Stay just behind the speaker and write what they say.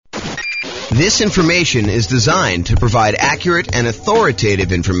This information is designed to provide accurate and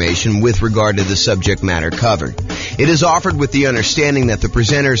authoritative information with regard to the subject matter covered. It is offered with the understanding that the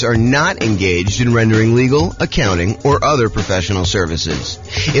presenters are not engaged in rendering legal, accounting, or other professional services.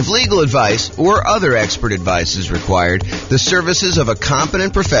 If legal advice or other expert advice is required, the services of a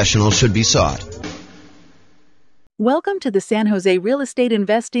competent professional should be sought. Welcome to the San Jose Real Estate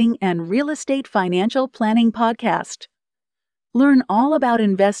Investing and Real Estate Financial Planning Podcast. Learn all about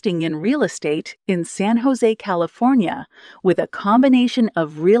investing in real estate in San Jose, California, with a combination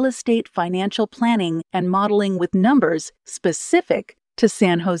of real estate financial planning and modeling with numbers specific to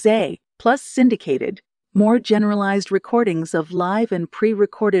San Jose, plus syndicated, more generalized recordings of live and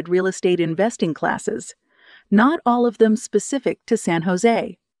pre-recorded real estate investing classes, not all of them specific to San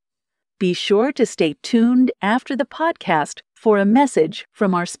Jose. Be sure to stay tuned after the podcast for a message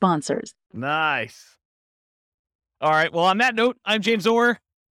from our sponsors. Nice. All right. Well, on that note, I'm James Orr.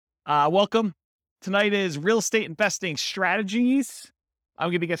 Welcome. Tonight is Real Estate Investing Strategies. I'm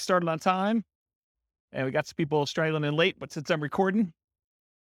going to get started on time. And we got some people struggling in late, but since I'm recording.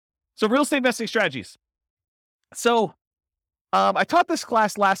 So Real Estate Investing Strategies. So I taught this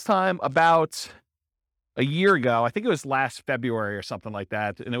class last time about a year ago. I think it was last February or something like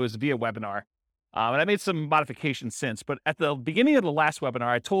that. And it was via webinar. And I made some modifications since. But at the beginning of the last webinar,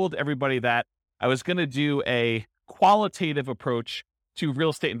 I told everybody that I was going to do a qualitative approach to real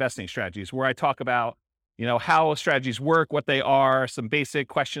estate investing strategies, where I talk about, how strategies work, what they are, some basic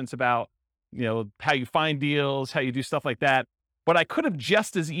questions about, how you find deals, how you do stuff like that. But I could have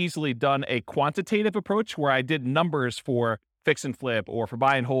just as easily done a quantitative approach where I did numbers for fix and flip or for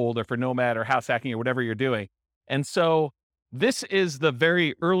buy and hold or for nomad or house hacking or whatever you're doing. And so this is the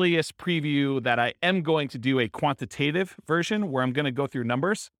very earliest preview that I am going to do a quantitative version where I'm going to go through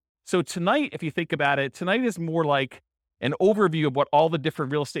numbers. So tonight, if you think about it, tonight is more like an overview of what all the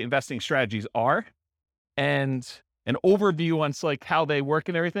different real estate investing strategies are and an overview on like how they work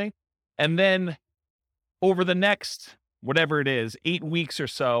and everything. And then over the next, whatever it is, 8 weeks or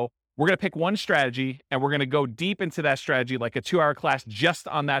so, we're going to pick one strategy and we're going to go deep into that strategy, like a 2-hour class just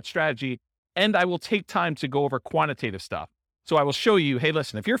on that strategy. And I will take time to go over quantitative stuff. So I will show you, hey,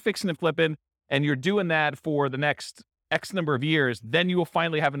 listen, if you're fixing and flipping and you're doing that for the next X number of years, then you will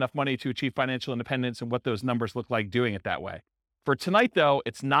finally have enough money to achieve financial independence and what those numbers look like doing it that way. For tonight, though,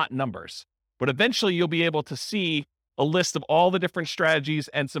 it's not numbers, but eventually you'll be able to see a list of all the different strategies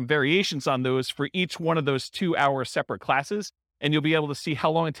and some variations on those for each one of those 2-hour separate classes. And you'll be able to see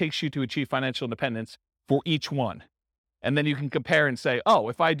how long it takes you to achieve financial independence for each one. And then you can compare and say, oh,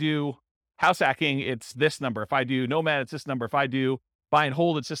 if I do house hacking, it's this number. If I do nomad, it's this number. If I do buy and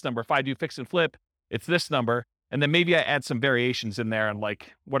hold, it's this number. If I do fix and flip, it's this number. And then maybe I add some variations in there and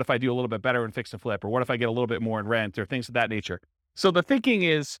like, what if I do a little bit better in fix and flip? Or what if I get a little bit more in rent or things of that nature? So the thinking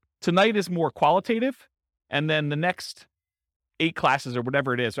is tonight is more qualitative. And then the next 8 classes or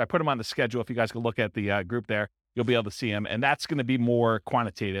whatever it is, I put them on the schedule. If you guys can look at the group there, you'll be able to see them. And that's going to be more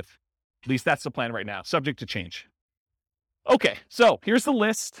quantitative. At least that's the plan right now, subject to change. Okay, so here's the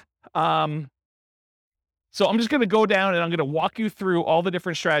list. So I'm just going to go down and I'm going to walk you through all the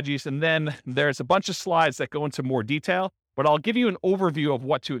different strategies. And then there's a bunch of slides that go into more detail, but I'll give you an overview of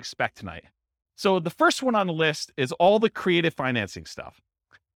what to expect tonight. So the first one on the list is all the creative financing stuff.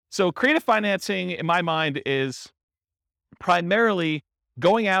 So creative financing, in my mind, is primarily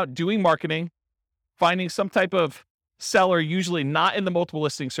going out, doing marketing, finding some type of seller, usually not in the multiple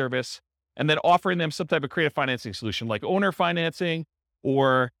listing service, and then offering them some type of creative financing solution like owner financing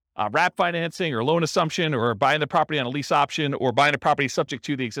or wrap financing or loan assumption or buying the property on a lease option or buying a property subject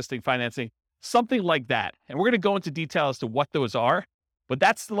to the existing financing, something like that. And we're going to go into detail as to what those are, but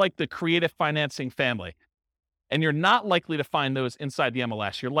that's like the creative financing family. And you're not likely to find those inside the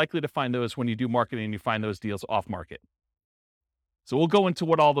MLS. You're likely to find those when you do marketing and you find those deals off market. So we'll go into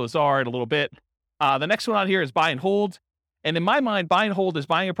what all those are in a little bit. The next one on here is buy and hold. And in my mind, buy and hold is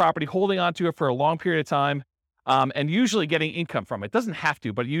buying a property, holding onto it for a long period of time, and usually getting income from it. It doesn't have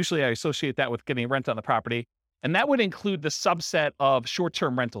to, but usually I associate that with getting rent on the property. And that would include the subset of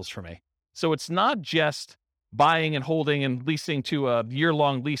short-term rentals for me. So it's not just buying and holding and leasing to a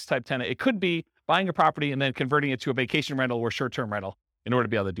year-long lease type tenant. It could be buying a property and then converting it to a vacation rental or short-term rental in order to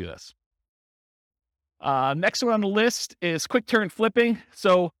be able to do this. Next one on the list is quick turn flipping.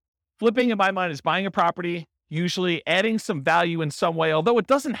 So flipping in my mind is buying a property, usually adding some value in some way, although it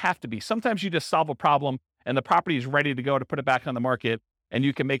doesn't have to be. Sometimes you just solve a problem and the property is ready to go to put it back on the market, and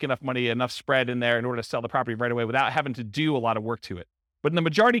you can make enough money, enough spread in there in order to sell the property right away without having to do a lot of work to it. But in the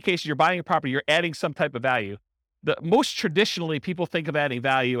majority of cases, you're buying a property, you're adding some type of value. Most traditionally, people think of adding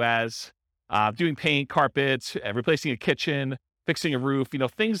value as doing paint, carpets, replacing a kitchen, fixing a roof,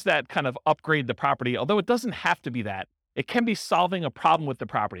 things that kind of upgrade the property, although it doesn't have to be that. It can be solving a problem with the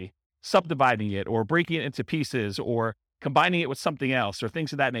property, subdividing it or breaking it into pieces or combining it with something else or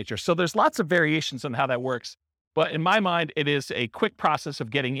things of that nature. So there's lots of variations on how that works. But in my mind, it is a quick process of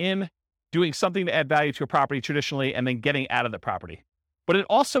getting in, doing something to add value to a property traditionally, and then getting out of the property. But it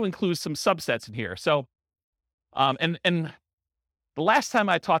also includes some subsets in here. So, and the last time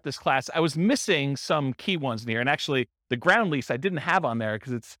I taught this class, I was missing some key ones in here. And actually, the ground lease I didn't have on there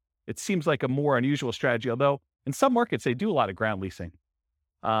because it seems like a more unusual strategy, although in some markets, they do a lot of ground leasing.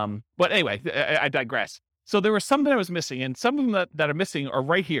 But anyway, I digress. So there were some that I was missing, and some of them that are missing are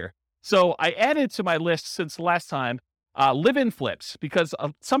right here. So I added to my list since the last time live-in flips, because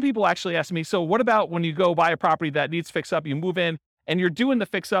some people actually ask me, so what about when you go buy a property that needs fix up, you move in, and you're doing the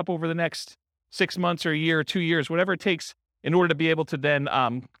fix up over the next 6 months or a year or 2 years, whatever it takes in order to be able to then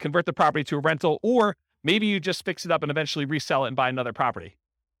convert the property to a rental, or maybe you just fix it up and eventually resell it and buy another property.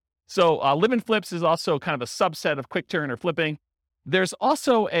 So live-in flips is also kind of a subset of quick turn or flipping. There's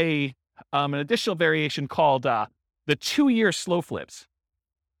also an additional variation called the 2-year slow flips.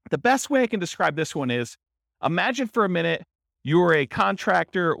 The best way I can describe this one is, imagine for a minute you're a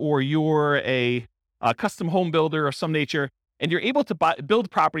contractor or you're a custom home builder of some nature, and you're able to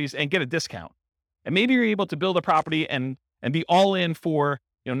build properties and get a discount. And maybe you're able to build a property and be all in for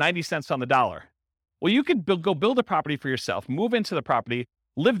 90 cents on the dollar. Well, you could go build a property for yourself, move into the property,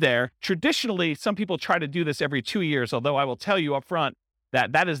 live there. Traditionally, some people try to do this every 2 years, although I will tell you up front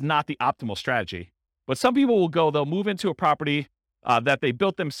that that is not the optimal strategy. But some people they'll move into a property that they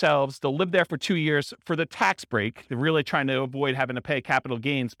built themselves. They'll live there for 2 years for the tax break. They're really trying to avoid having to pay capital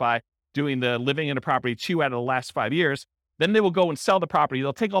gains by doing the living in a property 2 out of the last 5 years. Then they will go and sell the property.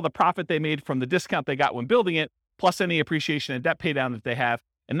 They'll take all the profit they made from the discount they got when building it, plus any appreciation and debt pay down that they have.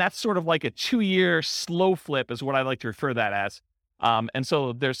 And that's sort of like a 2-year slow flip is what I like to refer to that as. And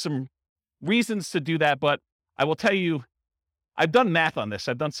so there's some reasons to do that, but I will tell you, I've done math on this.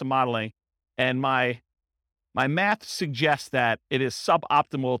 I've done some modeling, and my math suggests that it is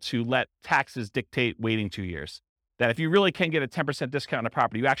suboptimal to let taxes dictate waiting 2 years. That if you really can get a 10% discount on a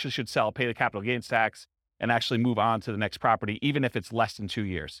property, you actually should sell, pay the capital gains tax, and actually move on to the next property, even if it's less than 2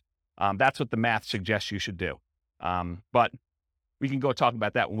 years. That's what the math suggests you should do. But we can go talk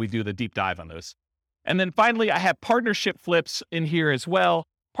about that when we do the deep dive on those. And then finally, I have partnership flips in here as well.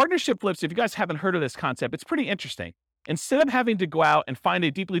 Partnership flips, if you guys haven't heard of this concept, it's pretty interesting. Instead of having to go out and find a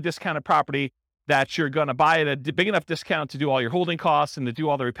deeply discounted property that you're going to buy at a big enough discount to do all your holding costs and to do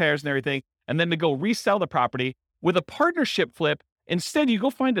all the repairs and everything, and then to go resell the property, with a partnership flip, instead you go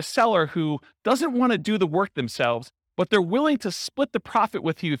find a seller who doesn't want to do the work themselves, but they're willing to split the profit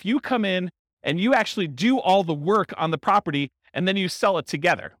with you if you come in and you actually do all the work on the property and then you sell it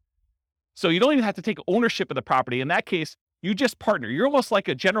together. So you don't even have to take ownership of the property. In that case, you just partner. You're almost like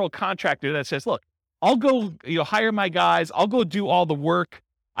a general contractor that says, look, I'll go hire my guys. I'll go do all the work.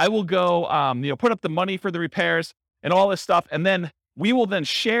 I will go put up the money for the repairs and all this stuff. And then we will then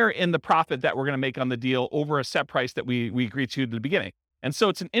share in the profit that we're going to make on the deal over a set price that we agreed to at the beginning. And so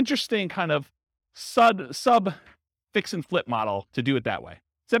it's an interesting kind of sub fix and flip model to do it that way.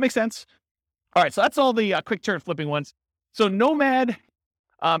 Does that make sense? All right, so that's all the quick turn flipping ones. So Nomad,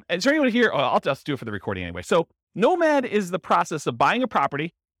 is there anyone here? Oh, I'll just do it for the recording anyway. So Nomad is the process of buying a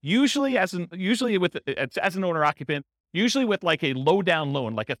property, usually as an owner occupant, usually with like a low down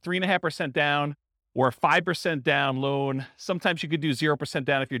loan, like a 3.5% down or a 5% down loan. Sometimes you could do 0%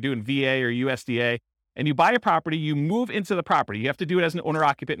 down if you're doing VA or USDA. And you buy a property, you move into the property. You have to do it as an owner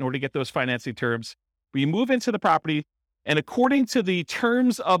occupant in order to get those financing terms. But you move into the property, and according to the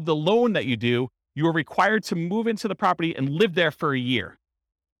terms of the loan that you do, you are required to move into the property and live there for a year.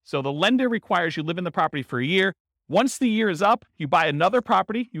 So the lender requires you live in the property for a year. Once the year is up, you buy another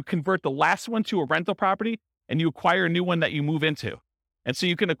property, you convert the last one to a rental property, and you acquire a new one that you move into. And so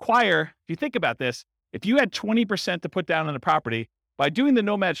you can acquire, if you think about this, if you had 20% to put down on a property, by doing the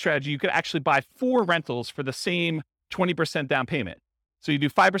Nomad strategy, you could actually buy 4 rentals for the same 20% down payment. So you do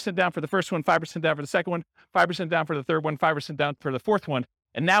 5% down for the first one, 5% down for the second one, 5% down for the third one, 5% down for the fourth one.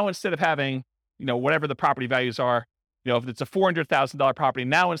 And now instead of having, whatever the property values are, if it's a $400,000 property,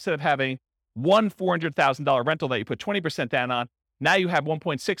 now instead of having one $400,000 rental that you put 20% down on, now you have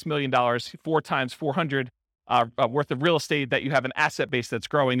 $1.6 million, 4 times 400 worth of real estate that you have an asset base that's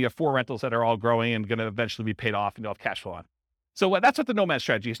growing. You have 4 rentals that are all growing and going to eventually be paid off and you'll have cash flow on. So that's what the Nomad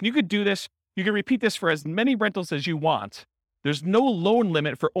strategy is. And you could do this. You can repeat this for as many rentals as you want. There's no loan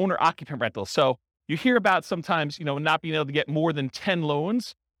limit for owner-occupant rentals. So you hear about sometimes, not being able to get more than 10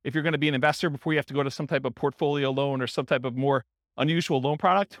 loans if you're going to be an investor before you have to go to some type of portfolio loan or some type of more unusual loan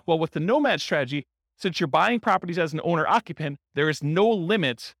product. Well, with the Nomad strategy, since you're buying properties as an owner occupant, there is no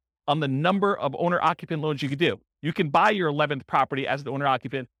limit on the number of owner occupant loans you could do. You can buy your 11th property as an owner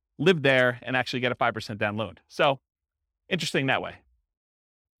occupant, live there, and actually get a 5% down loan. So interesting that way.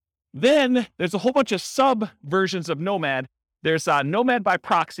 Then there's a whole bunch of sub versions of Nomad. There's Nomad by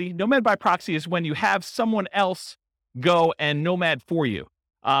proxy. Nomad by proxy is when you have someone else go and Nomad for you.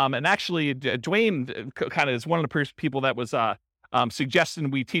 And actually, Dwayne kind of is one of the people that was suggesting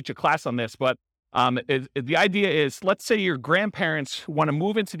we teach a class on this. But the idea is, let's say your grandparents want to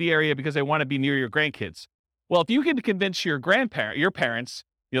move into the area because they want to be near your grandkids. Well, if you can convince your parents,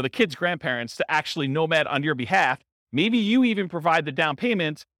 the kids' grandparents, to actually Nomad on your behalf, maybe you even provide the down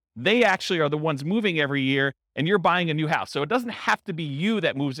payment. They actually are the ones moving every year, and you're buying a new house. So it doesn't have to be you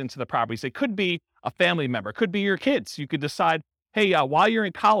that moves into the properties. It could be a family member. It could be your kids. You could decide, hey, while you're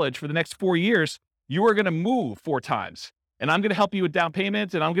in college for the next 4 years, you are going to move 4 times. And I'm going to help you with down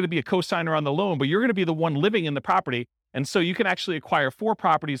payment, and I'm going to be a co-signer on the loan, but you're going to be the one living in the property. And so you can actually acquire 4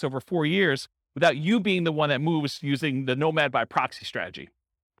 properties over 4 years without you being the one that moves using the Nomad by proxy strategy.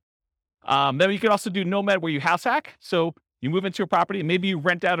 Then you can also do Nomad where you house hack. So you move into a property, and maybe you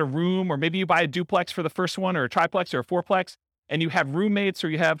rent out a room, or maybe you buy a duplex for the first one, or a triplex, or a fourplex, and you have roommates, or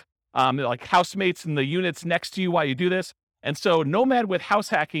you have like housemates in the units next to you while you do this. And so Nomad with house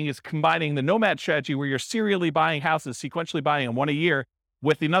hacking is combining the Nomad strategy where you're serially buying houses, sequentially buying them 1 a year,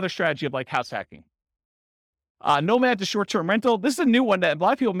 with another strategy of like house hacking. Nomad to short-term rental. This is a new one that a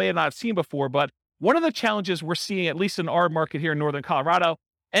lot of people may not have seen before, but one of the challenges we're seeing, at least in our market here in Northern Colorado,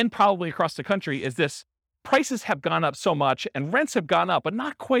 and probably across the country, is this: prices have gone up so much and rents have gone up, but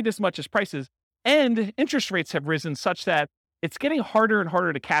not quite as much as prices. And interest rates have risen such that it's getting harder and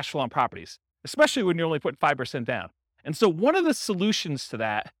harder to cash flow on properties, especially when you're only putting 5% down. And so one of the solutions to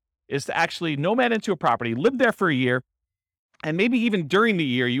that is to actually Nomad into a property, live there for a year, and maybe even during the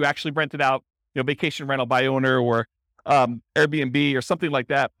year, you actually rent it out, vacation rental by owner, or Airbnb or something like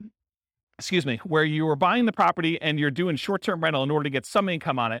that. Where you are buying the property and you're doing short-term rental in order to get some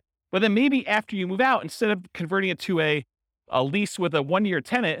income on it. But then maybe after you move out, instead of converting it to a lease with a 1-year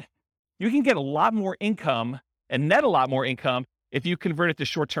tenant, you can get a lot more income and net a lot more income if you convert it to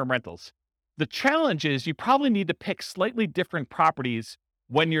short-term rentals. The challenge is you probably need to pick slightly different properties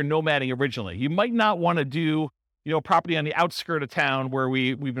when you're nomading originally. You might not want to do, property on the outskirt of town where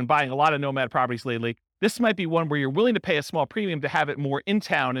we've been buying a lot of nomad properties lately. This might be one where you're willing to pay a small premium to have it more in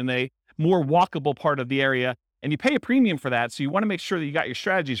town in a more walkable part of the area. And you pay a premium for that. So you want to make sure that you got your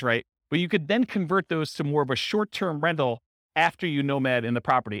strategies right, but you could then convert those to more of a short-term rental after you nomad in the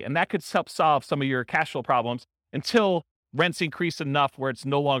property. And that could help solve some of your cash flow problems until rents increase enough where it's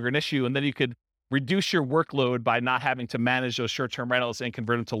no longer an issue. And then you could reduce your workload by not having to manage those short-term rentals and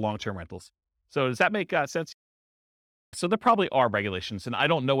convert them to long-term rentals. So does that make sense? So there probably are regulations, and I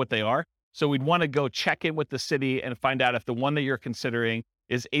don't know what they are. So we'd want to go check in with the city and find out if the one that you're considering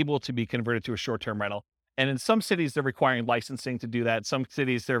is able to be converted to a short-term rental. And in some cities, they're requiring licensing to do that. Some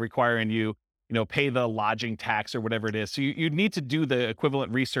cities, they're requiring you, pay the lodging tax or whatever it is. So you need to do the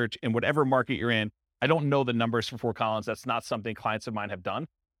equivalent research in whatever market you're in. I don't know the numbers for Fort Collins. That's not something clients of mine have done.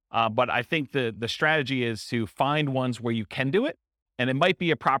 But I think the strategy is to find ones where you can do it. And it might be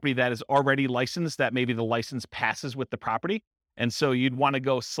a property that is already licensed, that maybe the license passes with the property. And so you'd want to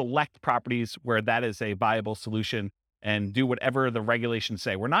go select properties where that is a viable solution and do whatever the regulations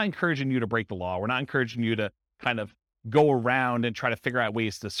say. We're not encouraging you to break the law. We're not encouraging you to kind of go around and try to figure out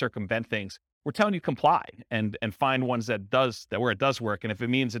ways to circumvent things. We're telling you comply and find ones where it does work. And if it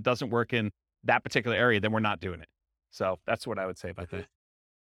means it doesn't work in that particular area, then we're not doing it. So that's what I would say about that.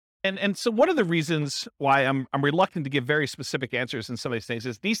 And so one of the reasons why I'm reluctant to give very specific answers in some of these things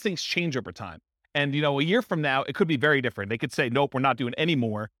is these things change over time. And, a year from now, it could be very different. They could say, nope, we're not doing any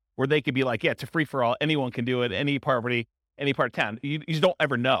more. Or they could be like, yeah, it's a free for all. Anyone can do it. Any property, any part of town. You just don't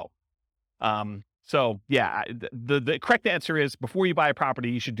ever know. So yeah, the correct answer is before you buy a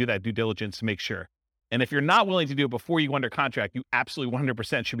property, you should do that due diligence to make sure. And if you're not willing to do it before you go under contract, you absolutely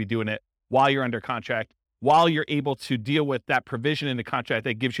 100% should be doing it while you're under contract, while you're able to deal with that provision in the contract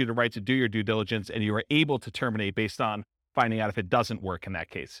that gives you the right to do your due diligence, and you are able to terminate based on finding out if it doesn't work in that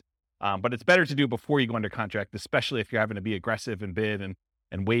case. But it's better to do before you go under contract, especially if you're having to be aggressive and bid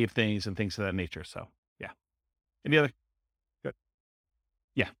and waive things and things of that nature. So yeah. Any other? Good.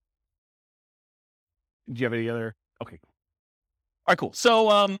 Yeah. Do you have any other? Okay. All right, cool.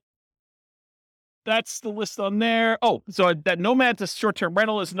 So that's the list on there. Oh, so that Nomad to short-term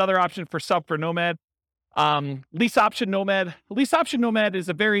rental is another option for Nomad. Lease option Nomad. Lease option Nomad is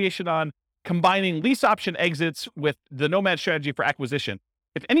a variation on combining lease option exits with the Nomad strategy for acquisition.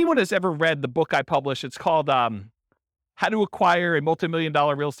 If anyone has ever read the book I published, it's called how to acquire a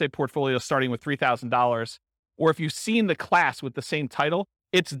multi-million-dollar real estate portfolio starting with $3,000. Or if you've seen the class with the same title,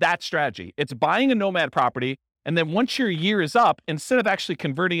 it's that strategy. It's buying a nomad property, and then once your year is up, instead of actually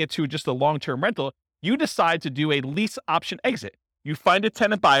converting it to just a long-term rental, you decide to do a lease option exit. You find a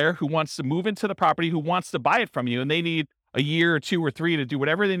tenant buyer who wants to move into the property, who wants to buy it from you, and they need a year or 2 or 3 to do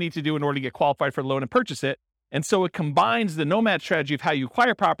whatever they need to do in order to get qualified for the loan and purchase it. And so it combines the nomad strategy of how you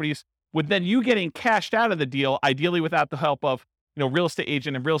acquire properties with then you getting cashed out of the deal, ideally without the help of real estate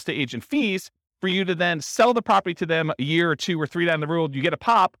agent and real estate agent fees, for you to then sell the property to them a year or 2 or 3 down the road. You get a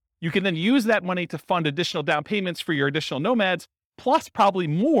pop. You can then use that money to fund additional down payments for your additional nomads, plus probably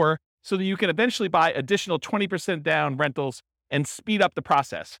more, so that you can eventually buy additional 20% down rentals and speed up the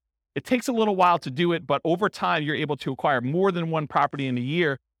process. It takes a little while to do it, but over time, you're able to acquire more than one property in a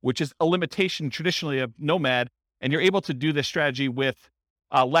year, which is a limitation traditionally of nomad. And you're able to do this strategy with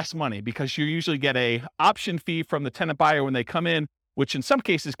less money, because you usually get a option fee from the tenant buyer when they come in, which in some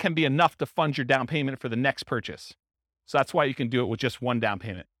cases can be enough to fund your down payment for the next purchase. So that's why you can do it with just one down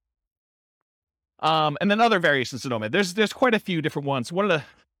payment. And then other variations of nomad. There's quite a few different ones. One of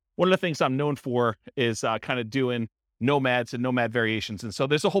the things I'm known for is kind of doing nomads and nomad variations. And so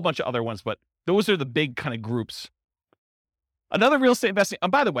there's a whole bunch of other ones, but those are the big kind of groups. Another real estate investing. And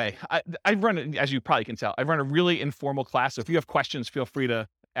by the way, I run, as you probably can tell, I run a really informal class. So if you have questions, feel free to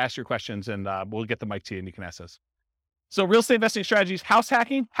ask your questions, and we'll get the mic to you and you can ask us. So real estate investing strategies, house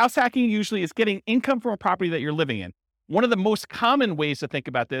hacking. House hacking usually is getting income from a property that you're living in. One of the most common ways to think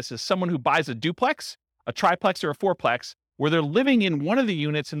about this is someone who buys a duplex, a triplex, or a fourplex, where they're living in one of the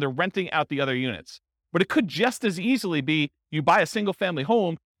units and they're renting out the other units. But it could just as easily be you buy a single family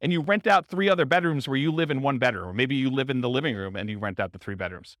home and you rent out 3 other bedrooms where you live in 1 bedroom, or maybe you live in the living room and you rent out the 3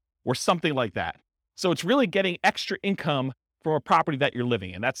 bedrooms, or something like that. So it's really getting extra income from a property that you're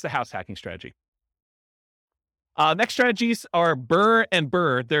living in. That's the house hacking strategy. Next strategies are BRRRR and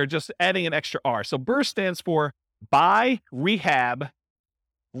BRRRR. They're just adding an extra R. So BRRRR stands for buy, rehab,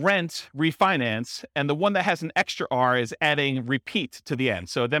 rent, refinance. And the one that has an extra R is adding repeat to the end.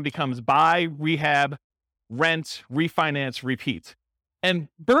 So it then becomes buy, rehab, rent, refinance, repeat. And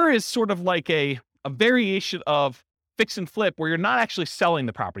BRRRR is sort of like a variation of fix and flip, where you're not actually selling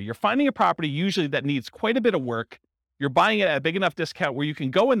the property. You're finding a property usually that needs quite a bit of work. You're buying it at a big enough discount where you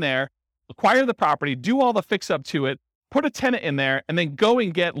can go in there, acquire the property, do all the fix up to it, put a tenant in there, and then go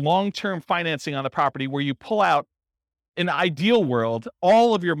and get long-term financing on the property, where you pull out, in an ideal world,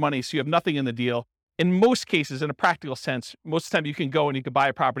 all of your money so you have nothing in the deal. In most cases, in a practical sense, most of the time you can go and you can buy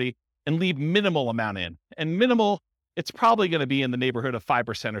a property and leave minimal amount in. And minimal, it's probably going to be in the neighborhood of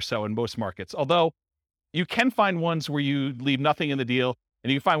 5% or so in most markets. Although you can find ones where you leave nothing in the deal,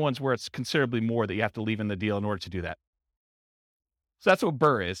 and you can find ones where it's considerably more that you have to leave in the deal in order to do that. So that's what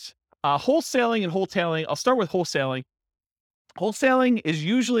BRRRR is. Wholesaling and wholetailing. I'll start with wholesaling. Wholesaling is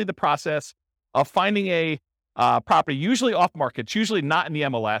usually the process of finding a property, usually off market. It's usually not in the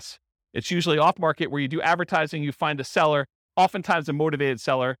MLS. It's usually off market, where you do advertising, you find a seller, oftentimes a motivated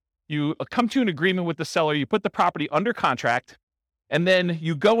seller. You come to an agreement with the seller, you put the property under contract, and then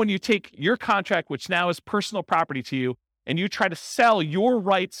you go and you take your contract, which now is personal property to you, and you try to sell your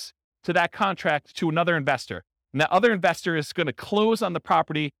rights to that contract to another investor. And that other investor is going to close on the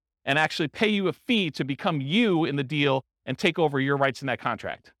property and actually pay you a fee to become you in the deal and take over your rights in that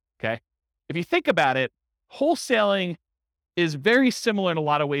contract. Okay. If you think about it, wholesaling is very similar in a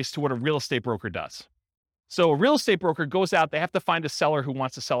lot of ways to what a real estate broker does. So a real estate broker goes out, they have to find a seller who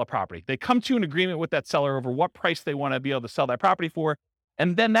wants to sell a property. They come to an agreement with that seller over what price they want to be able to sell that property for.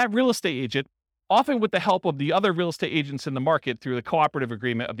 And then that real estate agent, often with the help of the other real estate agents in the market through the cooperative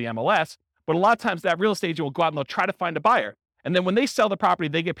agreement of the MLS, but a lot of times that real estate agent will go out and they'll try to find a buyer. And then when they sell the property,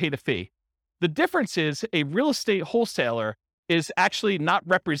 they get paid a fee. The difference is a real estate wholesaler is actually not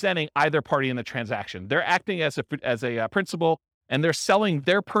representing either party in the transaction. They're acting as a principal, and they're selling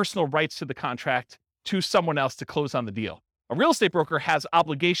their personal rights to the contract to someone else to close on the deal. A real estate broker has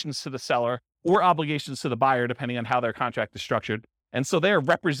obligations to the seller or obligations to the buyer, depending on how their contract is structured. And so they're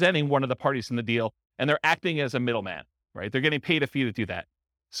representing one of the parties in the deal, and they're acting as a middleman, right? They're getting paid a fee to do that.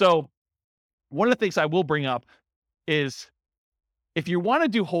 So one of the things I will bring up is, if you want to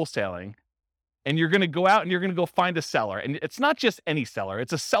do wholesaling and you're going to go out and you're going to go find a seller, and it's not just any seller,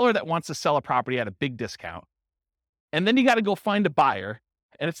 it's a seller that wants to sell a property at a big discount. And then you got to go find a buyer,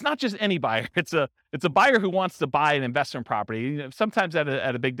 and it's not just any buyer. It's a buyer who wants to buy an investment property, sometimes at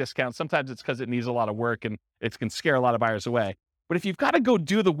a big discount. Sometimes it's because it needs a lot of work and it can scare a lot of buyers away. But if you've got to go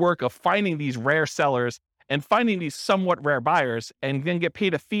do the work of finding these rare sellers and finding these somewhat rare buyers and then get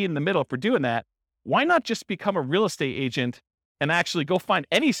paid a fee in the middle for doing that, why not just become a real estate agent and actually go find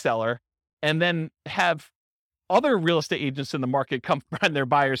any seller and then have other real estate agents in the market come find their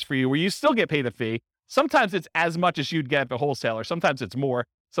buyers for you, where you still get paid a fee. Sometimes it's as much as you'd get if a wholesaler. Sometimes it's more.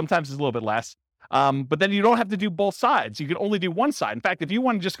 Sometimes it's a little bit less. But then you don't have to do both sides. You can only do one side. In fact, if you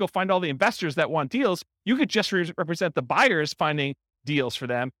want to just go find all the investors that want deals, you could just represent the buyers finding deals for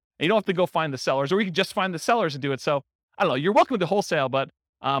them. And you don't have to go find the sellers, or you can just find the sellers and do it. So I don't know. You're welcome to wholesale, but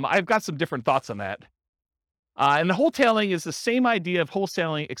I've got some different thoughts on that. And the wholetailing is the same idea of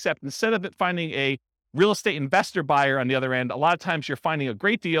wholesaling, except instead of it finding a real estate investor buyer on the other end, a lot of times you're finding a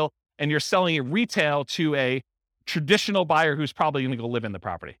great deal and you're selling it retail to a traditional buyer who's probably going to go live in the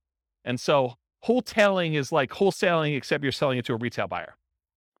property. And so wholetailing is like wholesaling, except you're selling it to a retail buyer.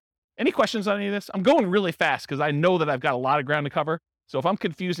 Any questions on any of this? I'm going really fast because I know that I've got a lot of ground to cover. So if I'm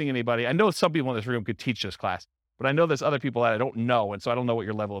confusing anybody, I know some people in this room could teach this class, but I know there's other people that I don't know. And so I don't know what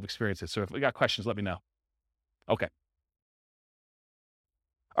your level of experience is. So if we got questions, let me know. Okay.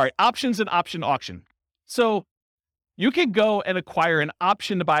 All right. Options and option auction. So you can go and acquire an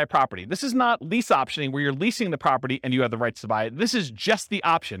option to buy a property. This is not lease optioning where you're leasing the property and you have the rights to buy it. This is just the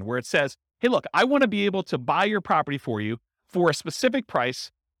option where it says, hey, look, I want to be able to buy your property for you for a specific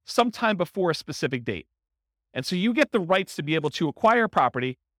price sometime before a specific date. And so you get the rights to be able to acquire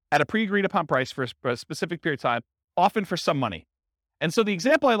property at a pre-agreed upon price for a specific period of time, often for some money. And so the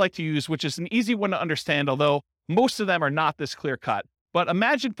example I like to use, which is an easy one to understand, although most of them are not this clear cut, but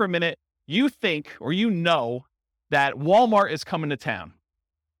imagine for a minute, you think, or you know that Walmart is coming to town,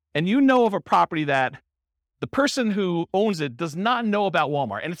 and you know of a property that the person who owns it does not know about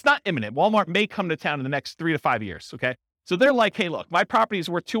Walmart, and it's not imminent. Walmart may come to town in the next 3 to 5 years, okay? So they're like, hey, look, my property is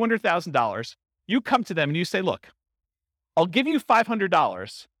worth $200,000. You come to them and you say, look, I'll give you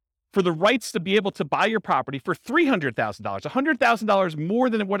 $500 for the rights to be able to buy your property for $300,000, $100,000 more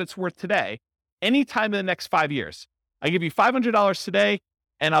than what it's worth today, anytime in the next 5 years. I give you $500 today,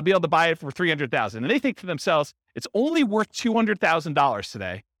 and I'll be able to buy it for $300,000. And they think to themselves, it's only worth $200,000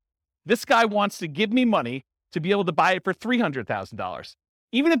 today. This guy wants to give me money to be able to buy it for $300,000.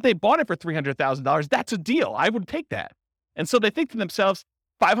 Even if they bought it for $300,000, that's a deal. I would take that. And so they think to themselves,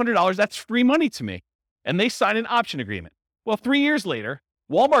 $500, that's free money to me. And they sign an option agreement. Well, 3 years later,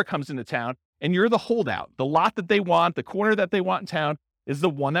 Walmart comes into town and you're the holdout. The lot that they want, the corner that they want in town is the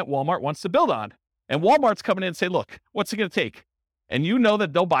one that Walmart wants to build on. And Walmart's coming in and say, look, what's it going to take? And you know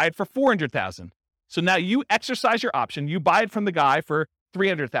that they'll buy it for $400,000. So now you exercise your option. You buy it from the guy for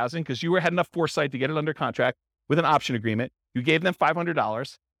 $300,000 because you had enough foresight to get it under contract with an option agreement. You gave them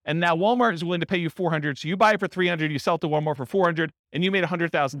 $500. And now Walmart is willing to pay you $400. So you buy it for $300, you sell it to Walmart for $400, and you made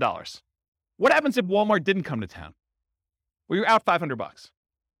 $100,000. What happens if Walmart didn't come to town? Well, you're out $500.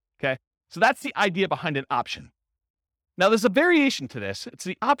 Okay. So that's the idea behind an option. Now there's a variation to this. It's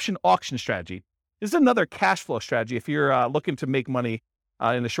the option auction strategy. This is another cash flow strategy if you're looking to make money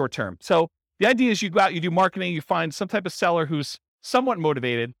in the short term. So the idea is you go out, you do marketing, you find some type of seller who's somewhat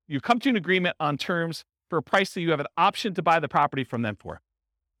motivated. You come to an agreement on terms for a price that you have an option to buy the property from them for.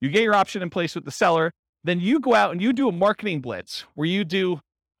 You get your option in place with the seller. Then you go out and you do a marketing blitz where you do,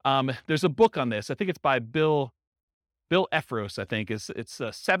 there's a book on this. I think it's by Bill Efros, I think. It's a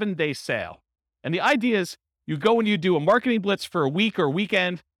 7-day sale. And the idea is you go and you do a marketing blitz for a week or a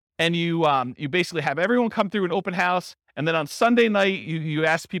weekend, and you basically have everyone come through an open house. And then on Sunday night, you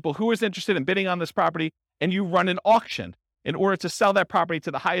ask people who is interested in bidding on this property, and you run an auction in order to sell that property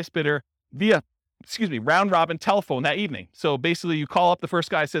to the highest bidder via, round robin telephone that evening. So basically you call up the first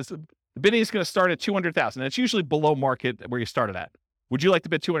guy, says, the bidding is going to start at $200,000. And it's usually below market where you started at. Would you like to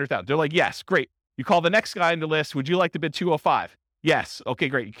bid $200,000? They're like, yes, great. You call the next guy in the list. Would you like to bid $205,000? Yes. Okay,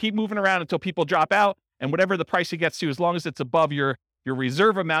 great. You keep moving around until people drop out, and whatever the price it gets to, as long as it's above your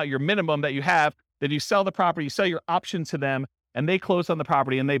reserve amount, your minimum that you have, then you sell the property, you sell your option to them, and they close on the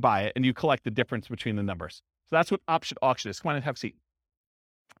property and they buy it, and you collect the difference between the numbers. So that's what option auction is. Come on and have a seat.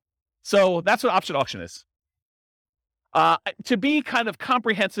 So that's what option auction is. To be kind of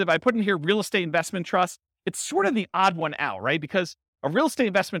comprehensive, I put in here real estate investment trust. It's sort of the odd one out, right? Because a real estate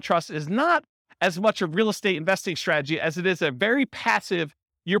investment trust is not as much a real estate investing strategy as it is a very passive,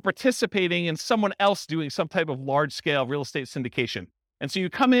 you're participating in someone else doing some type of large scale real estate syndication. And so you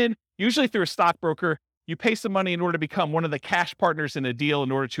come in, usually through a stockbroker, you pay some money in order to become one of the cash partners in a deal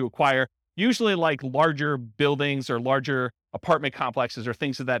in order to acquire, usually like larger buildings or larger apartment complexes or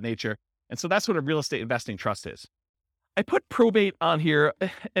things of that nature. And so that's what a real estate investing trust is. I put probate on here.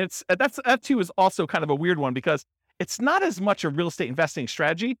 That too is also kind of a weird one because it's not as much a real estate investing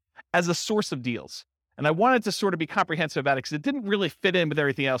strategy as a source of deals. And I wanted to sort of be comprehensive about it because it didn't really fit in with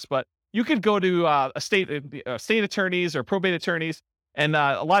everything else. But you could go to estate attorneys or probate attorneys, and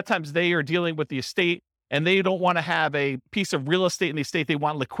a lot of times they are dealing with the estate and they don't want to have a piece of real estate in the estate. They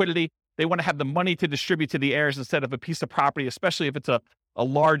want liquidity. they want to have the money to distribute to the heirs instead of a piece of property, especially if it's a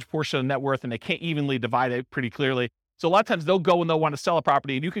large portion of net worth and they can't evenly divide it pretty clearly. So a lot of times they'll go and they'll want to sell a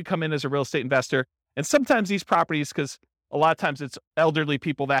property, and you could come in as a real estate investor. And sometimes these properties, because a lot of times it's elderly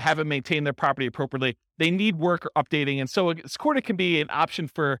people that haven't maintained their property appropriately, they need work or updating. And so it sort of can be an option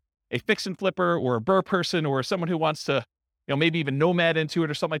for a fix and flipper or a burr person or someone who wants to, maybe even nomad into it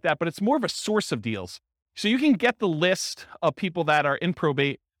or something like that. But it's more of a source of deals. So you can get the list of people that are in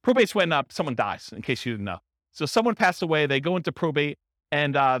probate. Probate's when someone dies, in case you didn't know. So someone passed away, they go into probate,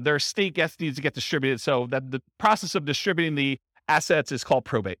 and their estate needs to get distributed. So that the process of distributing the assets is called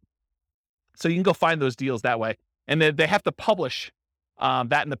probate. So you can go find those deals that way. And then they have to publish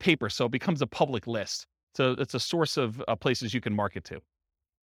that in the paper. So it becomes a public list. So it's a source of places you can market to.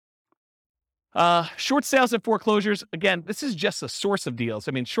 Short sales and foreclosures. Again, this is just a source of deals.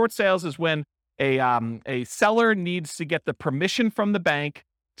 I mean, short sales is when a seller needs to get the permission from the bank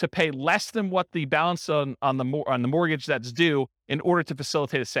to pay less than what the balance on the mortgage that's due in order to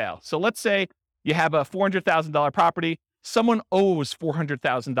facilitate a sale. So let's say you have a $400,000 property. Someone owes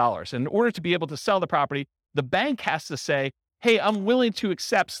 $400,000. In order to be able to sell the property, the bank has to say, hey, I'm willing to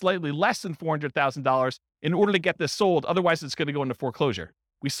accept slightly less than $400,000 in order to get this sold. Otherwise, it's going to go into foreclosure.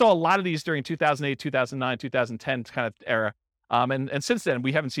 We saw a lot of these during 2008, 2009, 2010 kind of era. And since then,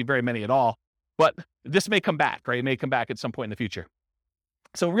 we haven't seen very many at all. But this may come back, right? It may come back at some point in the future.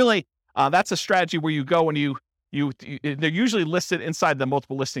 So really, that's a strategy where you go and they're usually listed inside the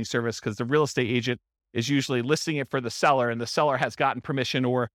multiple listing service because the real estate agent is usually listing it for the seller, and the seller has gotten permission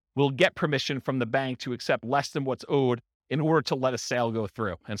or will get permission from the bank to accept less than what's owed in order to let a sale go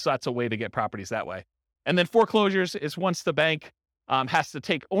through. And so that's a way to get properties that way. And then foreclosures is once the bank has to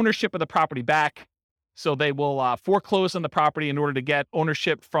take ownership of the property back. So they will foreclose on the property in order to get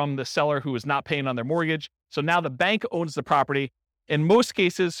ownership from the seller who is not paying on their mortgage. So now the bank owns the property. In most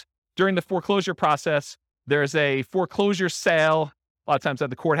cases, during the foreclosure process, there's a foreclosure sale, a lot of times at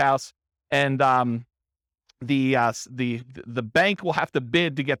the courthouse, and the bank will have to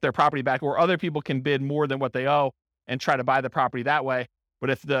bid to get their property back, or other people can bid more than what they owe and try to buy the property that way. But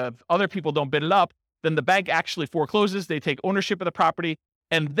if the other people don't bid it up, then the bank actually forecloses. They take ownership of the property,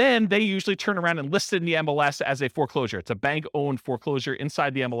 and then they usually turn around and list it in the MLS as a foreclosure. It's a bank-owned foreclosure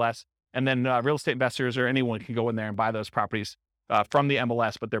inside the MLS, and then real estate investors or anyone can go in there and buy those properties from the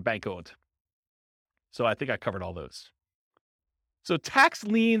MLS, but they're bank-owned. So I think I covered all those. So tax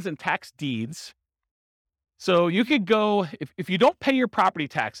liens and tax deeds. So you could go, if you don't pay your property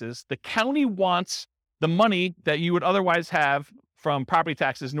taxes, the county wants the money that you would otherwise have from property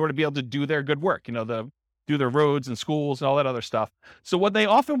taxes in order to be able to do their good work, do their roads and schools and all that other stuff. So what they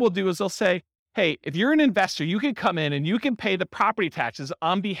often will do is they'll say, hey, if you're an investor, you can come in and you can pay the property taxes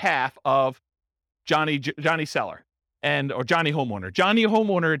on behalf of Johnny Seller or Johnny Homeowner. Johnny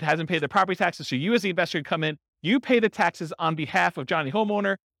Homeowner hasn't paid the property taxes, so you as the investor can come in, you pay the taxes on behalf of Johnny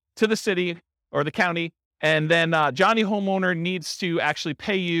Homeowner to the city or the county, and then Johnny Homeowner needs to actually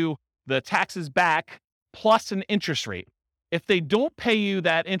pay you the taxes back plus an interest rate. If they don't pay you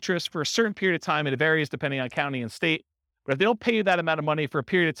that interest for a certain period of time, it varies depending on county and state, but if they don't pay you that amount of money for a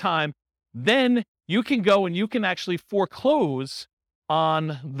period of time, then you can go and you can actually foreclose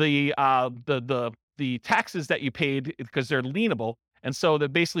on the taxes that you paid because they're lienable. And so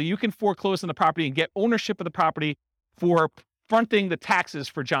that basically you can foreclose on the property and get ownership of the property for fronting the taxes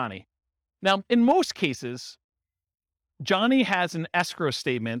for Johnny. Now, in most cases, Johnny has an escrow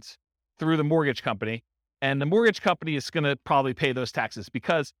statement through the mortgage company, and the mortgage company is going to probably pay those taxes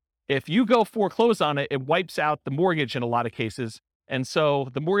because if you go foreclose on it, it wipes out the mortgage in a lot of cases. And so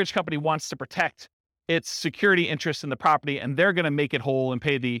the mortgage company wants to protect its security interest in the property, and they're going to make it whole and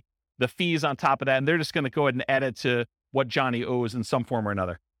pay the fees on top of that. And they're just going to go ahead and add it to what Johnny owes in some form or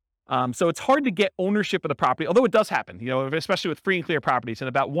another. So it's hard to get ownership of the property, although it does happen, especially with free and clear properties. And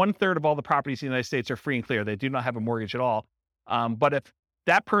about 1/3 of all the properties in the United States are free and clear. They do not have a mortgage at all. But if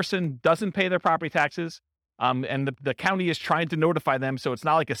that person doesn't pay their property taxes, and the county is trying to notify them, so it's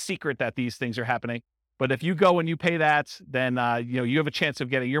not like a secret that these things are happening. But if you go and you pay that, then you have a chance of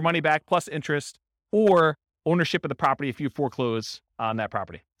getting your money back plus interest or ownership of the property if you foreclose on that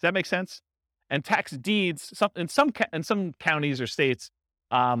property. Does that make sense? And tax deeds, in some counties or states,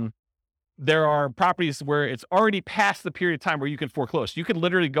 there are properties where it's already past the period of time where you can foreclose. You can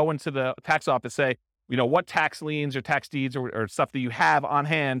literally go into the tax office, say, what tax liens or tax deeds or stuff that you have on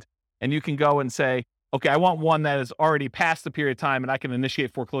hand, and you can go and say, okay, I want one that is already past the period of time, and I can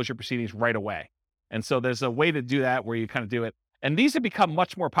initiate foreclosure proceedings right away. And so there's a way to do that where you kind of do it. And these have become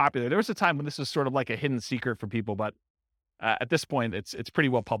much more popular. There was a time when this was sort of like a hidden secret for people, but at this point, it's pretty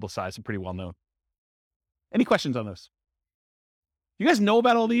well publicized and pretty well known. Any questions on this? You guys know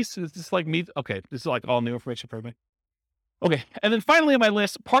about all these? Is this like me? Okay, this is like all new information for everybody. Okay, and then finally on my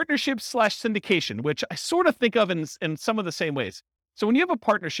list, partnership/syndication, which I sort of think of in some of the same ways. So when you have a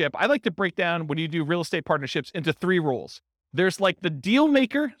partnership, I like to break down when you do real estate partnerships into 3 roles. There's like the deal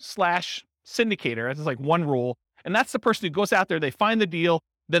maker/syndicator. That's like one role. And that's the person who goes out there, they find the deal,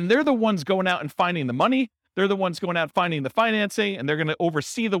 then they're the ones going out and finding the money. They're the ones going out finding the financing, and they're going to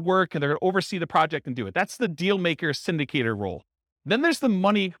oversee the work, and they're going to oversee the project and do it. That's the deal maker syndicator role. Then there's the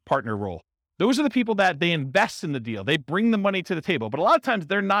money partner role. Those are the people that they invest in the deal. They bring the money to the table, but a lot of times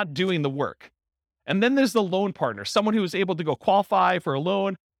they're not doing the work. And then there's the loan partner, someone who is able to go qualify for a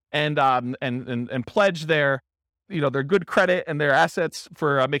loan and pledge their good credit and their assets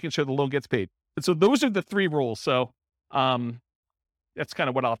for making sure the loan gets paid. And so those are the 3 roles. So that's kind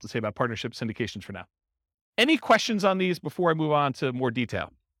of what I'll have to say about partnership syndications for now. Any questions on these before I move on to more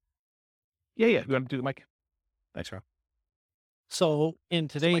detail? Yeah. You want to do the mic? Thanks, Rob. So in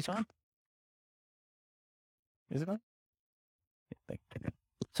today's Is it on?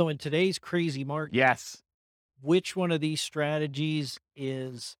 So in today's crazy market, Yes. which one of these strategies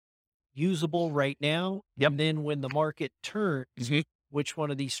is usable right now? Yep. And then when the market turns, Mhm. which one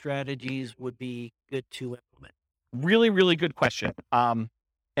of these strategies would be good to implement? Really, really good question. And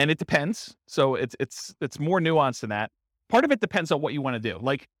it depends. So it's more nuanced than that. Part of it depends on what you want to do.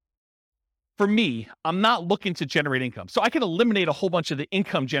 Like for me, I'm not looking to generate income. So I can eliminate a whole bunch of the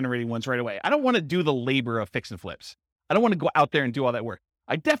income generating ones right away. I don't want to do the labor of fix and flips. I don't want to go out there and do all that work.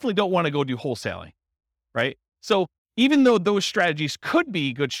 I definitely don't want to go do wholesaling, right? So even though those strategies could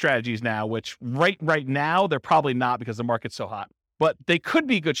be good strategies now, which right now, they're probably not because the market's so hot, but they could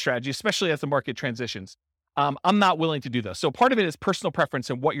be good strategies, especially as the market transitions. I'm not willing to do those. So part of it is personal preference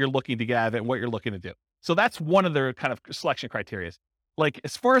and what you're looking to get out of it and what you're looking to do. So that's one of the kind of selection criteria. Like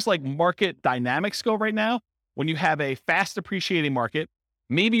as far as like market dynamics go right now, when you have a fast appreciating market,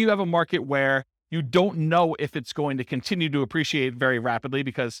 maybe you have a market where you don't know if it's going to continue to appreciate very rapidly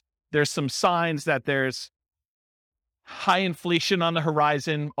because there's some signs that there's high inflation on the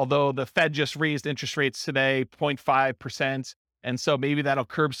horizon, although the Fed just raised interest rates today, 0.5%. And so maybe that'll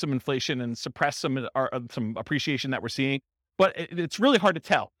curb some inflation and suppress some appreciation that we're seeing. But it's really hard to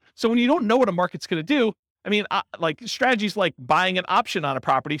tell. So when you don't know what a market's going to do, I mean, like strategies like buying an option on a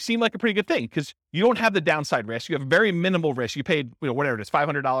property seem like a pretty good thing because you don't have the downside risk. You have very minimal risk. You paid, whatever it is,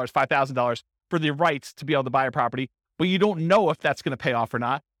 $500, $5,000 for the rights to be able to buy a property, but you don't know if that's going to pay off or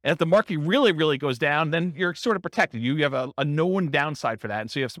not. And if the market really, really goes down, then you're sort of protected. You have a known downside for that. And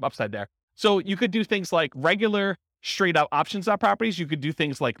so you have some upside there. So you could do things like regular straight up options on properties. You could do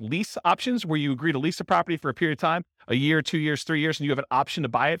things like lease options where you agree to lease a property for a period of time, a year, 2 years, 3 years, and you have an option to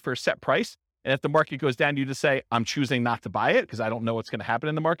buy it for a set price. And if the market goes down, you just say, I'm choosing not to buy it because I don't know what's going to happen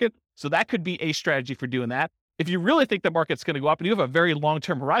in the market. So that could be a strategy for doing that. If you really think the market's going to go up and you have a very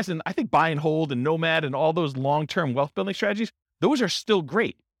long-term horizon, I think buy and hold and nomad and all those long-term wealth building strategies, those are still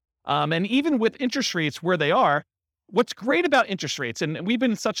great. And even with interest rates where they are, what's great about interest rates, and we've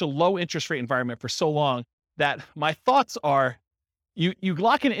been in such a low interest rate environment for so long that my thoughts are you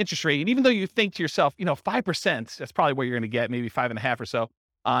lock in an interest rate, and even though you think to yourself, 5%, that's probably what you're going to get, maybe 5.5 or so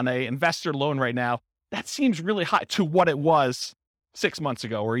on a investor loan right now, that seems really high to what it was 6 months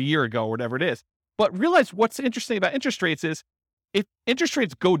ago or a year ago or whatever it is. But realize what's interesting about interest rates is if interest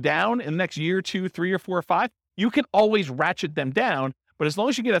rates go down in the next year, 2, 3, or 4, or 5, you can always ratchet them down. But as long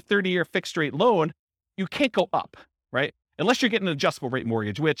as you get a 30-year fixed rate loan, you can't go up, right? Unless you're getting an adjustable rate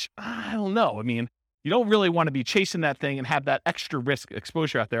mortgage, which I don't know. I mean, you don't really want to be chasing that thing and have that extra risk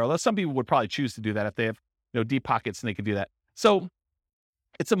exposure out there. Although some people would probably choose to do that if they have deep pockets and they can do that. So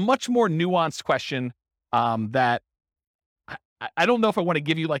it's a much more nuanced question that I don't know if I want to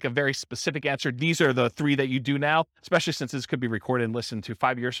give you like a very specific answer. These are the 3 that you do now, especially since this could be recorded and listened to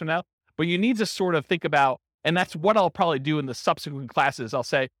 5 years from now. But you need to sort of think about, and that's what I'll probably do in the subsequent classes. I'll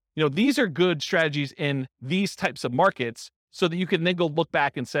say, these are good strategies in these types of markets so that you can then go look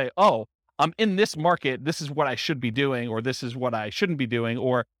back and say, oh, I'm in this market. This is what I should be doing, or this is what I shouldn't be doing,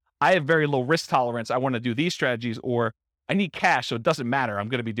 or I have very low risk tolerance. I want to do these strategies, or I need cash, so it doesn't matter. I'm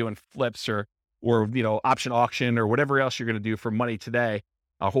going to be doing flips or option auction or whatever else you're going to do for money today,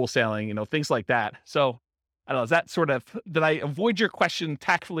 wholesaling, things like that. So I don't know, is that sort of, did I avoid your question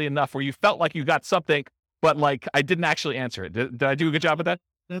tactfully enough where you felt like you got something, but like I didn't actually answer it? Did I do a good job at that?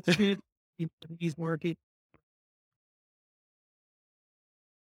 That's good. He's market.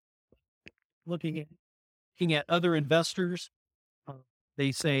 Looking at other investors,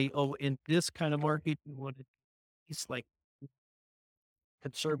 they say, oh, in this kind of market, you want to, it's like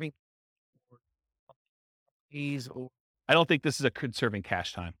conserving or I don't think this is a conserving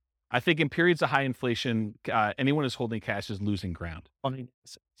cash time. I think in periods of high inflation, anyone who's holding cash is losing ground.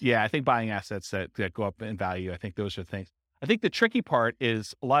 Yeah, I think buying assets that go up in value, I think those are things. I think the tricky part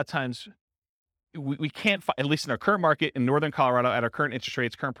is a lot of times we can't, at least in our current market in Northern Colorado, at our current interest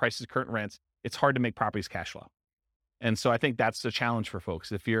rates, current prices, current rents, it's hard to make properties cash flow. And so I think that's the challenge for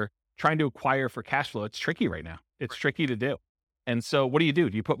folks. If you're trying to acquire for cash flow, it's tricky right now. It's tricky to do. And so what do? Do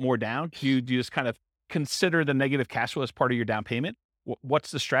you put more down? Do you just kind of consider the negative cash flow as part of your down payment? What's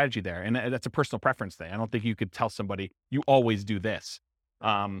the strategy there? And that's a personal preference thing. I don't think you could tell somebody you always do this.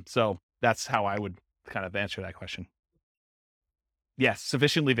 So that's how I would kind of answer that question. Yes,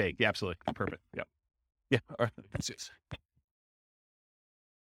 sufficiently vague. Yeah, absolutely. Perfect. Yep. Yeah. All right.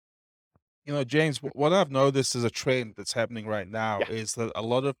 James, what I've noticed is a trend that's happening right now Yeah. is that a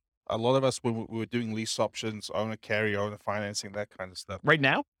lot of us, when we were doing lease options, owner carry, owner financing, that kind of stuff, Right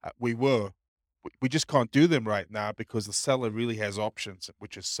now? we just can't do them right now because the seller really has options,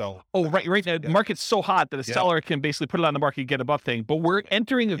 which is sell. Oh, right now, the market's so hot that a seller can basically put it on the market and get above thing. But we're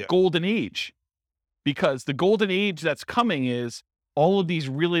entering a golden age, because the golden age that's coming is all of these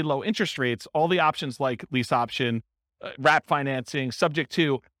really low interest rates, all the options like lease option, wrap financing, subject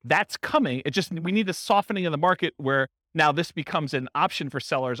to, that's coming. We need a softening of the market where now this becomes an option for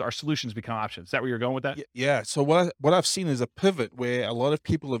sellers. Our solutions become options. Is that where you're going with that? Yeah. So what I've seen is a pivot where a lot of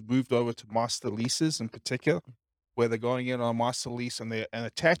people have moved over to master leases in particular, where they're going in on a master lease and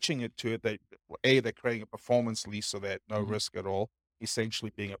attaching it to it. They're creating a performance lease so that no risk at all,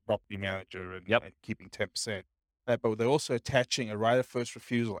 essentially being a property manager and keeping 10%. But they're also attaching a right of first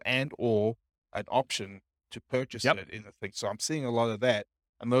refusal and or an option to purchase it in the thing. So I'm seeing a lot of that.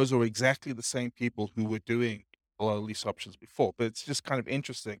 And those are exactly the same people who were doing a lot of lease options before. But it's just kind of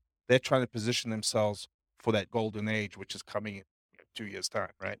interesting. They're trying to position themselves for that golden age, which is coming in 2 years'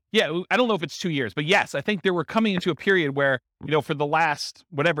 time, right? Yeah, I don't know if it's 2 years, but yes, I think we're coming into a period where, for the last,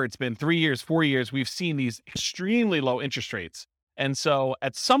 whatever it's been, 3 years, 4 years, we've seen these extremely low interest rates. And so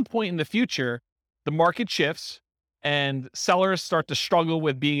at some point in the future, the market shifts and sellers start to struggle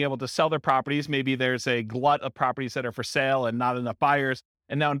with being able to sell their properties. Maybe there's a glut of properties that are for sale and not enough buyers.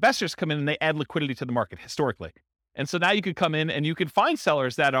 And now investors come in and they add liquidity to the market historically. And so now you could come in and you could find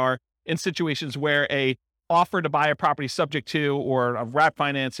sellers that are in situations where a offer to buy a property subject to, or a wrap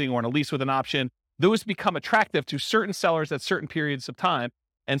financing, or a lease with an option, those become attractive to certain sellers at certain periods of time.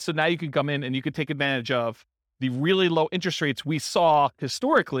 And so now you can come in and you could take advantage of the really low interest rates we saw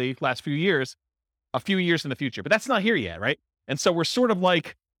historically last few years, a few years in the future. But that's not here yet, right? And so we're sort of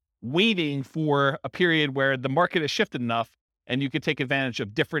like waiting for a period where the market has shifted enough and you could take advantage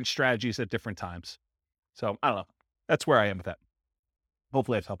of different strategies at different times. So I don't know. That's where I am with that.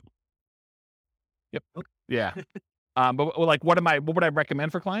 Hopefully that's helpful. Yep. Yeah. But like, what would I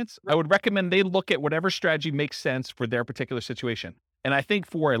recommend for clients? I would recommend they look at whatever strategy makes sense for their particular situation. And I think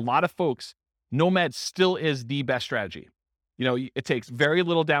for a lot of folks, Nomad still is the best strategy. It takes very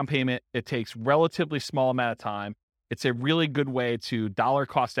little down payment. It takes relatively small amount of time. It's a really good way to dollar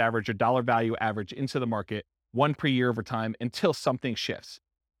cost average or dollar value average into the market, one per year over time until something shifts.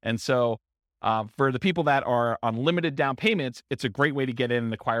 And so for the people that are on limited down payments, it's a great way to get in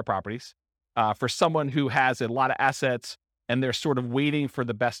and acquire properties. For someone who has a lot of assets and they're sort of waiting for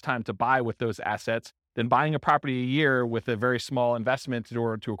the best time to buy with those assets, then buying a property a year with a very small investment in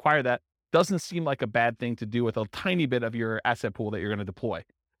order to acquire that doesn't seem like a bad thing to do with a tiny bit of your asset pool that you're going to deploy.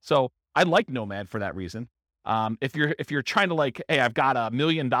 So I like Nomad for that reason. If you're trying to like, hey, I've got $1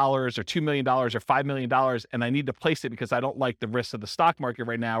 million or $2 million or $5 million and I need to place it because I don't like the risk of the stock market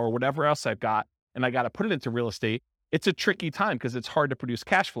right now or whatever else I've got, and I got to put it into real estate, it's a tricky time because it's hard to produce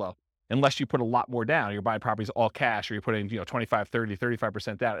cash flow unless you put a lot more down. You're buying properties all cash, or you're putting 25, 30,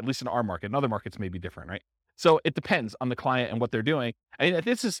 35% down, at least in our market. In other markets may be different, right? So it depends on the client and what they're doing. You're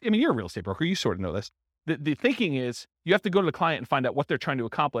a real estate broker. You sort of know this. The thinking is you have to go to the client and find out what they're trying to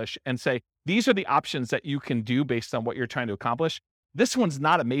accomplish and say, these are the options that you can do based on what you're trying to accomplish. This one's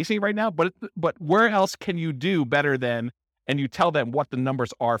not amazing right now, but where else can you do better than, and you tell them what the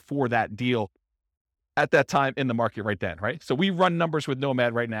numbers are for that deal at that time in the market right then, right? So we run numbers with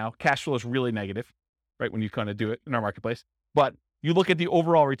Nomad right now. Cash flow is really negative, right? When you kind of do it in our marketplace, but you look at the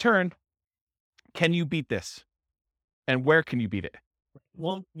overall return. Can you beat this? And where can you beat it?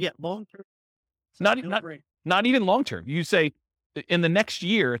 Long term. Not even long term. You say in the next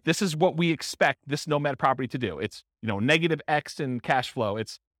year, this is what we expect this Nomad property to do. It's, negative X in cash flow.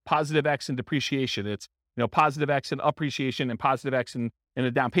 It's positive X in depreciation. It's, positive X in appreciation and positive X in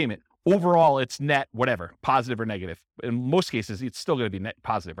a down payment. Overall, it's net, whatever, positive or negative. In most cases, it's still going to be net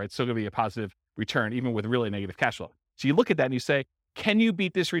positive, right? It's still going to be a positive return, even with really negative cash flow. So you look at that and you say, can you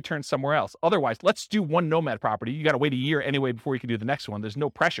beat this return somewhere else? Otherwise, let's do one Nomad property. You got to wait a year anyway before you can do the next one. There's no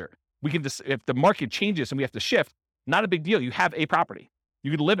pressure. We can just, if the market changes and we have to shift, not a big deal. You have a property.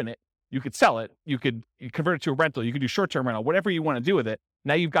 You could live in it. You could sell it. You could convert it to a rental. You could do short-term rental, whatever you want to do with it.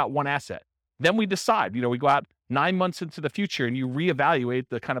 Now you've got one asset. Then we decide, we go out 9 months into the future and you reevaluate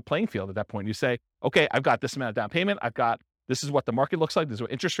the kind of playing field at that point. You say, okay, I've got this amount of down payment. This is what the market looks like. This is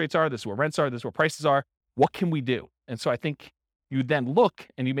what interest rates are. This is what rents are. This is what prices are. What can we do? And so I think you then look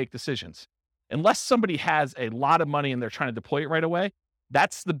and you make decisions. Unless somebody has a lot of money and they're trying to deploy it right away,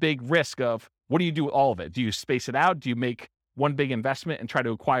 that's the big risk of what do you do with all of it? Do you space it out? Do you make one big investment and try to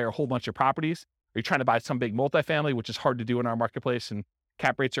acquire a whole bunch of properties? Are you trying to buy some big multifamily, which is hard to do in our marketplace and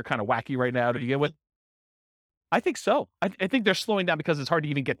cap rates are kind of wacky right now to begin with? I think so. I think they're slowing down because it's hard to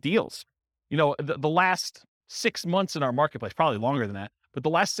even get deals. The last 6 months in our marketplace, probably longer than that, but the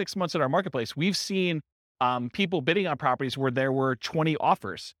last 6 months in our marketplace, we've seen people bidding on properties where there were 20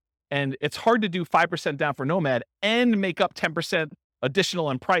 offers. And it's hard to do 5% down for Nomad and make up 10% additional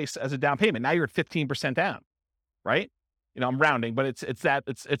in price as a down payment. Now you're at 15% down, right? I'm rounding, but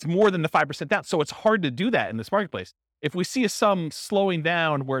it's more than the 5% down. So it's hard to do that in this marketplace. If we see some slowing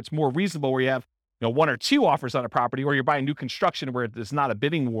down where it's more reasonable, where you have 1 or 2 offers on a property, or you're buying new construction where there's not a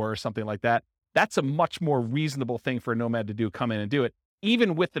bidding war or something like that, that's a much more reasonable thing for a Nomad to do, come in and do it,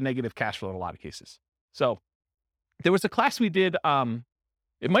 even with the negative cash flow in a lot of cases. So there was a class we did,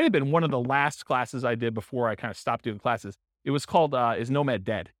 it might have been one of the last classes I did before I kind of stopped doing classes. It was called, Is Nomad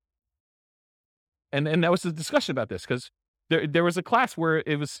Dead? And that was a discussion about this, because there was a class where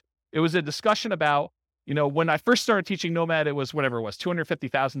it was a discussion about, when I first started teaching Nomad, it was whatever it was,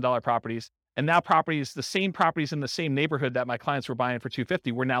 $250,000 properties. And now properties, the same properties in the same neighborhood that my clients were buying for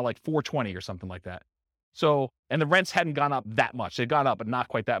 $250 were now like $420 or something like that. So, and the rents hadn't gone up that much. They'd gone up, but not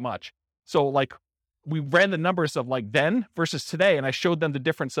quite that much. So like we ran the numbers of like then versus today. And I showed them the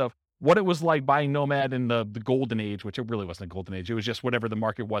difference of what it was like buying Nomad in the golden age, which it really wasn't a golden age. It was just whatever the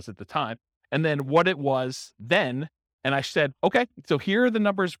market was at the time. And then what it was then. And I said, okay, so here are the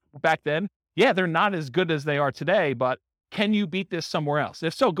numbers back then. Yeah, they're not as good as they are today, but can you beat this somewhere else?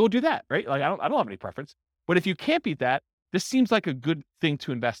 If so, go do that, right? Like I don't have any preference. But if you can't beat that, this seems like a good thing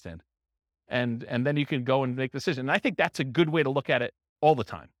to invest in. And then you can go and make the decision. And I think that's a good way to look at it all the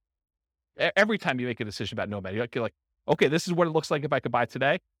time. Every time you make a decision about Nomad, you're like, okay, this is what it looks like if I could buy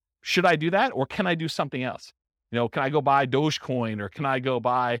today. Should I do that? Or can I do something else? Can I go buy Dogecoin, or can I go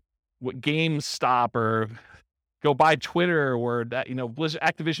buy GameStop, or go buy Twitter, or that, Blizzard,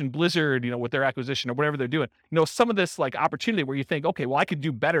 Activision Blizzard, with their acquisition or whatever they're doing. Some of this like opportunity where you think, okay, well, I could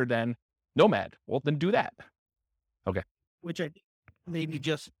do better than Nomad. Well, then do that. Okay. Which I think maybe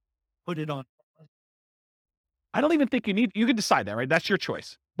just put it on. I don't even think you can decide that, right? That's your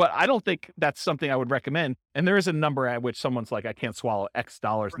choice. But I don't think that's something I would recommend. And there is a number at which someone's like, I can't swallow X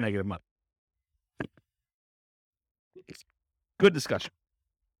dollars negative money. Good discussion.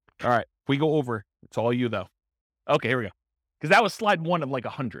 All right. If we go over, it's all you though. Okay, here we go. Because that was slide 1 of like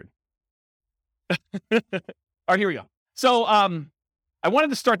 100. All right, here we go. So I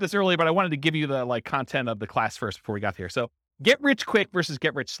wanted to start this early, but I wanted to give you the like content of the class first before we got here. So get rich quick versus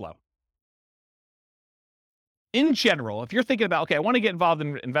get rich slow. In general, if you're thinking about, okay, I want to get involved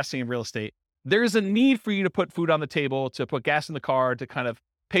in investing in real estate, there's a need for you to put food on the table, to put gas in the car, to kind of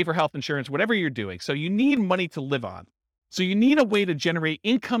pay for health insurance, whatever you're doing. So you need money to live on. So you need a way to generate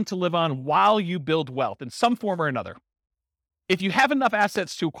income to live on while you build wealth in some form or another. If you have enough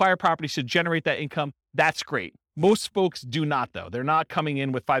assets to acquire properties to generate that income, that's great. Most folks do not, though. They're not coming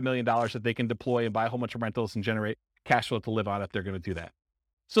in with $5 million that they can deploy and buy a whole bunch of rentals and generate cash flow to live on if they're going to do that.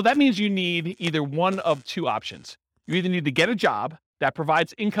 So that means you need either one of 2 options. You either need to get a job that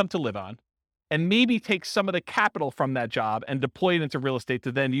provides income to live on, and maybe take some of the capital from that job and deploy it into real estate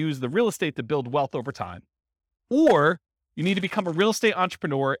to then use the real estate to build wealth over time. Or you need to become a real estate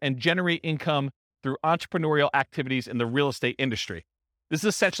entrepreneur and generate income through entrepreneurial activities in the real estate industry. This is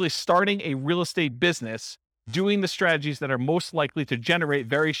essentially starting a real estate business, doing the strategies that are most likely to generate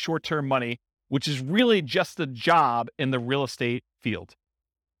very short-term money, which is really just a job in the real estate field.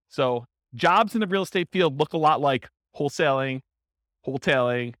 So jobs in the real estate field look a lot like wholesaling,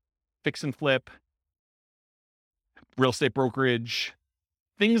 fix and flip, real estate brokerage,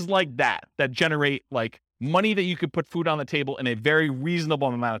 things like that generate like money that you could put food on the table in a very reasonable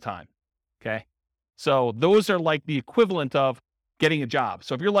amount of time. Okay. So those are like the equivalent of getting a job.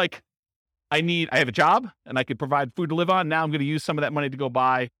 So if you're like, I have a job and I could provide food to live on. Now I'm going to use some of that money to go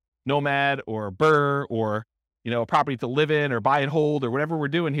buy Nomad or Burr or, a property to live in or buy and hold or whatever we're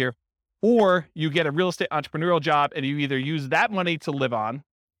doing here. Or you get a real estate entrepreneurial job and you either use that money to live on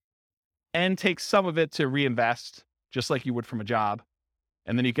and take some of it to reinvest, just like you would from a job.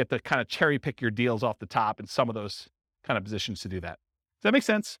 And then you get to kind of cherry pick your deals off the top in some of those kind of positions to do that. Does that make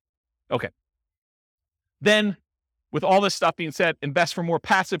sense? Okay. Then, with all this stuff being said, invest for more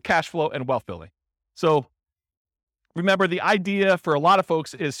passive cash flow and wealth building. So remember, the idea for a lot of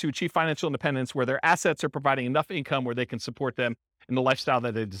folks is to achieve financial independence where their assets are providing enough income where they can support them in the lifestyle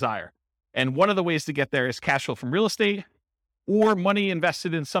that they desire. And one of the ways to get there is cash flow from real estate or money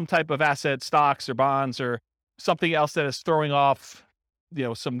invested in some type of asset, stocks or bonds or something else that is throwing off,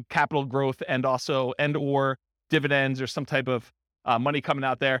 some capital growth and or dividends or some type of money coming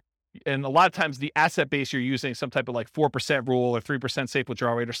out there. And a lot of times the asset base, you're using some type of like 4% rule or 3% safe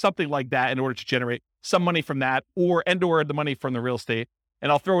withdrawal rate or something like that in order to generate some money from that or the money from the real estate.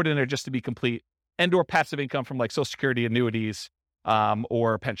 And I'll throw it in there just to be complete, or passive income from like Social Security, annuities,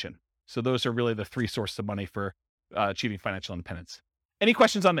 or pension. So those are really the three sources of money for achieving financial independence. Any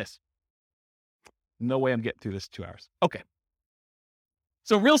questions on this? No way I'm getting through this 2 hours. Okay.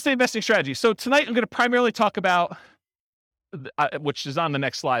 So real estate investing strategy. So tonight I'm going to primarily talk about, which is on the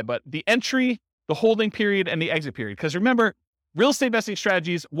next slide, but the entry, the holding period, and the exit period. Because remember, real estate investing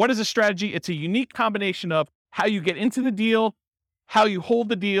strategies, what is a strategy? It's a unique combination of how you get into the deal, how you hold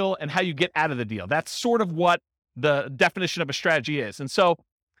the deal, and how you get out of the deal. That's sort of what the definition of a strategy is. And so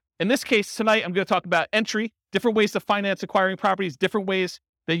in this case, tonight, I'm going to talk about entry, different ways to finance acquiring properties, different ways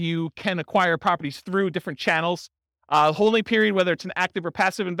that you can acquire properties through different channels. Holding period, whether it's an active or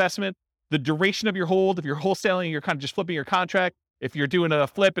passive investment, the duration of your hold, if you're wholesaling, you're kind of just flipping your contract. If you're doing a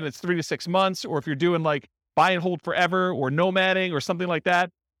flip and it's 3 to 6 months, or if you're doing like buy and hold forever or nomading or something like that.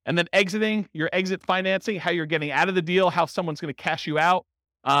 And then exiting, your exit financing, how you're getting out of the deal, how someone's going to cash you out,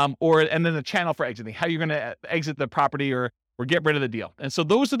 and then the channel for exiting, how you're going to exit the property or get rid of the deal. And so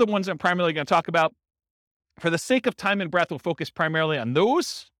those are the ones I'm primarily going to talk about. For the sake of time and breath, we'll focus primarily on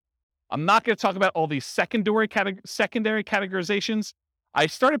those. I'm not going to talk about all these secondary categorizations. I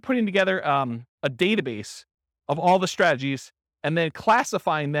started putting together a database of all the strategies and then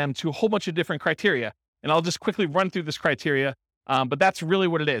classifying them to a whole bunch of different criteria. And I'll just quickly run through this criteria, but that's really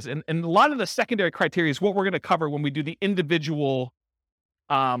what it is. And a lot of the secondary criteria is what we're going to cover when we do the individual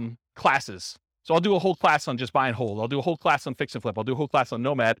classes. So I'll do a whole class on just buy and hold. I'll do a whole class on fix and flip. I'll do a whole class on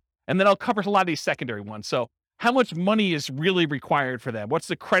nomad. And then I'll cover a lot of these secondary ones. So how much money is really required for them? What's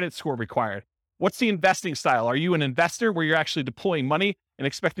the credit score required? What's the investing style? Are you an investor where you're actually deploying money and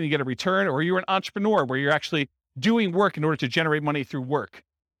expecting to get a return? Or are you an entrepreneur where you're actually doing work in order to generate money through work?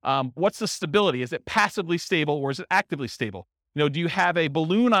 What's the stability? Is it passively stable or is it actively stable? Do you have a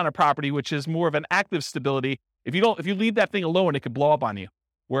balloon on a property, which is more of an active stability? If you leave that thing alone, it could blow up on you.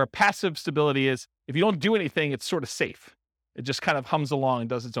 Where a passive stability is, if you don't do anything, it's sort of safe. It just kind of hums along and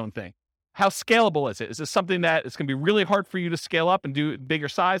does its own thing. How scalable is it? Is this something that it's going to be really hard for you to scale up and do bigger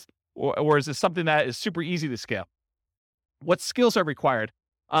size? Or is this something that is super easy to scale? What skills are required?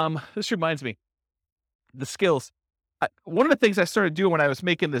 This reminds me, the skills. One of the things I started doing when I was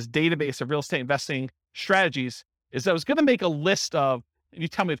making this database of real estate investing strategies is I was going to make a list of, and you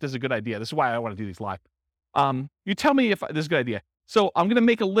tell me if this is a good idea. This is why I want to do these live. You tell me if this is a good idea. So I'm going to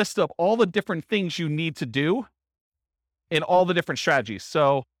make a list of all the different things you need to do in all the different strategies.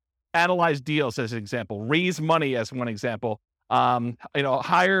 So analyze deals as an example, raise money as one example,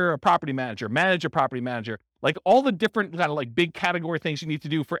 hire a property manager, manage a property manager, like all the different kind of like big category things you need to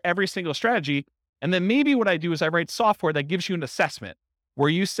do for every single strategy. And then maybe what I do is I write software that gives you an assessment where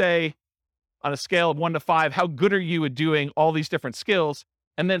you say on a scale of 1 to 5, how good are you at doing all these different skills?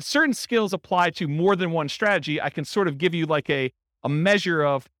 And then certain skills apply to more than one strategy. I can sort of give you like a measure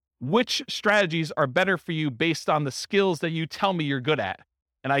of which strategies are better for you based on the skills that you tell me you're good at.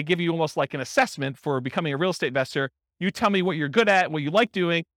 And I give you almost like an assessment for becoming a real estate investor. You tell me what you're good at, what you like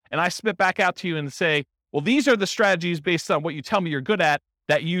doing, and I spit back out to you and say, well, these are the strategies based on what you tell me you're good at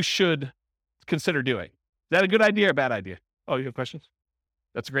that you should consider doing. Is that a good idea or a bad idea? Oh, you have questions?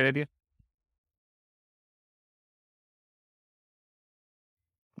 That's a great idea.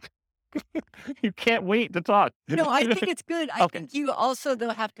 You can't wait to talk. No, I think it's good. I Okay. think you also, though,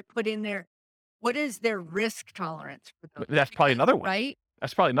 have to put in there, what is their risk tolerance for those? That's probably another one. Right?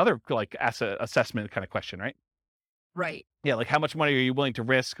 That's probably another like asset assessment kind of question, right? Right. Yeah, like how much money are you willing to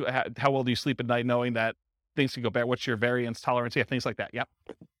risk? How well do you sleep at night knowing that things can go bad? What's your variance tolerance? Yeah, things like that. Yep.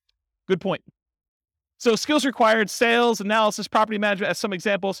 Good point. So skills required, sales, analysis, property management as some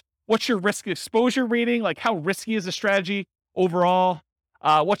examples. What's your risk exposure rating? Like how risky is the strategy overall?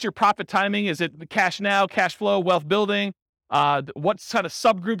 What's your profit timing? Is it cash now, cash flow, wealth building? What kind of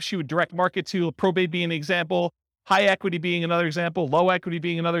subgroups you would direct market to? Probate being an example, high equity being another example, low equity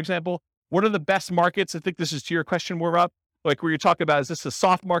being another example. What are the best markets? I think this is to your question more up, like where you're talking about, is this a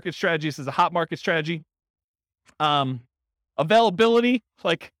soft market strategy? Is this a hot market strategy? Availability,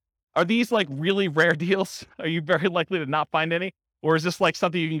 like, are these like really rare deals? Are you very likely to not find any? Or is this like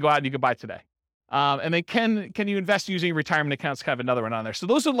something you can go out and you can buy today? And then can you invest using retirement accounts? Kind of another one on there. So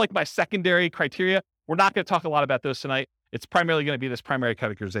those are like my secondary criteria. We're not going to talk a lot about those tonight. It's primarily going to be this primary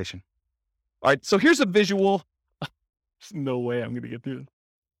categorization. All right, so here's a visual. There's no way I'm going to get through this.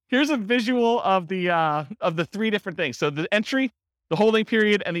 Here's a visual of the three different things. So the entry, the holding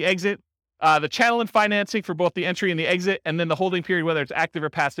period, and the exit. The channel and financing for both the entry and the exit, and then the holding period, whether it's active or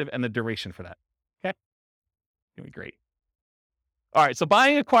passive, and the duration for that. Okay? Gonna be great. All right, so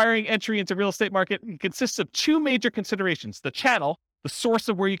buying, acquiring, entry into real estate market consists of two major considerations: the channel, the source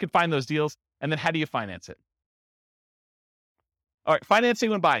of where you can find those deals, and then how do you finance it? All right, financing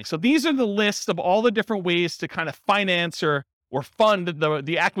when buying. So these are the list of all the different ways to kind of finance or fund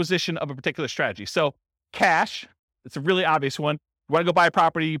the acquisition of a particular strategy. So cash, it's a really obvious one. You want to go buy a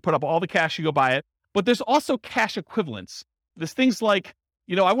property, you put up all the cash, you go buy it. But there's also cash equivalents. There's things like,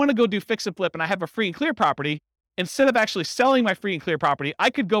 I want to go do fix and flip and I have a free and clear property. Instead of actually selling my free and clear property, I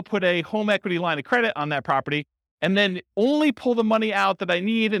could go put a home equity line of credit on that property and then only pull the money out that I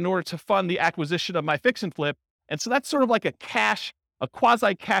need in order to fund the acquisition of my fix and flip. And so that's sort of like a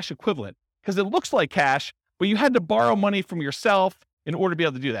quasi-cash equivalent, because it looks like cash, but you had to borrow money from yourself in order to be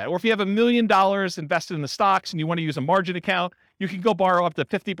able to do that. Or if you have $1 million invested in the stocks and you want to use a margin account, you can go borrow up to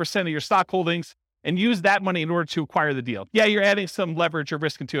 50% of your stock holdings and use that money in order to acquire the deal. Yeah, you're adding some leverage or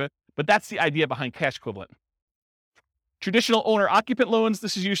risk into it, but that's the idea behind cash equivalent. Traditional owner-occupant loans,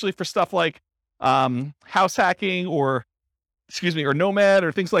 this is usually for stuff like house hacking or Nomad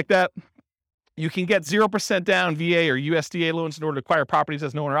or things like that. You can get 0% down VA or USDA loans in order to acquire properties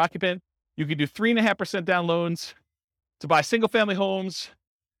as an owner-occupant. You can do 3.5% down loans to buy single-family homes,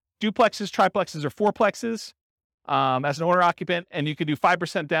 duplexes, triplexes, or fourplexes as an owner-occupant, and you can do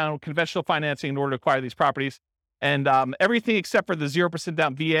 5% down conventional financing in order to acquire these properties. And everything except for the 0%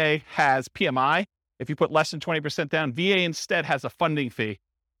 down VA has PMI. If you put less than 20% down, VA instead has a funding fee,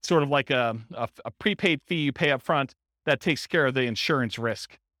 sort of like a prepaid fee you pay up front that takes care of the insurance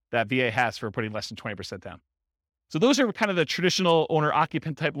risk that VA has for putting less than 20% down. So those are kind of the traditional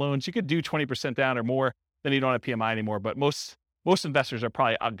owner-occupant type loans. You could do 20% down or more, then you don't have PMI anymore, but most investors are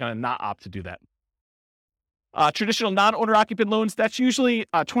probably going to not opt to do that. Traditional non-owner-occupant loans, that's usually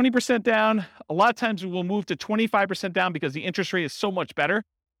 20% down. A lot of times we'll move to 25% down because the interest rate is so much better,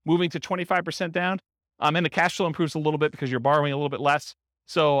 moving to 25% down. And the cash flow improves a little bit because you're borrowing a little bit less.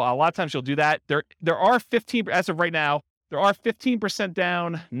 So a lot of times you'll do that. There are 15, as of right now, there are 15%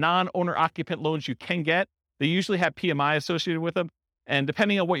 down non-owner-occupant loans you can get. They usually have PMI associated with them. And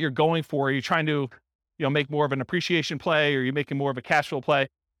depending on what you're going for, you're trying to make more of an appreciation play or you're making more of a cash flow play,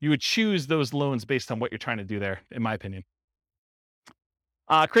 you would choose those loans based on what you're trying to do there, in my opinion.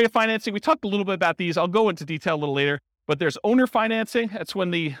 Creative financing, we talked a little bit about these. I'll go into detail a little later, but there's owner financing. That's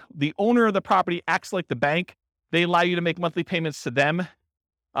when the owner of the property acts like the bank. They allow you to make monthly payments to them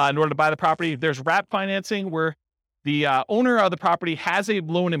in order to buy the property. There's wrap financing, where the owner of the property has a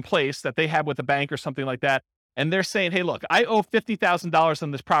loan in place that they have with a bank or something like that. And they're saying, hey, look, I owe $50,000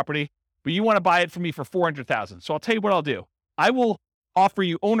 on this property, but you want to buy it from me for $400,000. So I'll tell you what I'll do. I will offer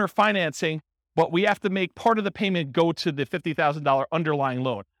you owner financing, but we have to make part of the payment go to the $50,000 underlying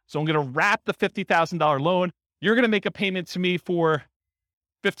loan. So I'm going to wrap the $50,000 loan. You're going to make a payment to me for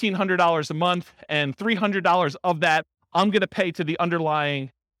 $1,500 a month, and $300 of that I'm going to pay to the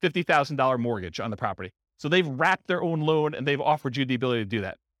underlying $50,000 mortgage on the property. So they've wrapped their own loan and they've offered you the ability to do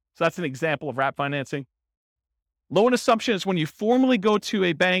that. So that's an example of wrap financing. Loan assumption is when you formally go to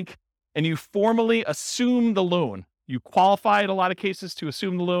a bank and you formally assume the loan. You qualify in a lot of cases to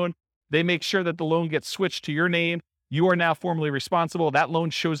assume the loan. They make sure that the loan gets switched to your name. You are now formally responsible. That loan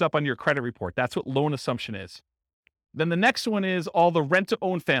shows up on your credit report. That's what loan assumption is. Then the next one is all the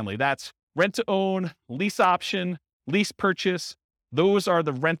rent-to-own family. That's rent-to-own, lease option, lease purchase. Those are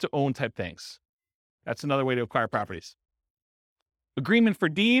the rent-to-own type things. That's another way to acquire properties. Agreement for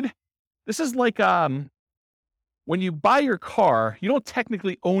deed. This is like when you buy your car, you don't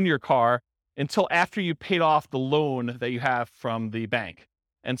technically own your car until after you paid off the loan that you have from the bank.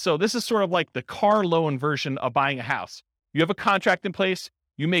 And so this is sort of like the car loan version of buying a house. You have a contract in place,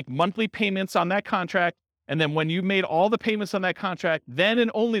 you make monthly payments on that contract, and then when you made all the payments on that contract, then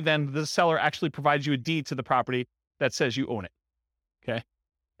and only then the seller actually provides you a deed to the property that says you own it. Okay.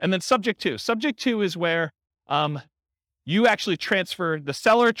 And then subject to. Subject to is where you actually transfer, the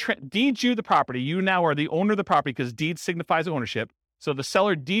seller deeds you the property. You now are the owner of the property because deed signifies ownership. So the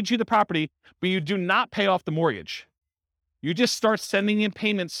seller deeds you the property, but you do not pay off the mortgage. You just start sending in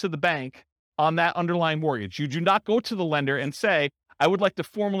payments to the bank on that underlying mortgage. You do not go to the lender and say, I would like to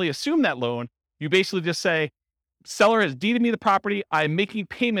formally assume that loan. You basically just say, seller has deeded me the property. I'm making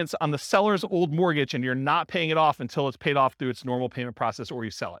payments on the seller's old mortgage, and you're not paying it off until it's paid off through its normal payment process or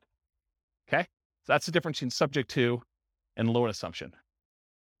you sell it. Okay? So that's the difference between subject to and loan assumption.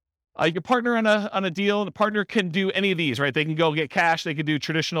 You can partner on a deal. The partner can do any of these, right? They can go get cash. They can do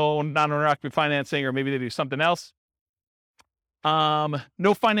traditional non-owner occupied financing, or maybe they do something else.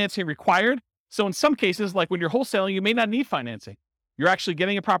 No financing required. So in some cases, like when you're wholesaling, you may not need financing. You're actually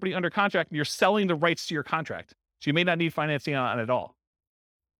getting a property under contract and you're selling the rights to your contract. So you may not need financing on it at all.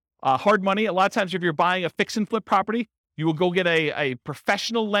 Hard money. A lot of times if you're buying a fix and flip property, you will go get a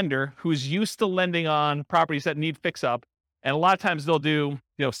professional lender who's used to lending on properties that need fix up. And a lot of times they'll do,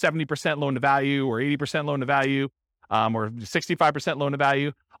 70% loan to value or 80% loan to value, or 65% loan to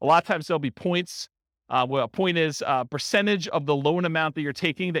value. A lot of times there'll be points. A point is a percentage of the loan amount that you're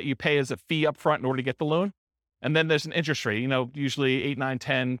taking that you pay as a fee up front in order to get the loan. And then there's an interest rate, usually 8, 9,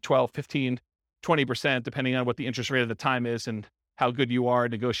 10, 12, 15, 20%, depending on what the interest rate at the time is and how good you are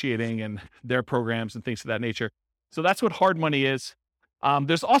negotiating and their programs and things of that nature. So that's what hard money is.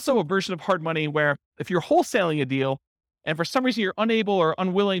 There's also a version of hard money where if you're wholesaling a deal and for some reason you're unable or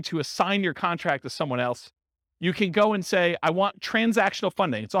unwilling to assign your contract to someone else, you can go and say, I want transactional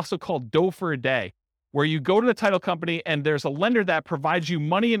funding. It's also called dough for a day, where you go to the title company and there's a lender that provides you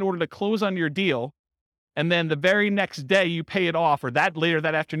money in order to close on your deal. And then the very next day you pay it off, or later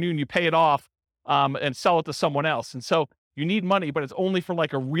that afternoon, you pay it off and sell it to someone else. And so you need money, but it's only for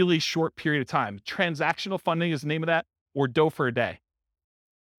like a really short period of time. Transactional funding is the name of that, or dough for a day.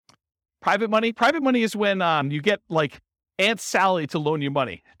 Private money is when you get like Aunt Sally to loan you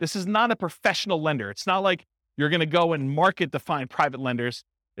money. This is not a professional lender. It's not like you're going to go and market to find private lenders.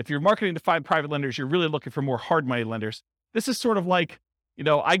 If you're marketing to find private lenders, you're really looking for more hard money lenders. This is sort of like,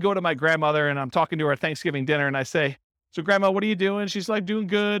 I go to my grandmother and I'm talking to her at Thanksgiving dinner and I say, so grandma, what are you doing? She's like, doing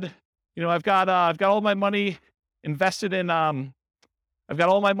good. I've got all my money invested in, CDs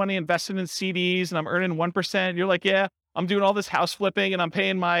and I'm earning 1%. You're like, yeah, I'm doing all this house flipping and I'm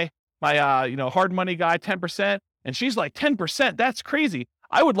paying my hard money guy 10%. And she's like, 10%? That's crazy.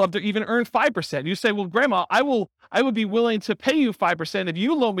 I would love to even earn 5%. You say, well, grandma, I would be willing to pay you 5% if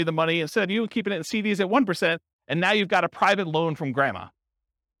you loan me the money instead of you keeping it in CDs at 1%. And now you've got a private loan from grandma.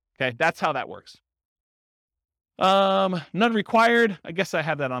 Okay, that's how that works. None required. I guess I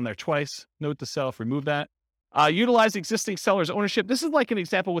have that on there twice. Note to self, remove that. Utilize existing seller's ownership. This is like an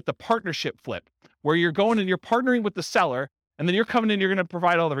example with the partnership flip, where you're going and you're partnering with the seller, and then you're coming in, you're going to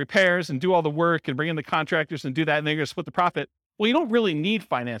provide all the repairs and do all the work and bring in the contractors and do that, and then you're going to split the profit. Well, you don't really need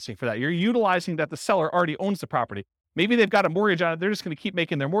financing for that. You're utilizing that the seller already owns the property. Maybe they've got a mortgage on it. They're just going to keep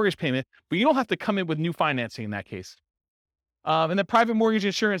making their mortgage payment, but you don't have to come in with new financing in that case. And then private mortgage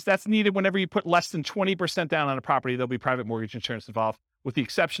insurance, that's needed whenever you put less than 20% down on a property. There'll be private mortgage insurance involved, with the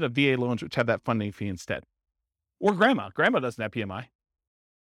exception of VA loans, which have that funding fee instead. Or grandma. Grandma doesn't have PMI.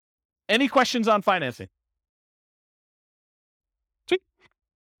 Any questions on financing? Sweet.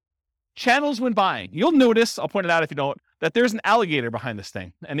 Channels when buying. You'll notice, I'll point it out if you don't, that there's an alligator behind this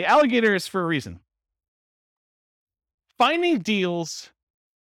thing. And the alligator is for a reason. Finding deals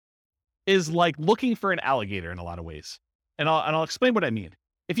is like looking for an alligator in a lot of ways. And I'll explain what I mean.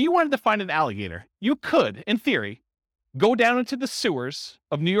 If you wanted to find an alligator, you could, in theory, go down into the sewers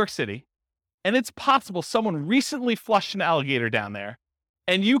of New York City, and it's possible someone recently flushed an alligator down there,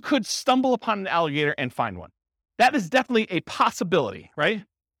 and you could stumble upon an alligator and find one. That is definitely a possibility, right?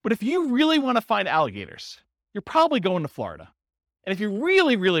 But if you really want to find alligators, you're probably going to Florida. And if you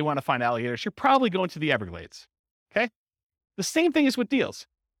really, really want to find alligators, you're probably going to the Everglades, okay? The same thing is with deals.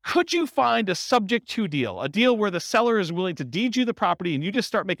 Could you find a subject to deal, a deal where the seller is willing to deed you the property and you just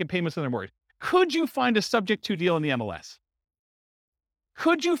start making payments on their mortgage? Could you find a subject to deal in the MLS?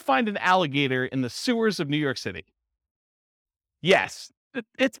 Could you find an alligator in the sewers of New York City? Yes,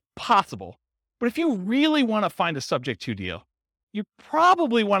 it's possible. But if you really want to find a subject to deal, you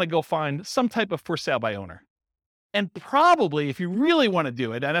probably want to go find some type of for sale by owner. And probably, if you really want to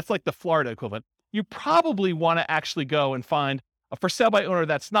do it, and that's like the Florida equivalent, you probably want to actually go and find a for sale by owner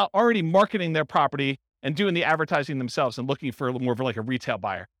that's not already marketing their property and doing the advertising themselves and looking for a little more of like a retail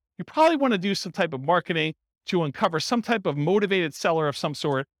buyer. You probably want to do some type of marketing to uncover some type of motivated seller of some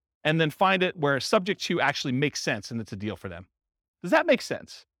sort, and then find it where subject to actually makes sense and it's a deal for them. Does that make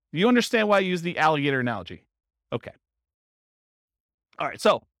sense? Do you understand why I use the alligator analogy? Okay. All right,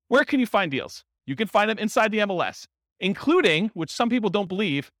 so where can you find deals? You can find them inside the MLS, including, which some people don't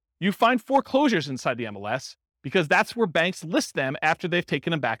believe, you find foreclosures inside the MLS because that's where banks list them after they've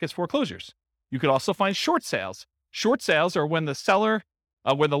taken them back as foreclosures. You could also find short sales. Short sales are when the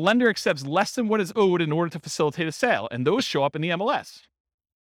lender accepts less than what is owed in order to facilitate a sale, and those show up in the MLS.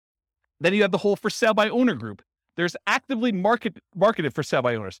 Then you have the whole for sale by owner group. there's actively marketed for sale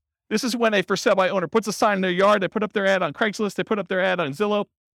by owners. This is when a for sale by owner puts a sign in their yard, they put up their ad on Craigslist, they put up their ad on Zillow,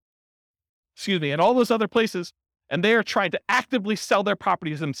 and all those other places, and they are trying to actively sell their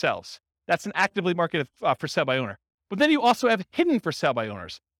properties themselves. That's an actively marketed for sale by owner. But then you also have hidden for sale by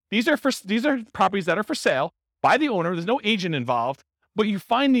owners. These are properties that are for sale by the owner. There's no agent involved, but you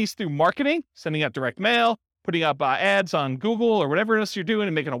find these through marketing, sending out direct mail, putting up ads on Google or whatever else you're doing,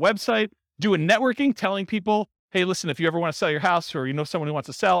 and making a website, doing networking, telling people, hey, listen, if you ever want to sell your house or you know someone who wants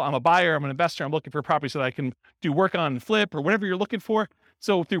to sell, I'm a buyer, I'm an investor, I'm looking for properties that I can do work on and flip or whatever you're looking for.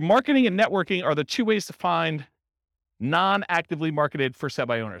 So through marketing and networking are the two ways to find non-actively marketed for sale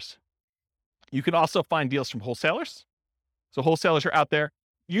by owners. You can also find deals from wholesalers. So wholesalers are out there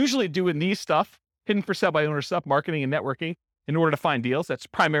usually doing these stuff, hidden for sale by owner stuff, marketing and networking in order to find deals. That's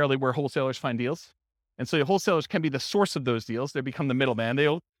primarily where wholesalers find deals. And so the wholesalers can be the source of those deals. They become the middleman. They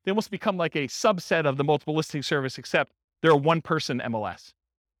almost become like a subset of the multiple listing service, except they're a one-person MLS.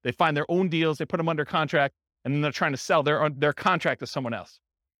 They find their own deals, they put them under contract, and then they're trying to sell their contract to someone else.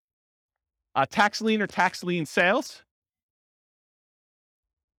 Tax lien or tax lien sales.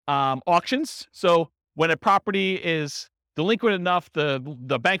 Auctions. So when a property is delinquent enough,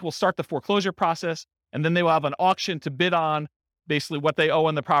 the bank will start the foreclosure process, and then they will have an auction to bid on basically what they owe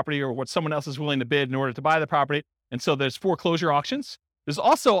on the property or what someone else is willing to bid in order to buy the property. And so there's foreclosure auctions. There's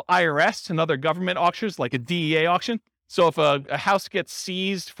also IRS and other government auctions, like a DEA auction. So if a house gets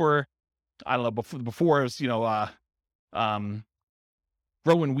seized for, I don't know, before it was,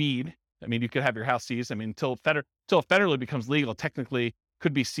 growing weed. I mean, you could have your house seized. I mean, until it federally becomes legal, technically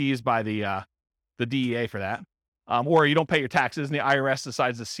could be seized by the DEA for that. Or you don't pay your taxes and the IRS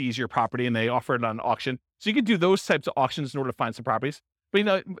decides to seize your property and they offer it on auction. So you could do those types of auctions in order to find some properties. But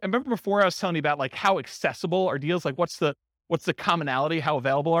I remember before I was telling you about like how accessible are deals, like what's the commonality, how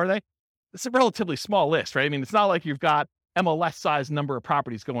available are they? It's a relatively small list, right? I mean, it's not like you've got MLS sized number of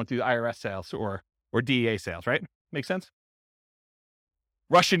properties going through the IRS sales or DEA sales, right? Make sense?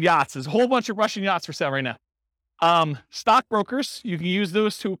 Russian yachts. There's a whole bunch of Russian yachts for sale right now. Stockbrokers, you can use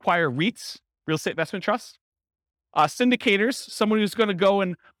those to acquire REITs, real estate investment trusts. Syndicators, someone who's going to go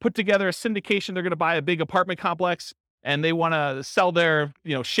and put together a syndication. They're going to buy a big apartment complex and they want to sell their,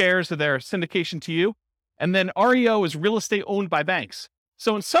 shares of their syndication to you. And then REO is real estate owned by banks.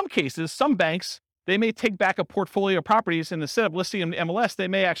 So in some cases, some banks, they may take back a portfolio of properties and instead of listing them in MLS, they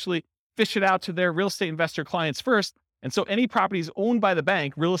may actually fish it out to their real estate investor clients first. And so any properties owned by the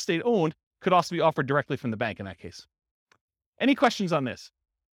bank, real estate owned, could also be offered directly from the bank in that case. Any questions on this?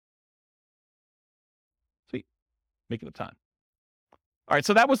 Sweet. Making up time. All right,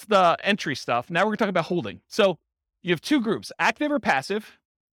 so that was the entry stuff. Now we're going to talk about holding. So you have two groups, active or passive,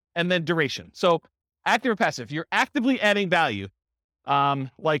 and then duration. So active or passive, you're actively adding value,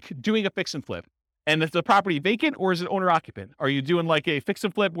 like doing a fix and flip. And is the property vacant or is it owner occupant? Are you doing like a fix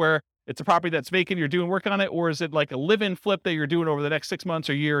and flip where it's a property that's vacant, you're doing work on it, or is it like a live-in flip that you're doing over the next 6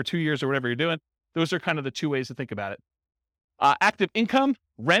 months or year or 2 years or whatever you're doing? Those are kind of the two ways to think about it. Active income,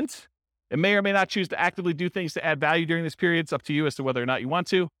 rent. It may or may not choose to actively do things to add value during this period. It's up to you as to whether or not you want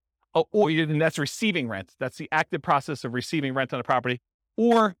to. And that's receiving rent. That's the active process of receiving rent on a property.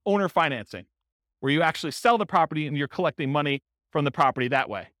 Or owner financing, where you actually sell the property and you're collecting money from the property that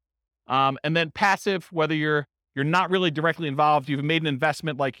way. And then passive, whether you're not really directly involved, you've made an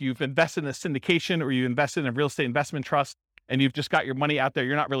investment, like you've invested in a syndication or you invested in a real estate investment trust, and you've just got your money out there.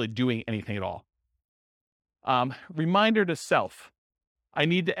 You're not really doing anything at all. Reminder to self, I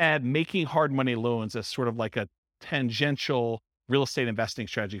need to add making hard money loans as sort of like a tangential real estate investing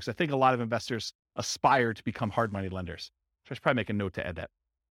strategy, because I think a lot of investors aspire to become hard money lenders. So I should probably make a note to add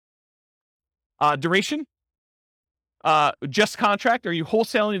that. Duration. Just contract. Are you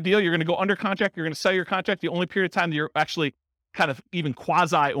wholesaling a deal? You're going to go under contract. You're going to sell your contract. The only period of time that you're actually kind of even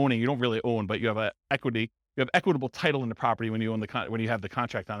quasi owning. You don't really own, but you have equity. You have equitable title in the property when you own when you have the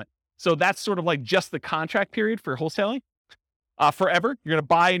contract on it. So that's sort of like just the contract period for wholesaling. Forever. You're going to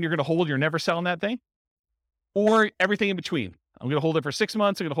buy and you're going to hold. You're never selling that thing. Or everything in between. I'm going to hold it for 6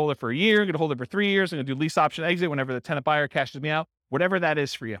 months. I'm going to hold it for a year. I'm going to hold it for 3 years. I'm going to do lease option exit whenever the tenant buyer cashes me out. Whatever that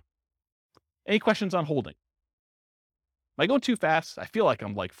is for you. Any questions on holding? Am I going too fast? I feel like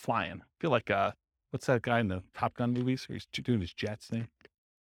I'm like flying. I feel like, what's that guy in the Top Gun movies where he's doing his jets thing?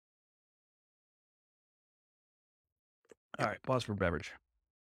 All right, pause for beverage.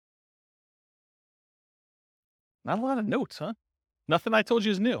 Not a lot of notes, huh? Nothing I told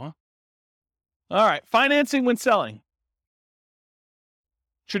you is new, huh? All right, financing when selling.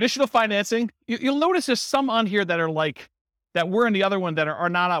 Traditional financing, you'll notice there's some on here that are like, that were in the other one that are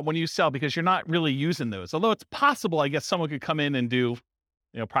not out when you sell because you're not really using those. Although it's possible, I guess someone could come in and do,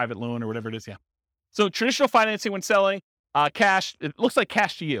 private loan or whatever it is. Yeah. So traditional financing when selling, cash, it looks like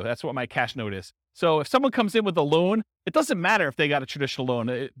cash to you. That's what my cash note is. So if someone comes in with a loan, it doesn't matter if they got a traditional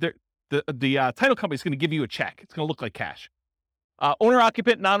loan. The title company is going to give you a check. It's going to look like cash.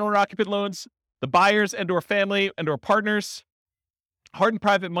 Owner-occupant, non-owner-occupant loans, the buyers and/or family and/or partners, hard and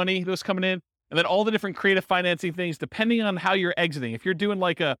private money, those coming in, and then all the different creative financing things, depending on how you're exiting. If you're doing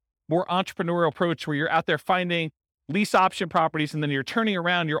like a more entrepreneurial approach where you're out there finding lease option properties and then you're turning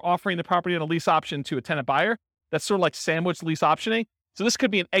around, you're offering the property on a lease option to a tenant buyer, that's sort of like sandwich lease optioning. So this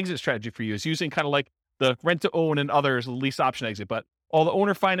could be an exit strategy for you. It's using kind of like the rent to own and others, lease option exit, but all the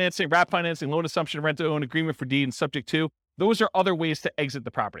owner financing, wrap financing, loan assumption, rent to own, agreement for deed, and subject to, those are other ways to exit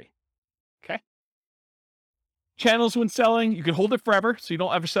the property. Okay. Channels when selling, you can hold it forever, so you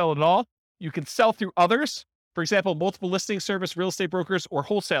don't ever sell it at all. You can sell through others. For example, multiple listing service, real estate brokers, or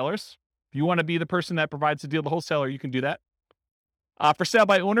wholesalers. If you want to be the person that provides the deal, the wholesaler, you can do that. For sale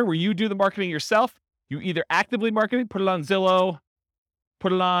by owner, where you do the marketing yourself, you either actively market it, put it on Zillow,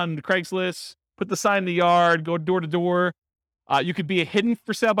 put it on Craigslist, put the sign in the yard, go door to door. You could be a hidden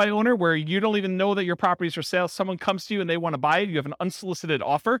for sale by owner where you don't even know that your property is for sale. Someone comes to you and they want to buy it. You have an unsolicited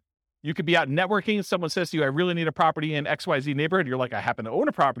offer. You could be out networking. Someone says to you, I really need a property in XYZ neighborhood. You're like, I happen to own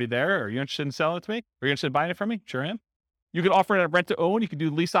a property there. Are you interested in selling it to me? Are you interested in buying it from me? Sure am. You could offer it at rent to own. You could do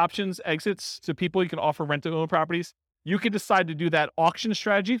lease options, exits to people. You can offer rent to own properties. You could decide to do that auction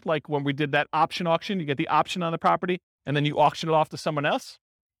strategy, like when we did that option auction. You get the option on the property and then you auction it off to someone else.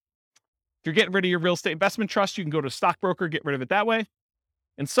 If you're getting rid of your real estate investment trust, you can go to a stockbroker, get rid of it that way.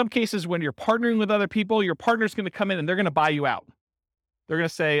 In some cases, when you're partnering with other people, your partner's going to come in and they're going to buy you out. They're going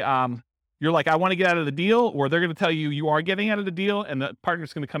to say, you're like, I want to get out of the deal, or they're going to tell you you are getting out of the deal, and the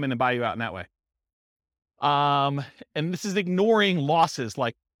partner's going to come in and buy you out in that way. And this is ignoring losses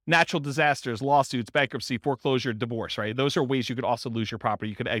like natural disasters, lawsuits, bankruptcy, foreclosure, divorce, right? Those are ways you could also lose your property.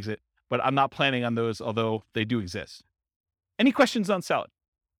 You could exit, but I'm not planning on those, although they do exist. Any questions on selling?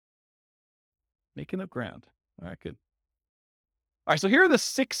 Making up ground. All right, good. All right, so here are the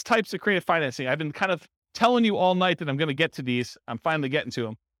 6 types of creative financing. I've been kind of telling you all night that I'm going to get to these. I'm finally getting to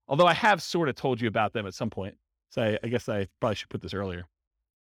them, although I have sort of told you about them at some point. So I guess I probably should put this earlier.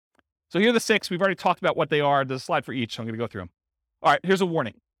 So here are the 6. We've already talked about what they are. There's a slide for each, so I'm going to go through them. All right, here's a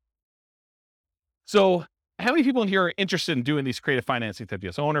warning. So how many people in here are interested in doing these creative financing type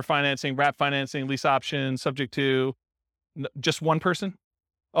deals? Owner financing, wrap financing, lease option, subject to, just one person?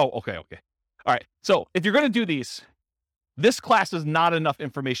 Oh, okay. All right. So if you're going to do these, this class is not enough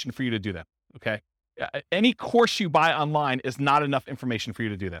information for you to do them. Okay. Any course you buy online is not enough information for you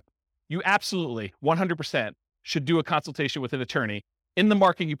to do that. You absolutely 100% should do a consultation with an attorney in the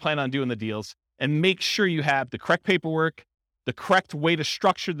market you plan on doing the deals and make sure you have the correct paperwork, the correct way to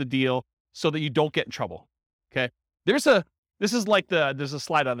structure the deal so that you don't get in trouble. Okay. There's a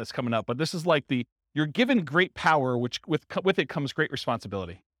slide on this coming up, but this is like you're given great power, which with it comes great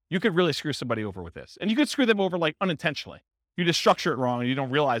responsibility. You could really screw somebody over with this, and you could screw them over like unintentionally. You just structure it wrong and you don't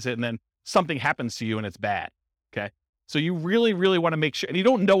realize it. And then something happens to you and it's bad. Okay. So you really, really want to make sure, and you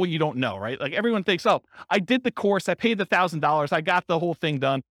don't know what you don't know, right? Like everyone thinks, oh, I did the course. I paid the $1,000. I got the whole thing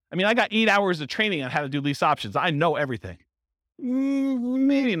done. I mean, I got 8 hours of training on how to do lease options. I know everything.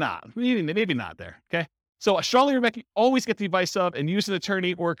 Maybe not, maybe not there. Okay. So I strongly recommend you always get the advice of and use an attorney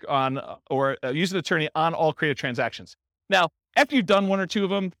use an attorney on all creative transactions. Now, after you've done 1 or 2 of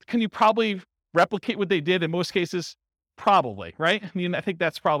them, can you probably replicate what they did in most cases? Probably, right? I mean, I think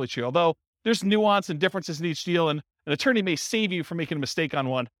that's probably true. Although there's nuance and differences in each deal, and an attorney may save you from making a mistake on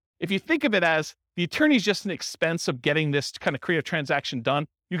one. If you think of it as the attorney's just an expense of getting this kind of creative transaction done,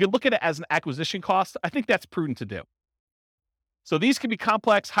 you can look at it as an acquisition cost. I think that's prudent to do. So these can be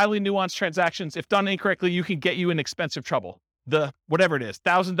complex, highly nuanced transactions. If done incorrectly, you can get you in expensive trouble. Whatever it is,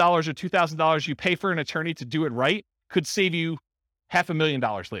 $1,000 or $2,000 you pay for an attorney to do it right could save you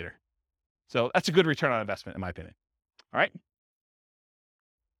 $500,000 later. So that's a good return on investment, in my opinion. All right.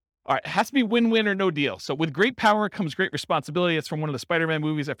 It has to be win-win or no deal. So with great power comes great responsibility. It's from one of the Spider-Man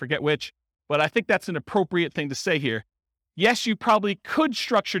movies. I forget which, but I think that's an appropriate thing to say here. Yes, you probably could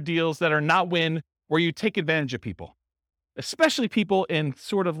structure deals that are not win, where you take advantage of people, especially people in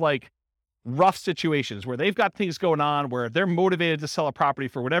sort of like rough situations where they've got things going on, where they're motivated to sell a property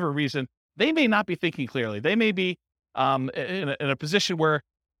for whatever reason. They may not be thinking clearly. They may be in a position where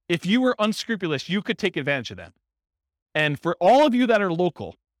if you were unscrupulous, you could take advantage of them. And for all of you that are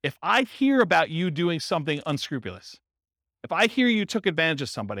local, if I hear about you doing something unscrupulous, if I hear you took advantage of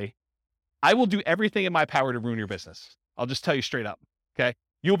somebody, I will do everything in my power to ruin your business. I'll just tell you straight up. Okay.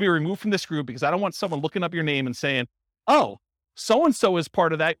 You'll be removed from this group because I don't want someone looking up your name and saying, oh, so-and-so is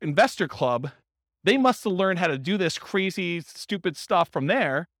part of that investor club. They must have learned how to do this crazy, stupid stuff from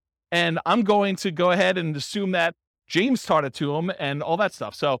there. and I'm going to go ahead and assume that James taught it to him and all that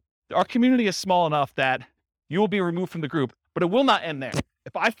stuff. So our community is small enough that you will be removed from the group, but it will not end there.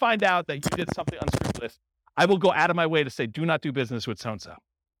 If I find out that you did something unscrupulous, I will go out of my way to say, do not do business with so-and-so.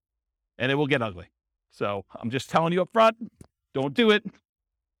 And it will get ugly. So I'm just telling you up front, don't do it.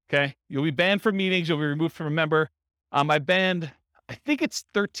 Okay. You'll be banned from meetings. You'll be removed from a member. I banned, I think it's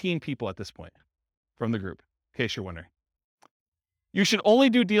 13 people at this point from the group, in case you're wondering. You should only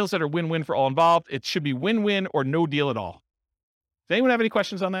do deals that are win-win for all involved. It should be win-win or no deal at all. Does anyone have any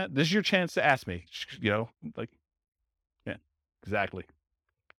questions on that? This is your chance to ask me. Yeah, exactly.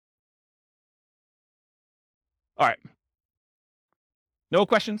 All right. No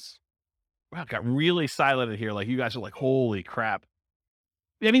questions? Wow, it got really silent in here. Like, you guys are like, holy crap.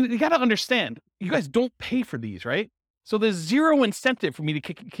 I mean, you got to understand, you guys don't pay for these, right? So there's zero incentive for me to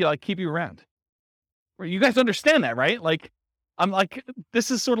keep you around. You guys understand that, right? Like, I'm like, this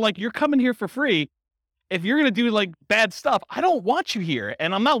is sort of like, you're coming here for free. If you're going to do like bad stuff, I don't want you here.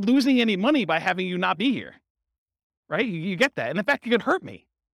 And I'm not losing any money by having you not be here. Right? You get that. And in fact, you could hurt me.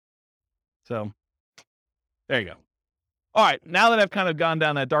 So there you go. All right. Now that I've kind of gone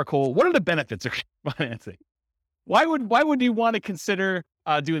down that dark hole, what are the benefits of financing? Why would you want to consider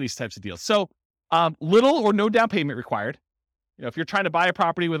doing these types of deals? So little or no down payment required. If you're trying to buy a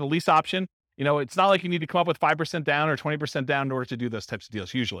property with a lease option, it's not like you need to come up with 5% down or 20% down in order to do those types of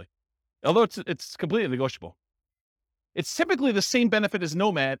deals usually. Although it's completely negotiable. It's typically the same benefit as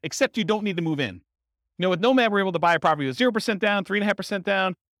Nomad, except you don't need to move in. With Nomad, we're able to buy a property with 0% down, 3.5%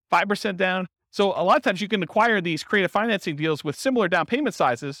 down, 5% down. So a lot of times you can acquire these creative financing deals with similar down payment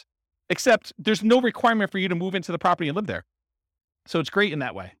sizes, except there's no requirement for you to move into the property and live there. So it's great in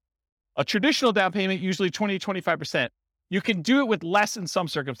that way. A traditional down payment, usually 20 to 25%. You can do it with less in some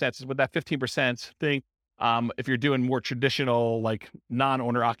circumstances with that 15% thing. If you're doing more traditional, like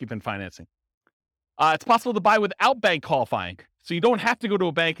non-owner occupant financing. It's possible to buy without bank qualifying. So you don't have to go to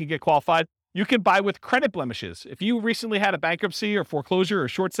a bank and get qualified. You can buy with credit blemishes. If you recently had a bankruptcy or foreclosure or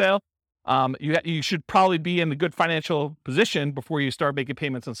short sale, you should probably be in a good financial position before you start making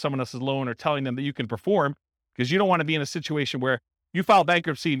payments on someone else's loan or telling them that you can perform, because you don't want to be in a situation where you file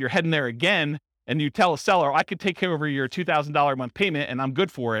bankruptcy and you're heading there again and you tell a seller, I could take care of your $2,000 a month payment and I'm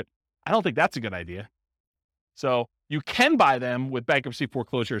good for it. I don't think that's a good idea. So you can buy them with bankruptcy,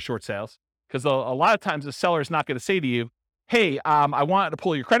 foreclosure, or short sales, because a lot of times the seller is not going to say to you, hey, I want to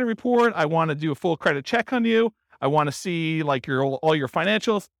pull your credit report. I want to do a full credit check on you. I want to see like all your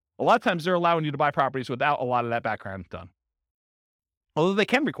financials. A lot of times they're allowing you to buy properties without a lot of that background done. Although they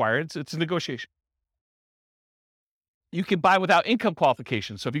can require it, it's a negotiation. You can buy without income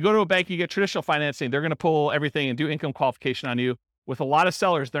qualification. So if you go to a bank, you get traditional financing, they're going to pull everything and do income qualification on you. With a lot of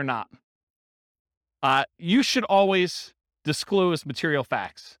sellers, they're not. You should always disclose material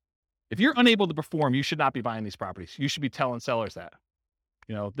facts. If you're unable to perform, you should not be buying these properties. You should be telling sellers that,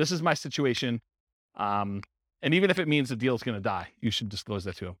 this is my situation. And even if it means the deal is going to die, you should disclose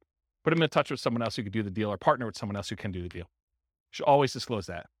that to them. Put them in touch with someone else who could do the deal or partner with someone else who can do the deal. You should always disclose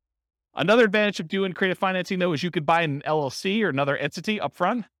that. Another advantage of doing creative financing, though, is you could buy an LLC or another entity up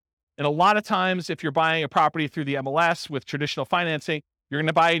front. And a lot of times, if you're buying a property through the MLS with traditional financing, you're going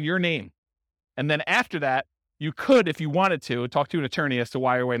to buy in your name. And then after that, you could, if you wanted to, talk to an attorney as to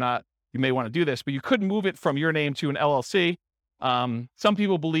why or why not you may want to do this, but you could move it from your name to an LLC. Some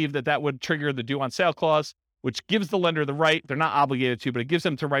people believe that would trigger the due on sale clause, which gives the lender the right, they're not obligated to, but it gives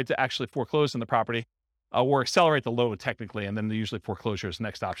them the right to actually foreclose on the property or accelerate the loan technically, and then usually foreclosure is the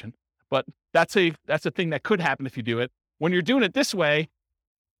next option. But that's a thing that could happen if you do it. When you're doing it this way,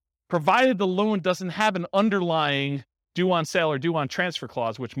 provided the loan doesn't have an underlying due on sale or due on transfer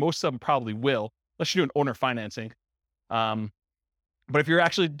clause, which most of them probably will, unless you're doing owner financing. But if you're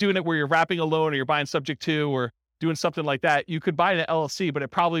actually doing it where you're wrapping a loan or you're buying subject to or doing something like that, you could buy an LLC, but it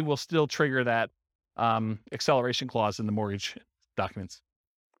probably will still trigger that acceleration clause in the mortgage documents.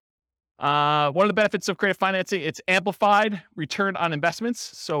 One of the benefits of creative financing, it's amplified return on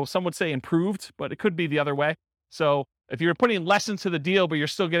investments. So some would say improved, but it could be the other way. So if you're putting less into the deal, but you're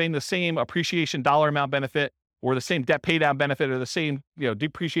still getting the same appreciation dollar amount benefit or the same debt pay down benefit or the same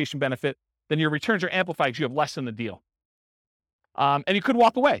depreciation benefit, then your returns are amplified because you have less in the deal. And you could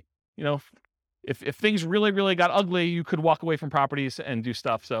walk away. If things really, really got ugly, you could walk away from properties and do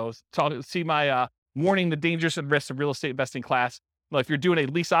stuff. So see my warning the dangers and risks of real estate investing class. Well, if you're doing a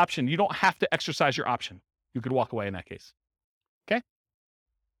lease option, you don't have to exercise your option. You could walk away in that case. Okay.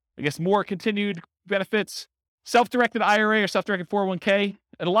 I guess more continued benefits, self-directed IRA or self-directed 401k.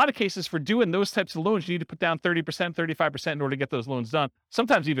 In a lot of cases for doing those types of loans, you need to put down 30%, 35% in order to get those loans done.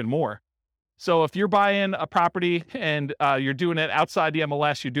 Sometimes even more. So if you're buying a property and you're doing it outside the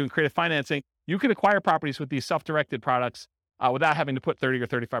MLS, you're doing creative financing, you can acquire properties with these self-directed products without having to put 30 or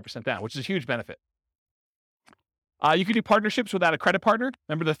 35% down, which is a huge benefit. You can do partnerships without a credit partner.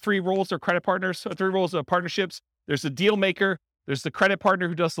 Remember the 3 roles of credit partners, 3 roles of partnerships. There's the deal maker, there's the credit partner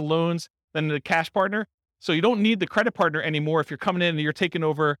who does the loans, then the cash partner. So you don't need the credit partner anymore if you're coming in and you're taking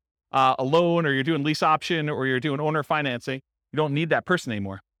over a loan, or you're doing lease option, or you're doing owner financing. You don't need that person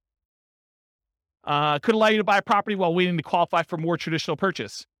anymore. Could allow you to buy a property while waiting to qualify for more traditional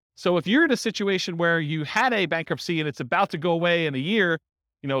purchase. So if you're in a situation where you had a bankruptcy and it's about to go away in a year,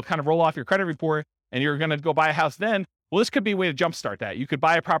 kind of roll off your credit report, and you're going to go buy a house then, well, this could be a way to jumpstart that. You could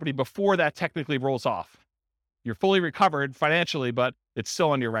buy a property before that technically rolls off. You're fully recovered financially, but it's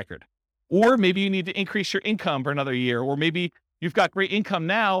still on your record. Or maybe you need to increase your income for another year, or maybe you've got great income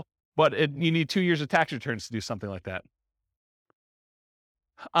now, but you need 2 years of tax returns to do something like that.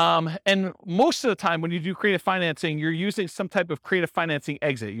 And most of the time when you do creative financing, you're using some type of creative financing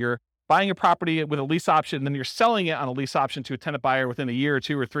exit. You're buying a property with a lease option, and then you're selling it on a lease option to a tenant buyer within a year or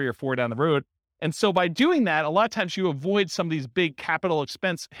 2 or 3 or 4 down the road. And so by doing that, a lot of times you avoid some of these big capital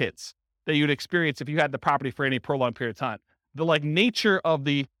expense hits that you'd experience if you had the property for any prolonged period of time. The nature of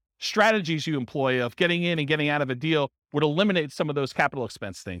the strategies you employ of getting in and getting out of a deal would eliminate some of those capital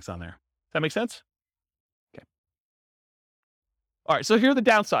expense things on there. Does that make sense? Okay. All right, so here are the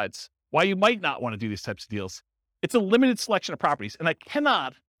downsides, why you might not want to do these types of deals. It's a limited selection of properties, and I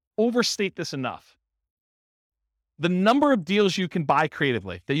cannot overstate this enough. The number of deals you can buy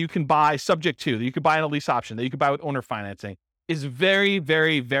creatively, that you can buy subject to, that you can buy on a lease option, that you can buy with owner financing, is very,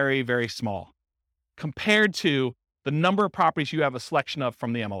 very, very, very small compared to the number of properties you have a selection of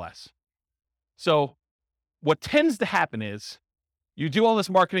from the MLS. So what tends to happen is you do all this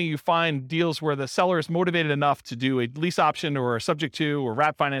marketing, you find deals where the seller is motivated enough to do a lease option or a subject to or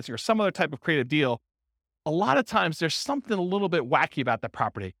wrap financing or some other type of creative deal. A lot of times there's something a little bit wacky about that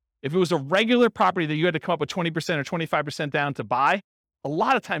property. If it was a regular property that you had to come up with 20% or 25% down to buy, a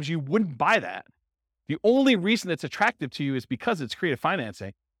lot of times you wouldn't buy that. The only reason it's attractive to you is because it's creative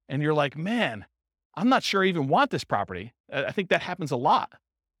financing. And you're like, man, I'm not sure I even want this property. I think that happens a lot.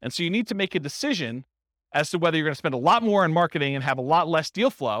 And so you need to make a decision as to whether you're going to spend a lot more on marketing and have a lot less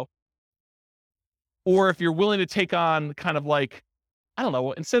deal flow, or if you're willing to take on kind of like, I don't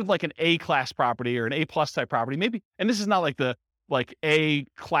know, instead of like an A-class property or an A-plus type property, maybe, and this is not like the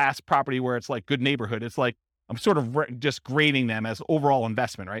A-class property where it's like good neighborhood. It's like, I'm sort of just grading them as overall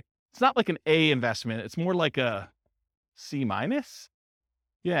investment, right? It's not like an A investment. It's more like a C minus.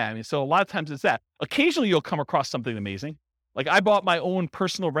 Yeah, I mean, so a lot of times it's that. Occasionally you'll come across something amazing. Like I bought my own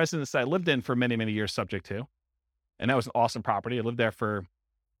personal residence that I lived in for many, many years subject to. And that was an awesome property. I lived there for,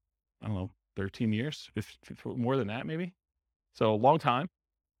 13 years, more than that maybe. So a long time,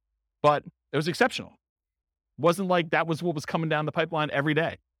 but it was exceptional. It wasn't like that was what was coming down the pipeline every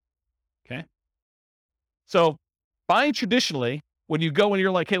day. Okay. So buying traditionally, when you go and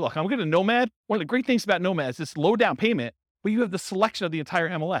you're like, hey, look, I'm going to Nomad. One of the great things about Nomad is this low down payment, but you have the selection of the entire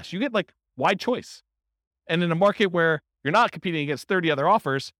MLS. You get like wide choice. And in a market where you're not competing against 30 other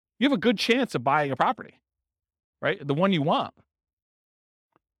offers, you have a good chance of buying a property, right? The one you want.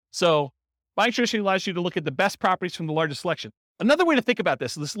 So buying traditionally allows you to look at the best properties from the largest selection. Another way to think about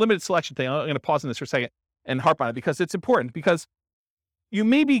this limited selection thing, I'm going to pause on this for a second and harp on it because it's important, because you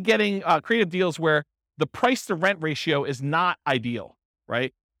may be getting creative deals where the price to rent ratio is not ideal,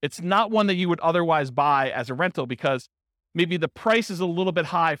 right? It's not one that you would otherwise buy as a rental because maybe the price is a little bit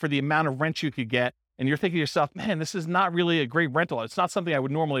high for the amount of rent you could get. And you're thinking to yourself, man, this is not really a great rental. It's not something I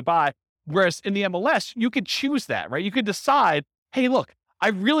would normally buy. Whereas in the MLS, you could choose that, right? You could decide, hey, look, I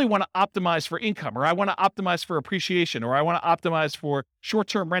really want to optimize for income, or I want to optimize for appreciation, or I want to optimize for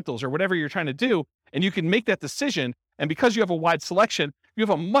short-term rentals, or whatever you're trying to do. And you can make that decision. And because you have a wide selection, you have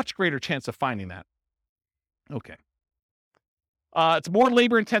a much greater chance of finding that. Okay. It's more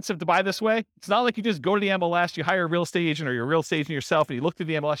labor intensive to buy this way. It's not like you just go to the MLS, you hire a real estate agent or you're a real estate agent yourself, and you look through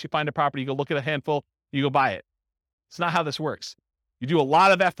the MLS, you find a property, you go look at a handful, you go buy it. It's not how this works. You do a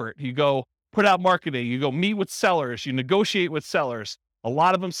lot of effort. You go put out marketing, you go meet with sellers, you negotiate with sellers. A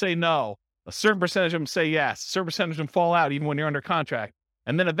lot of them say no. A certain percentage of them say yes. A certain percentage of them fall out even when you're under contract.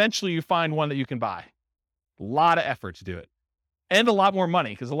 And then eventually you find one that you can buy. A lot of effort to do it. And a lot more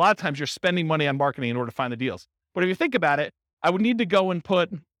money, because a lot of times you're spending money on marketing in order to find the deals. But if you think about it, I would need to go and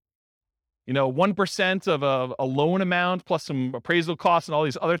put, 1% of a loan amount plus some appraisal costs and all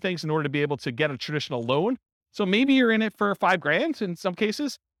these other things in order to be able to get a traditional loan. So maybe you're in it for $5,000 in some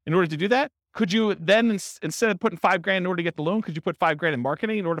cases. In order to do that, could you then, instead of putting $5,000 in order to get the loan, could you put $5,000 in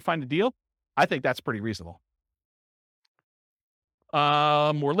marketing in order to find a deal? I think that's pretty reasonable.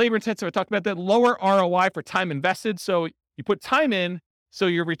 More labor intensive. I talked about that. Lower ROI for time invested. So you put time in, so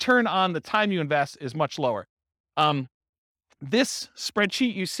your return on the time you invest is much lower. This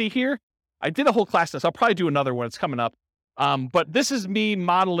spreadsheet you see here, I did a whole class on this. I'll probably do another one. It's coming up. But this is me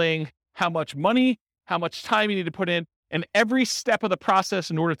modeling how much money, how much time you need to put in, and every step of the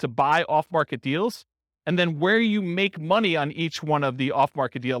process in order to buy off-market deals, and then where you make money on each one of the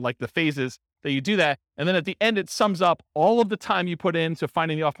off-market deal, like the phases that you do that. And then at the end, it sums up all of the time you put into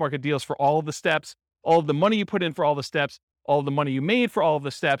finding the off-market deals for all of the steps, all of the money you put in for all the steps, all of the money you made for all of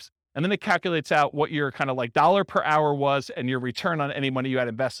the steps. And then it calculates out what your kind of like dollar per hour was and your return on any money you had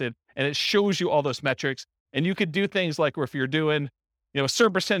invested. And it shows you all those metrics. And you could do things like where if you're doing, a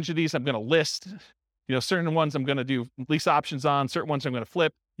certain percentage of these I'm going to list, certain ones I'm going to do lease options on, certain ones I'm going to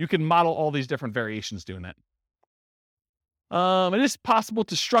flip. You can model all these different variations doing that. It is possible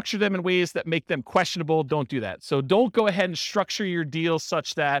to structure them in ways that make them questionable. Don't do that. So don't go ahead and structure your deals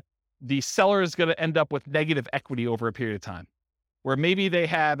such that the seller is going to end up with negative equity over a period of time, where maybe they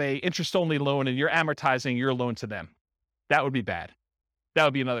have a interest-only loan and you're amortizing your loan to them. That would be bad. That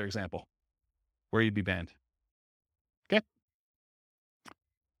would be another example where you'd be banned. Okay.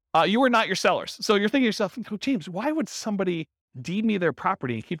 You are not your sellers. So you're thinking to yourself, James, why would somebody deed me their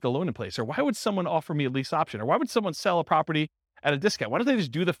property and keep the loan in place? Or why would someone offer me a lease option? Or why would someone sell a property at a discount? Why don't they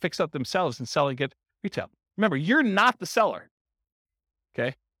just do the fix up themselves and sell and get retail? Remember, you're not the seller.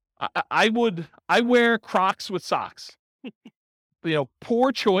 Okay. I wear Crocs with socks.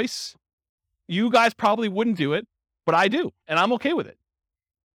 Poor choice. You guys probably wouldn't do it, but I do, and I'm okay with it.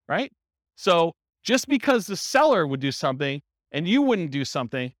 Right? So just because the seller would do something and you wouldn't do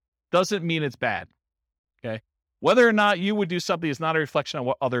something doesn't mean it's bad. Okay? Whether or not you would do something is not a reflection on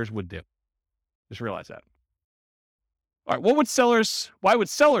what others would do. Just realize that. All right, why would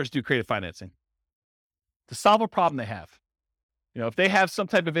sellers do creative financing? To solve a problem they have. If they have some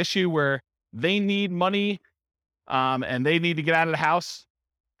type of issue where they need money and they need to get out of the house,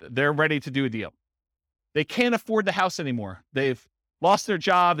 they're ready to do a deal. They can't afford the house anymore. They've lost their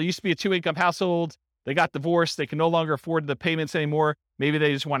job. They used to be a 2-income household. They got divorced. They can no longer afford the payments anymore. Maybe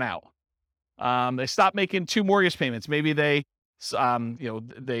they just went out. They stopped making 2 mortgage payments. Maybe they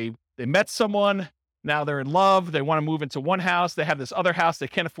met someone. Now they're in love. They want to move into one house. They have this other house. They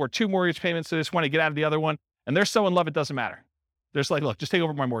can't afford 2 mortgage payments. So they just want to get out of the other one. And they're so in love, it doesn't matter. They're just like, look, just take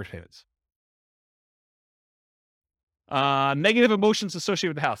over my mortgage payments. Negative emotions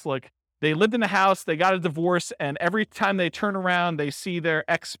associated with the house. Like they lived in the house, they got a divorce, and every time they turn around, they see their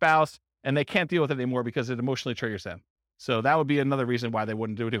ex-spouse and they can't deal with it anymore because it emotionally triggers them. So that would be another reason why they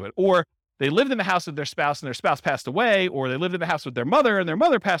wouldn't do it. Or they lived in the house with their spouse and their spouse passed away, or they lived in the house with their mother and their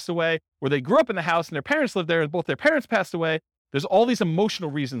mother passed away, or they grew up in the house and their parents lived there and both their parents passed away. There's all these emotional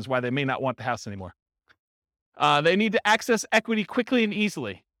reasons why they may not want the house anymore. They need to access equity quickly and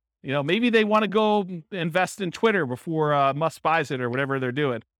easily. Maybe they want to go invest in Twitter before Musk buys it or whatever they're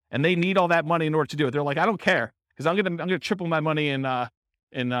doing, and they need all that money in order to do it. They're like, I don't care because I'm gonna triple my money in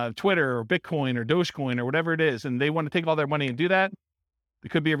Twitter or Bitcoin or Dogecoin or whatever it is, and they want to take all their money and do that. It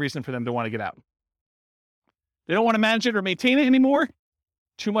could be a reason for them to want to get out. They don't want to manage it or maintain it anymore.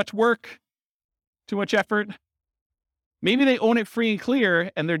 Too much work, too much effort. Maybe they own it free and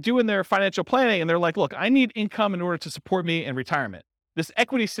clear and they're doing their financial planning and they're like, look, I need income in order to support me in retirement. This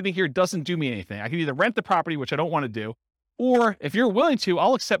equity sitting here doesn't do me anything. I can either rent the property, which I don't want to do, or if you're willing to,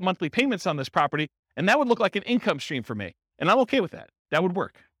 I'll accept monthly payments on this property, and that would look like an income stream for me. And I'm okay with that. That would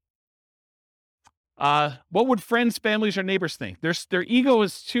work. What would friends, families, or neighbors think? Their ego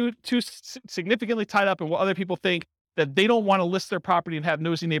is too significantly tied up in what other people think that they don't want to list their property and have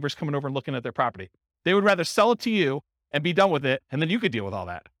nosy neighbors coming over and looking at their property. They would rather sell it to you and be done with it, and then you could deal with all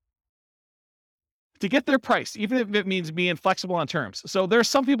that. To get their price, even if it means being flexible on terms. So there are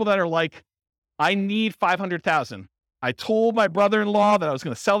some people that are like, I need $500,000. I told my brother-in-law that I was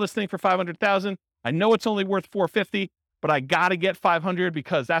going to sell this thing for $500,000. I know it's only worth $450,000, but I got to get $500,000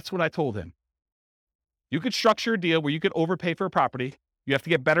 because that's what I told him. You could structure a deal where you could overpay for a property. You have to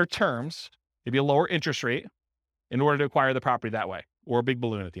get better terms, maybe a lower interest rate in order to acquire the property that way, or a big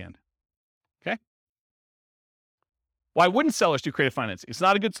balloon at the end. Okay? Why wouldn't sellers do creative financing? It's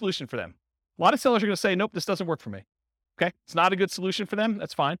not a good solution for them. A lot of sellers are going to say, nope, this doesn't work for me. Okay? It's not a good solution for them.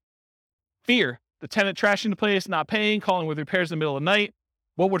 That's fine. Fear, the tenant trashing the place, not paying, calling with repairs in the middle of the night.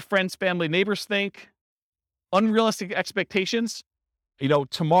 What would friends, family, neighbors think? Unrealistic expectations.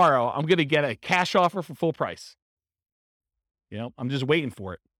 Tomorrow I'm going to get a cash offer for full price. I'm just waiting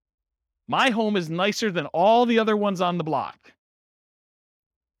for it. My home is nicer than all the other ones on the block.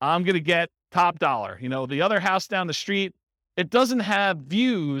 I'm going to get top dollar. The other house down the street, it doesn't have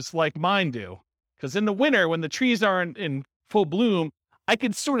views like mine do. Because in the winter, when the trees aren't in full bloom, I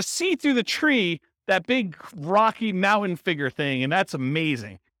can sort of see through the tree that big rocky mountain figure thing, and that's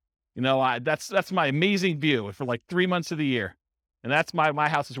amazing. That's my amazing view for like 3 months of the year, and that's my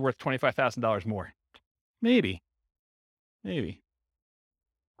house is worth $25,000 more. Maybe.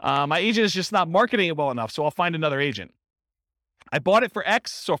 My agent is just not marketing it well enough, so I'll find another agent. I bought it for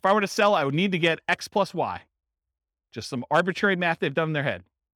X, so if I were to sell, I would need to get X plus Y. Just some arbitrary math they've done in their head.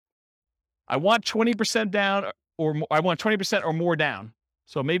 I want 20% down, or I want 20% or more down.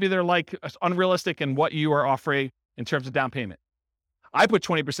 So maybe they're like unrealistic in what you are offering in terms of down payment. I put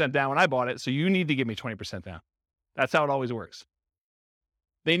 20% down when I bought it, so you need to give me 20% down. That's how it always works.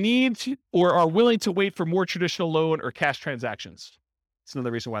 They need to, or are willing to wait for more traditional loan or cash transactions. It's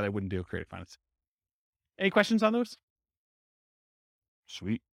another reason why they wouldn't do creative finance. Any questions on those?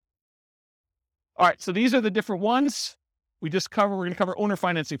 Sweet. All right, so these are the different ones we're going to cover owner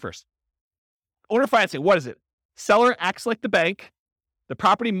financing first. Owner financing, what is it? Seller acts like the bank. The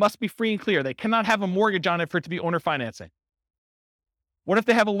property must be free and clear. They cannot have a mortgage on it for it to be owner financing. What if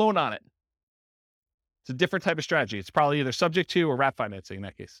they have a loan on it? It's a different type of strategy. It's probably either subject to or wrap financing in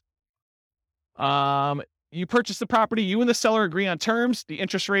that case. You purchase the property. You and the seller agree on terms, the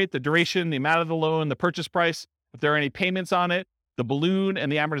interest rate, the duration, the amount of the loan, the purchase price, if there are any payments on it, the balloon,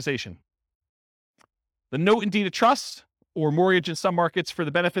 and the amortization. The note and deed of trust or mortgage in some markets for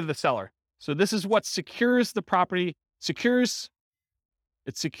the benefit of the seller. So this is what secures the property, secures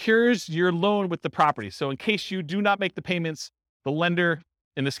your loan with the property. So in case you do not make the payments, the lender,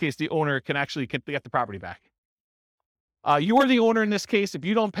 in this case, the owner, can actually get the property back. You are the owner in this case. If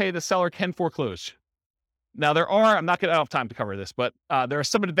you don't pay, the seller can foreclose. Now I don't have time to cover this, but there are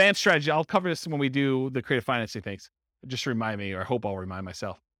some advanced strategies. I'll cover this when we do the creative financing things. Just remind me, or I hope I'll remind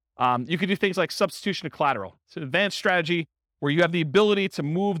myself. You can do things like substitution of collateral. It's an advanced strategy where you have the ability to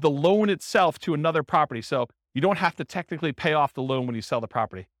move the loan itself to another property. So you don't have to technically pay off the loan when you sell the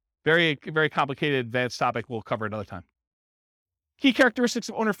property. Very, very complicated, advanced topic we'll cover another time. Key characteristics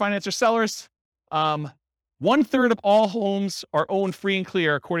of owner finance or sellers. 1/3 of all homes are owned free and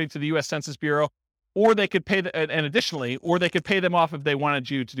clear, according to the U.S. Census Bureau, or they could pay, and additionally, or they could pay them off if they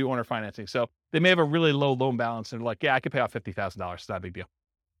wanted you to do owner financing. So they may have a really low loan balance and they're like, yeah, I could pay off $50,000. It's not a big deal.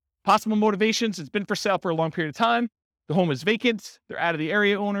 Possible motivations. It's been for sale for a long period of time. The home is vacant. They're out of the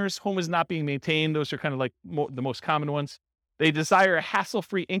area owners. Home is not being maintained. Those are kind of like the most common ones. They desire a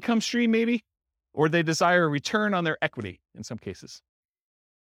hassle-free income stream, maybe, or they desire a return on their equity in some cases.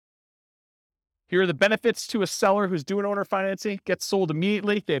 Here are the benefits to a seller who's doing owner financing. Gets sold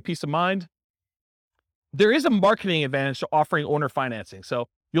immediately. They have peace of mind. There is a marketing advantage to offering owner financing. So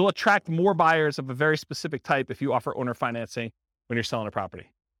you'll attract more buyers of a very specific type if you offer owner financing when you're selling a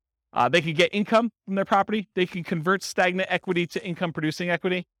property. They can get income from their property. They can convert stagnant equity to income producing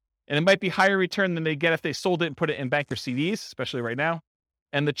equity. And it might be higher return than they get if they sold it and put it in bank or CDs, especially right now.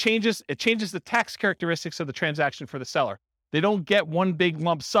 And it changes the tax characteristics of the transaction for the seller. They don't get one big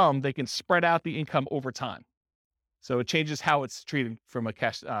lump sum. They can spread out the income over time. So it changes how it's treated from a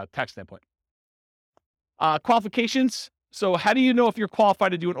tax standpoint. Qualifications. So how do you know if you're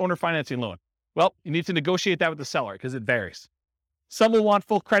qualified to do an owner financing loan? Well, you need to negotiate that with the seller because it varies. Some will want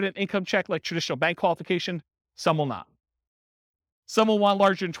full credit income check like traditional bank qualification. Some will not. Some will want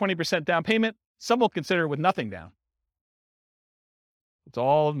larger than 20% down payment. Some will consider with nothing down. It's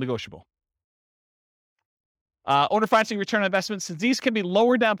all negotiable. Owner financing return on investment. Since these can be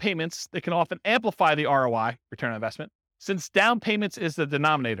lower down payments, they can often amplify the ROI, return on investment, since down payments is the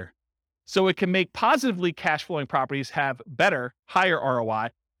denominator. So it can make positively cash flowing properties have better, higher ROI.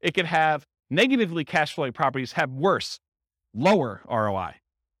 It can have negatively cash flowing properties have worse, lower ROI.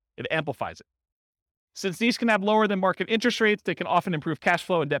 It amplifies it. Since these can have lower than market interest rates, they can often improve cash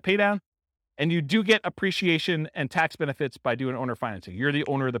flow and debt paydown. And you do get appreciation and tax benefits by doing owner financing. You're the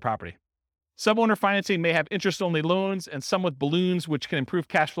owner of the property. Some owner financing may have interest-only loans and some with balloons, which can improve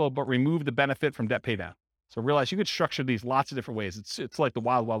cash flow but remove the benefit from debt paydown. So realize you could structure these lots of different ways. It's like the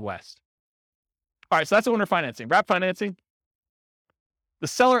wild, wild west. All right, so that's owner financing. Wrap financing. The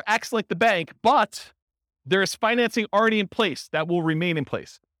seller acts like the bank, but there is financing already in place that will remain in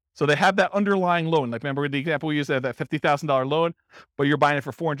place. So they have that underlying loan. Like remember the example we used, that $50,000 loan, but you're buying it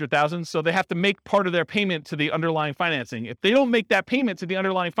for $400,000. So they have to make part of their payment to the underlying financing. If they don't make that payment to the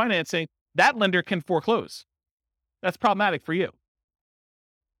underlying financing, that lender can foreclose. That's problematic for you.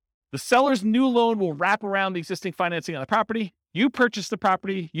 The seller's new loan will wrap around the existing financing on the property. You purchase the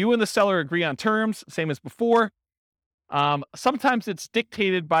property. You and the seller agree on terms, same as before. Sometimes it's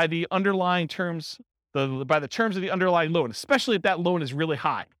dictated by the underlying terms, by the terms of the underlying loan, especially if that loan is really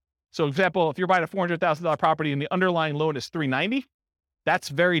high. So, for example, if you're buying a $400,000 property and the underlying loan is $390,000, that's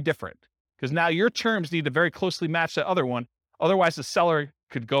very different because now your terms need to very closely match that other one, Otherwise, the seller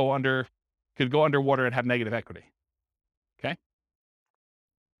could go underwater and have negative equity. Okay.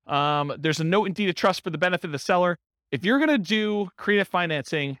 There's a note in deed of trust for the benefit of the seller. If you're going to do creative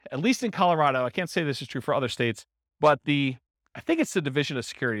financing, at least in Colorado, I can't say this is true for other states, but I think it's the Division of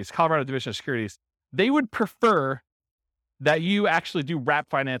Securities, Colorado Division of Securities, they would prefer that you actually do wrap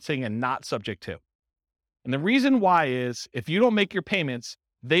financing and not subject to. And the reason why is if you don't make your payments,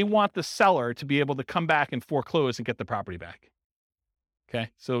 they want the seller to be able to come back and foreclose and get the property back. Okay.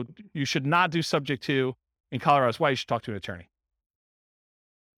 So you should not do subject to in Colorado. That's why you should talk to an attorney.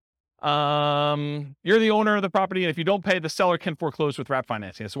 You're the owner of the property, and if you don't pay, the seller can foreclose with wrap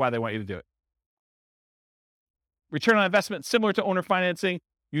financing. That's why they want you to do it. Return on investment, similar to owner financing.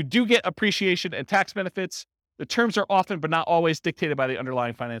 You do get appreciation and tax benefits. The terms are often, but not always, dictated by the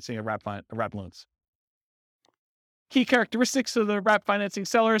underlying financing of wrap loans. Key characteristics of the wrap financing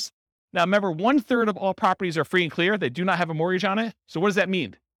sellers. Now, remember, 1/3 of all properties are free and clear. They do not have a mortgage on it. So what does that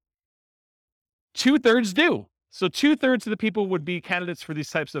mean? 2/3 do. So 2/3 of the people would be candidates for these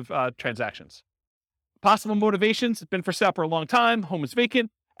types of transactions. Possible motivations: it's been for sale for a long time, home is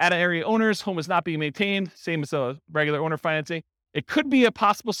vacant, out-of-area owners, home is not being maintained, same as a regular owner financing. It could be a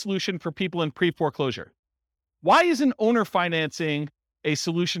possible solution for people in pre-foreclosure. Why isn't owner financing a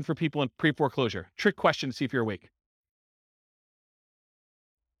solution for people in pre-foreclosure? Trick question to see if you're awake.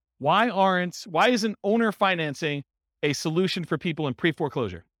 Why isn't owner financing a solution for people in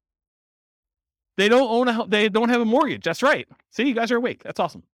pre-foreclosure? They don't have a mortgage. That's right. See, you guys are awake. That's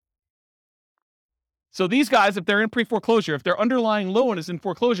awesome. So these guys, if they're in pre-foreclosure, if their underlying loan is in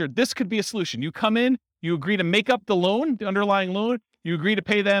foreclosure, this could be a solution. You come in, you agree to make up the loan, the underlying loan, you agree to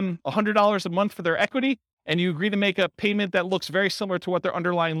pay them $100 a month for their equity, and you agree to make a payment that looks very similar to what their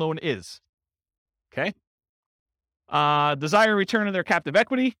underlying loan is. Okay? Desire return of their captive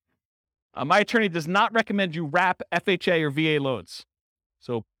equity. My attorney does not recommend you wrap FHA or VA loans.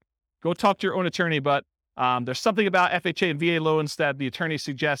 So go talk to your own attorney, but there's something about FHA and VA loans that the attorney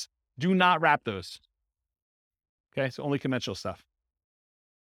suggests do not wrap those. Okay, so only conventional stuff.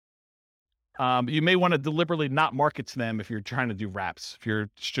 You may want to deliberately not market to them if you're trying to do wraps. If you're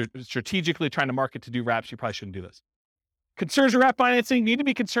strategically trying to market to do wraps, you probably shouldn't do this. Concerns of wrap financing: you need to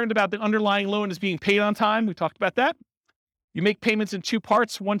be concerned about the underlying loan is being paid on time. We talked about that. You make payments in two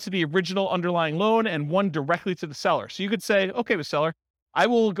parts, one to the original underlying loan and one directly to the seller. So you could say, okay, the seller, I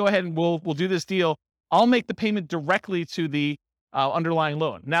will go ahead and we'll do this deal. I'll make the payment directly to the underlying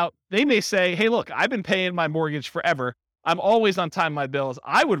loan. Now, they may say, hey, look, I've been paying my mortgage forever. I'm always on time with my bills.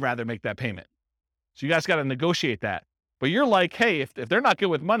 I would rather make that payment. So you guys got to negotiate that. But you're like, hey, if they're not good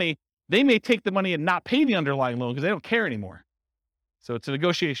with money, they may take the money and not pay the underlying loan because they don't care anymore. So it's a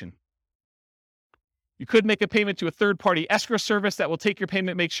negotiation. You could make a payment to a third-party escrow service that will take your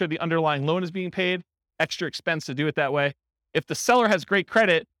payment, make sure the underlying loan is being paid. Extra expense to do it that way. If the seller has great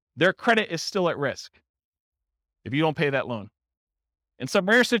credit, their credit is still at risk if you don't pay that loan. In some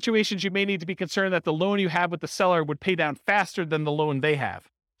rare situations, you may need to be concerned that the loan you have with the seller would pay down faster than the loan they have.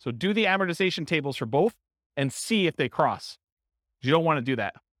 So do the amortization tables for both and see if they cross. You don't want to do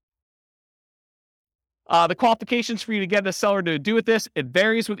that. The qualifications for you to get the seller to do with this, it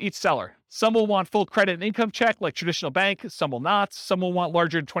varies with each seller. Some will want full credit and income check like traditional bank. Some will not. Some will want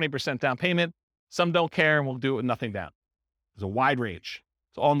larger than 20% down payment. Some don't care and will do it with nothing down. There's a wide range.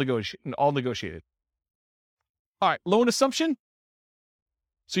 It's all negotiated. All right, loan assumption.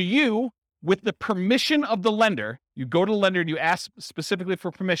 So you, with the permission of the lender, you go to the lender and you ask specifically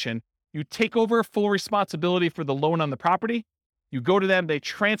for permission. You take over full responsibility for the loan on the property. You go to them, they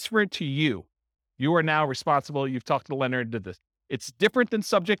transfer it to you. You are now responsible. You've talked to the lender and did this. It's different than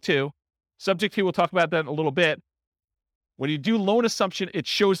subject to. Subject to, we'll talk about that in a little bit. When you do loan assumption, it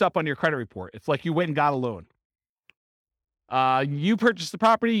shows up on your credit report. It's like you went and got a loan. You purchase the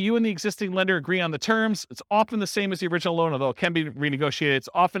property, you and the existing lender agree on the terms. It's often the same as the original loan, although it can be renegotiated. It's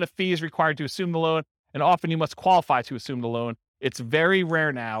often a fee is required to assume the loan, and often you must qualify to assume the loan. It's very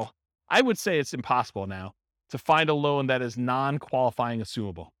rare now. I would say it's impossible now to find a loan that is non-qualifying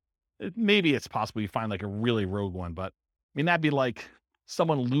assumable. Maybe it's possible you find like a really rogue one, but I mean, that'd be like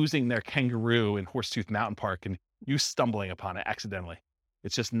someone losing their kangaroo in Horsetooth Mountain Park and you stumbling upon it accidentally.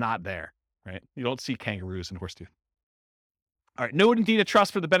 It's just not there, right? You don't see kangaroos in Horsetooth. All right, note and deed of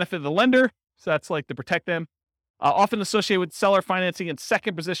trust for the benefit of the lender. So that's like to protect them. Often associated with seller financing in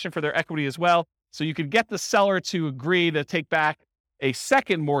second position for their equity as well. So you could get the seller to agree to take back a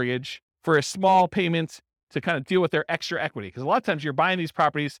second mortgage for a small payment to kind of deal with their extra equity. Because a lot of times you're buying these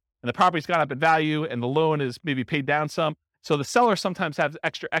properties and the property's gone up in value and the loan is maybe paid down some. So the seller sometimes has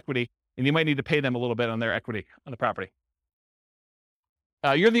extra equity and you might need to pay them a little bit on their equity on the property.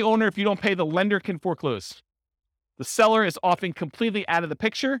 You're the owner. If you don't pay, the lender can foreclose. The seller is often completely out of the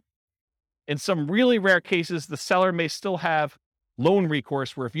picture. In some really rare cases, the seller may still have loan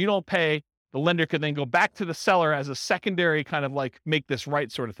recourse where if you don't pay, the lender could then go back to the seller as a secondary kind of like make this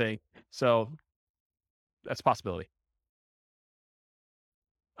right sort of thing. So that's a possibility.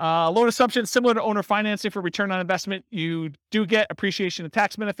 Loan assumption, similar to owner financing for return on investment, you do get appreciation and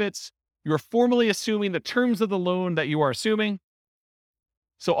tax benefits. You are formally assuming the terms of the loan that you are assuming.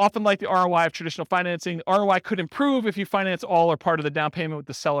 So often like the ROI of traditional financing, ROI could improve if you finance all or part of the down payment with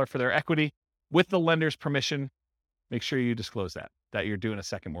the seller for their equity with the lender's permission. Make sure you disclose that you're doing a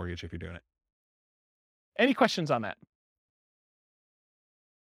second mortgage if you're doing it. Any questions on that?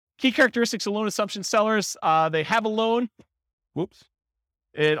 Key characteristics of loan assumption sellers, they have a loan. Whoops.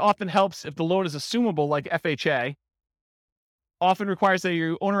 It often helps if the loan is assumable, like FHA. Often requires that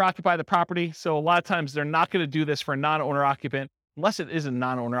you owner occupy the property. So a lot of times they're not going to do this for a non-owner occupant, unless it is a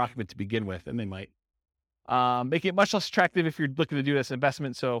non-owner occupant to begin with, and they might. Make it much less attractive if you're looking to do this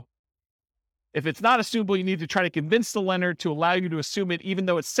investment. So if it's not assumable, you need to try to convince the lender to allow you to assume it, even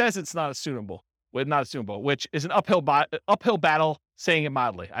though it says it's not assumable, which is an uphill battle, saying it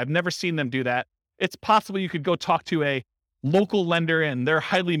mildly. I've never seen them do that. It's possible you could go talk to a local lender and they're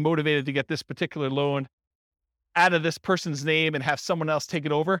highly motivated to get this particular loan out of this person's name and have someone else take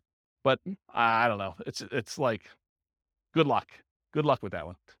it over. But I don't know. It's like, good luck. Good luck with that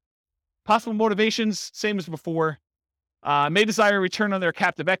one. Possible motivations, same as before. May desire a return on their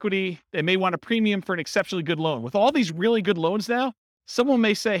captive equity. They may want a premium for an exceptionally good loan. With all these really good loans now, someone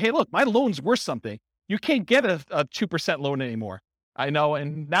may say, hey, look, my loan's worth something. You can't get a 2% loan anymore. I know,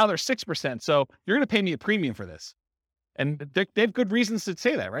 and now they're 6%. So you're going to pay me a premium for this. And they have good reasons to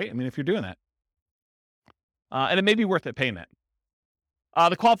say that, right? I mean, if you're doing that. And it may be worth it paying that.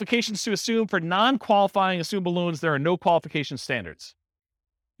 The qualifications to assume for non-qualifying assumable loans, there are no qualification standards.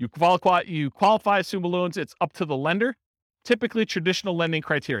 You qualify assumable loans, it's up to the lender, typically traditional lending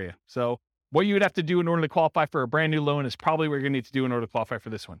criteria. So what you would have to do in order to qualify for a brand new loan is probably what you're going to need to do in order to qualify for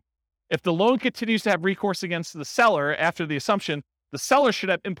this one. If the loan continues to have recourse against the seller after the assumption, the seller should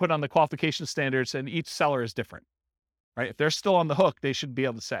have input on the qualification standards, and each seller is different, right? If they're still on the hook, they should be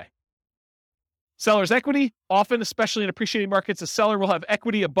able to say. Seller's equity, often, especially in appreciating markets, a seller will have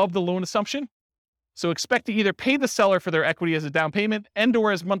equity above the loan assumption. So expect to either pay the seller for their equity as a down payment and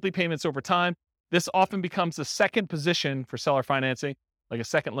or as monthly payments over time. This often becomes the second position for seller financing, like a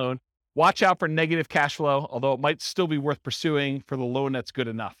second loan. Watch out for negative cash flow, although it might still be worth pursuing for the loan that's good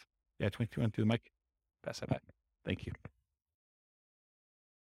enough. Yeah, 22 on through the mic. Pass that back. Thank you.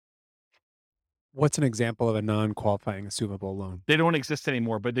 What's an example of a non-qualifying assumable loan? They don't exist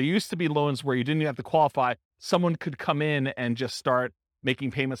anymore, but there used to be loans where you didn't even have to qualify. Someone could come in and just start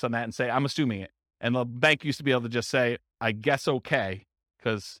making payments on that and say, I'm assuming it. And the bank used to be able to just say, I guess okay,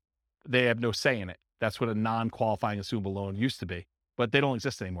 because they have no say in it. That's what a non-qualifying assumable loan used to be, but they don't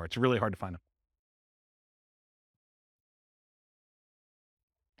exist anymore. It's really hard to find them.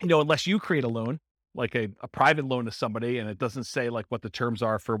 You know, unless you create a loan, like a private loan to somebody, and it doesn't say like what the terms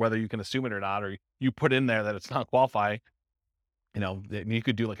are for whether you can assume it or not, or you put in there that it's not qualifying, you know, you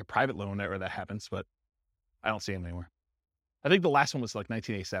could do like a private loan where that happens, but I don't see them anymore. I think the last one was like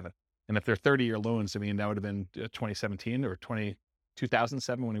 1987. And if they're 30-year loans, I mean, that would have been 2017 or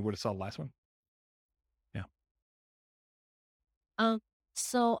 2007 when we would have saw the last one. Yeah.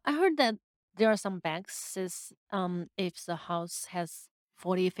 So I heard that there are some banks says if the house has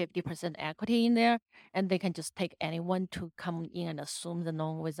 40-50% equity in there, and they can just take anyone to come in and assume the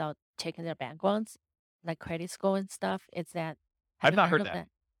loan without checking their backgrounds, like credit score and stuff. Is that? I've you not heard of that.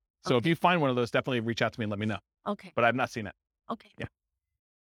 So if Okay. you find one of those, definitely reach out to me and let me know. Okay. But I've not seen it. Okay. Yeah.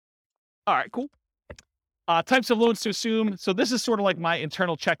 All right, cool. Types of loans to assume. So this is sort of like my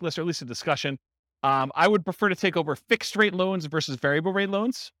internal checklist, or at least a discussion. I would prefer to take over fixed rate loans versus variable rate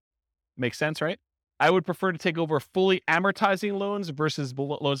loans. Makes sense, right? I would prefer to take over fully amortizing loans versus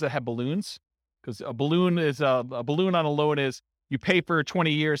loans that have balloons. Because a balloon on a loan is you pay for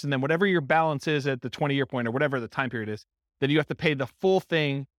 20 years, and then whatever your balance is at the 20-year point or whatever the time period is, then you have to pay the full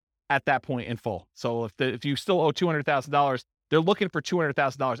thing at that point in full. So if you still owe $200,000, they're looking for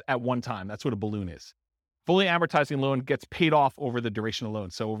 $200,000 at one time. That's what a balloon is. Fully amortizing loan gets paid off over the duration of the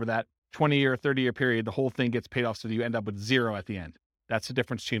loan. So over that 20-year, 30-year period, the whole thing gets paid off, so you end up with zero at the end. That's the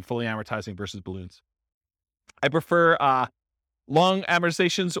difference between fully amortizing versus balloons. I prefer long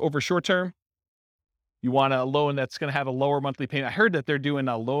amortizations over short term. You want a loan that's going to have a lower monthly payment. I heard that they're doing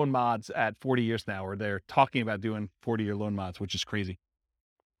loan mods at 40 years now, or they're talking about doing 40-year loan mods, which is crazy.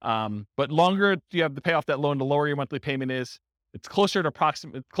 But longer you have to pay off that loan, the lower your monthly payment is. It's closer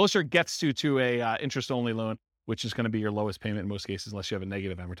it gets to a interest-only loan, which is going to be your lowest payment in most cases, unless you have a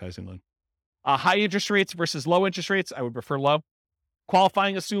negative amortizing loan. High interest rates versus low interest rates, I would prefer low.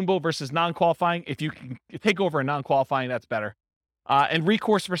 Qualifying assumable versus non-qualifying. If you can take over a non-qualifying, that's better. And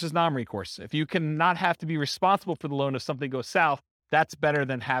recourse versus non-recourse. If you cannot have to be responsible for the loan if something goes south, that's better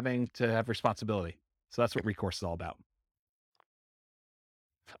than having to have responsibility. So that's what recourse is all about.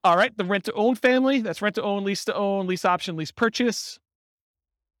 All right, the rent-to-own family. That's rent-to-own, lease-to-own, lease option, lease purchase.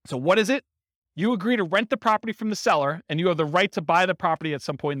 So what is it? You agree to rent the property from the seller, and you have the right to buy the property at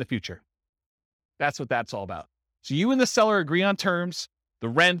some point in the future. That's what that's all about. So you and the seller agree on terms, the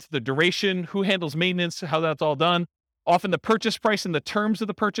rent, the duration, who handles maintenance, how that's all done. Often the purchase price and the terms of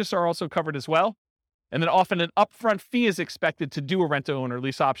the purchase are also covered as well. And then often an upfront fee is expected to do a rent-to-own or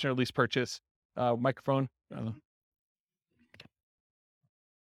lease option or lease purchase. Microphone. I'm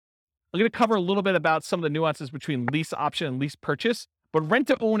going to cover a little bit about some of the nuances between lease option and lease purchase. But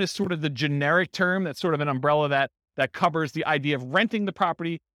rent-to-own is sort of the generic term. That's sort of an umbrella that covers the idea of renting the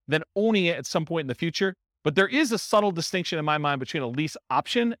property, then owning it at some point in the future. But there is a subtle distinction in my mind between a lease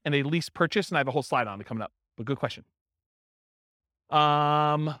option and a lease purchase, and I have a whole slide on it coming up. But good question.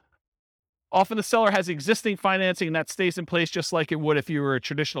 Often the seller has existing financing, and that stays in place just like it would if you were a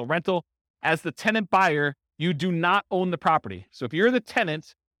traditional rental. As the tenant buyer, you do not own the property. So if you're the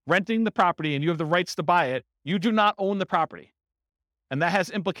tenant renting the property and you have the rights to buy it, you do not own the property. And that has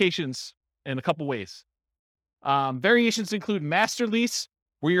implications in a couple ways. Variations include master lease,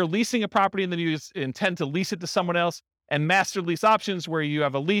 where you're leasing a property and then you intend to lease it to someone else, and master lease options, where you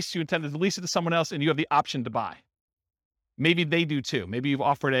have a lease, you intend to lease it to someone else, and you have the option to buy. Maybe they do too. Maybe you've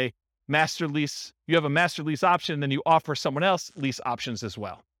offered a master lease, you have a master lease option, then you offer someone else lease options as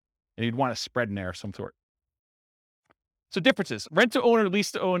well. And you'd want a spread in there of some sort. So differences. Rent to own or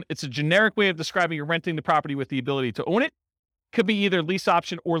lease to own, it's a generic way of describing you're renting the property with the ability to own it. Could be either lease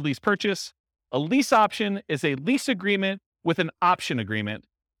option or lease purchase. A lease option is a lease agreement with an option agreement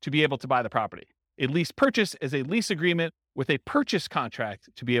to be able to buy the property. A lease purchase is a lease agreement with a purchase contract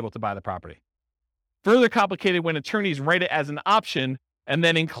to be able to buy the property. Further complicated when attorneys write it as an option and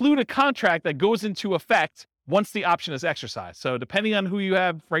then include a contract that goes into effect once the option is exercised. So depending on who you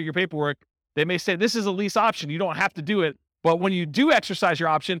have write your paperwork, they may say, this is a lease option. You don't have to do it. But when you do exercise your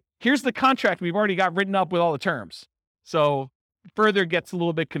option, here's the contract we've already got written up with all the terms. So further gets a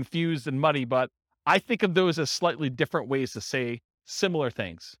little bit confused and muddy, but I think of those as slightly different ways to say similar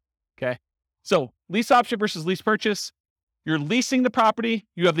things. Okay. So lease option versus lease purchase. You're leasing the property.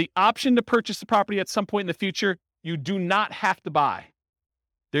 You have the option to purchase the property at some point in the future. You do not have to buy.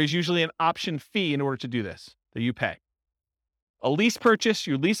 There's usually an option fee in order to do this that you pay. A lease purchase,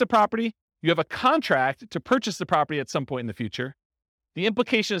 you lease a property. You have a contract to purchase the property at some point in the future. The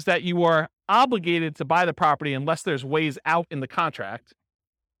implication is that you are obligated to buy the property unless there's ways out in the contract,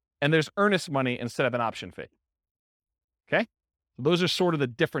 and there's earnest money instead of an option fee. Okay? So those are sort of the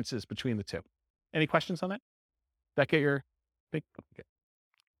differences between the two. Any questions on that? Did that get your big? Okay.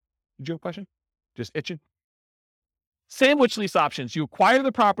 Did you have a question? Just itching? Sandwich lease options. You acquire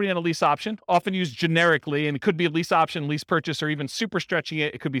the property on a lease option, often used generically, and it could be a lease option, lease purchase, or even super stretching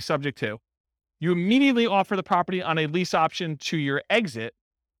it, it could be subject to. You immediately offer the property on a lease option to your exit,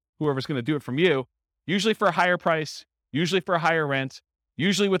 whoever's going to do it from you, usually for a higher price, usually for a higher rent,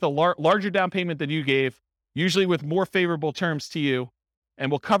 usually with a larger down payment than you gave, usually with more favorable terms to you.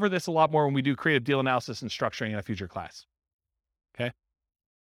 And we'll cover this a lot more when we do creative deal analysis and structuring in a future class. Okay.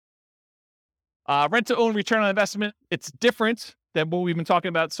 Rent to own return on investment. It's different than what we've been talking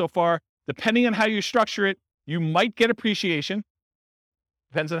about so far. Depending on how you structure it, you might get appreciation.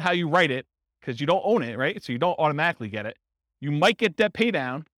 Depends on how you write it, because you don't own it, right? So you don't automatically get it. You might get debt pay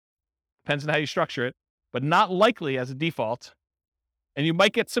down. Depends on how you structure it, but not likely as a default. And you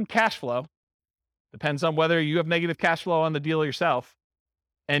might get some cash flow. Depends on whether you have negative cash flow on the deal yourself.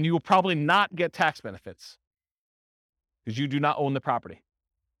 And you will probably not get tax benefits because you do not own the property.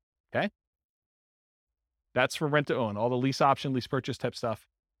 Okay? That's for rent to own. All the lease option, lease purchase type stuff.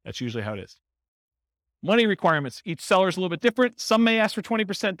 That's usually how it is. Money requirements. Each seller is a little bit different. Some may ask for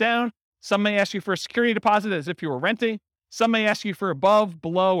 20% down. Some may ask you for a security deposit as if you were renting. Some may ask you for above,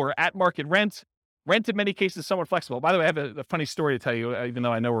 below, or at market rent. Rent in many cases is somewhat flexible. By the way, I have a funny story to tell you, even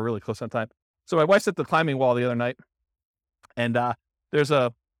though I know we're really close on time. So my wife's at the climbing wall the other night, and there's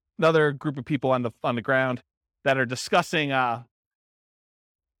another group of people on the ground that are discussing. The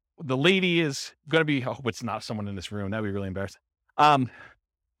lady is going to be. I hope it's not someone in this room. That'd be really embarrassing. The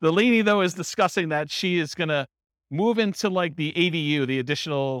lady though is discussing that she is going to move into like the ADU, the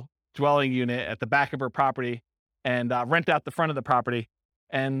additional dwelling unit at the back of her property, and rent out the front of the property.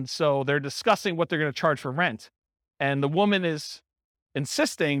 And so they're discussing what they're going to charge for rent. And the woman is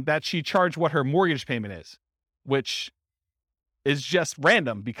insisting that she charge what her mortgage payment is, which is just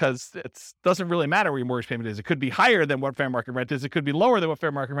random because it doesn't really matter what your mortgage payment is. It could be higher than what fair market rent is. It could be lower than what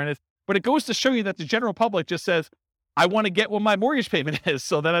fair market rent is. But it goes to show you that the general public just says, I want to get what my mortgage payment is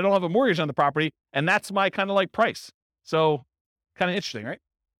so that I don't have a mortgage on the property. And that's my kind of like price. So kind of interesting, right?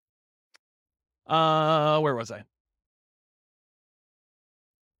 Where was I?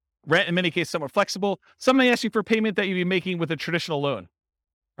 Rent, in many cases, somewhat flexible. Some may ask you for payment that you'd be making with a traditional loan,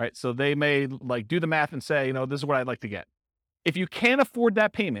 right? So they may like do the math and say, this is what I'd like to get. If you can't afford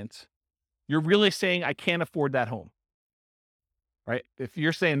that payment, you're really saying, I can't afford that home, right? If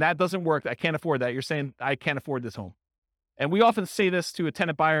you're saying that doesn't work, I can't afford that, you're saying, I can't afford this home. And we often say this to a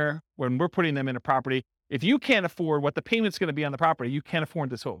tenant buyer when we're putting them in a property. If you can't afford what the payment's going to be on the property, you can't afford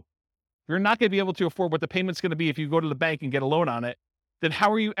this home. If you're not going to be able to afford what the payment's going to be if you go to the bank and get a loan on it, then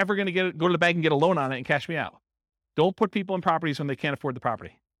how are you ever going to go to the bank and get a loan on it and cash me out? Don't put people in properties when they can't afford the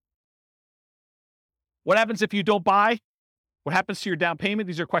property. What happens if you don't buy? What happens to your down payment?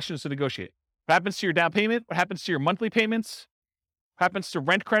 These are questions to negotiate. What happens to your down payment? What happens to your monthly payments? What happens to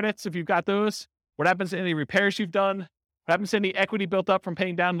rent credits if you've got those? What happens to any repairs you've done? What happens to any equity built up from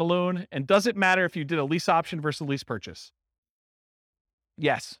paying down the loan? And does it matter if you did a lease option versus a lease purchase?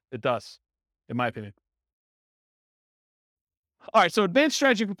 Yes, it does, in my opinion. All right, so advanced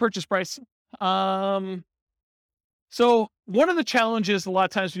strategy for purchase price. So one of the challenges a lot of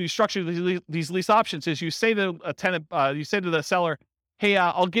times when you structure these lease options is you say to a tenant, you say to the seller, hey,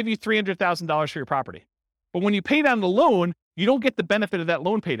 I'll give you $300,000 for your property. But when you pay down the loan, you don't get the benefit of that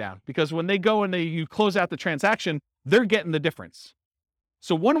loan pay down because when they go and you close out the transaction, they're getting the difference.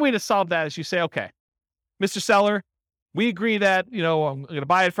 So one way to solve that is you say, okay, Mr. Seller, we agree that, I'm going to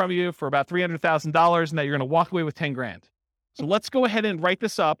buy it from you for about $300,000 and that you're going to walk away with 10 grand. So let's go ahead and write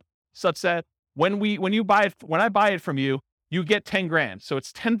this up such that when I buy it from you, you get 10 grand. So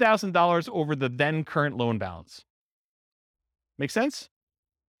it's $10,000 over the then current loan balance. Make sense?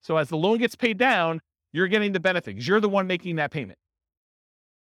 So as the loan gets paid down, you're getting the benefit because you're the one making that payment.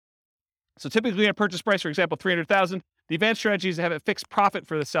 So typically a purchase price, for example, $300,000, the advanced strategy is to have a fixed profit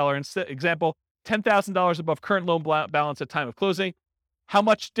for the seller. Example, $10,000 above current loan balance at time of closing. How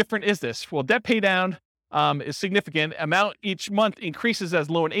much different is this? Well, debt pay down is significant. Amount each month increases as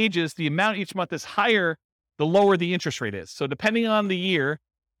loan ages. The amount each month is higher, the lower the interest rate is. So depending on the year,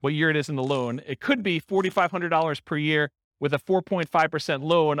 what year it is in the loan, it could be $4,500 per year with a 4.5%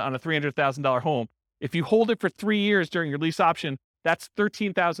 loan on a $300,000 home. If you hold it for 3 years during your lease option, that's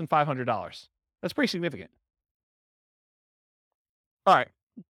 $13,500. That's pretty significant. All right.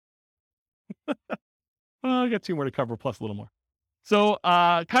 I got 2 more to cover, plus a little more. So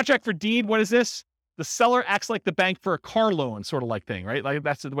contract for deed, what is this? The seller acts like the bank for a car loan, sort of like thing, right? Like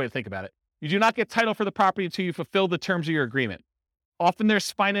that's the way to think about it. You do not get title for the property until you fulfill the terms of your agreement. Often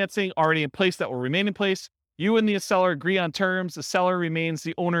there's financing already in place that will remain in place. You and the seller agree on terms. The seller remains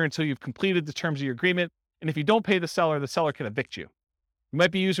the owner until you've completed the terms of your agreement. And if you don't pay the seller can evict you. It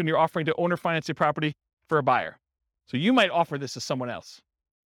might be used when you're offering to owner finance a property for a buyer. So you might offer this to someone else.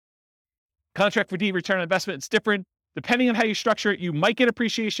 Contract for deed return on investment, it's different. Depending on how you structure it, you might get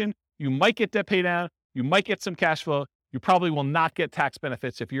appreciation, you might get debt pay down, you might get some cash flow. You probably will not get tax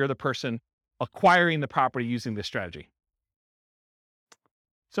benefits if you're the person acquiring the property using this strategy.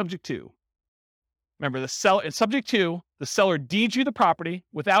 Subject 2. Remember, in subject 2, the seller deeds you the property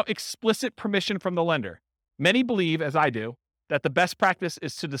without explicit permission from the lender. Many believe, as I do, that the best practice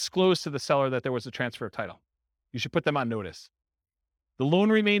is to disclose to the seller that there was a transfer of title. You should put them on notice. The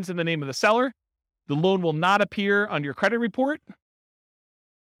loan remains in the name of the seller. The loan will not appear on your credit report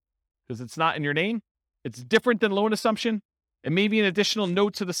because it's not in your name. It's different than loan assumption. It may be an additional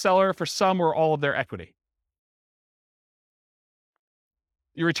note to the seller for some or all of their equity.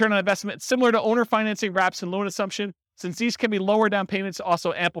 Your return on investment, similar to owner financing, wraps, and loan assumption. Since these can be lower down payments,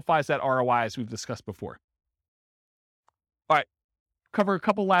 also amplifies that ROI as we've discussed before. All right, cover a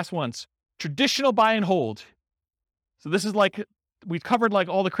couple last ones. Traditional buy and hold. So this is like, we've covered like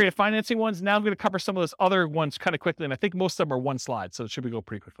all the creative financing ones. Now I'm going to cover some of those other ones kind of quickly. And I think most of them are one slide, so it should go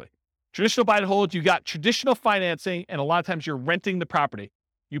pretty quickly. Traditional buy and hold, you got traditional financing, and a lot of times you're renting the property.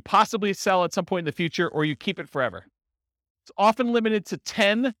 You possibly sell at some point in the future, or you keep it forever. It's often limited to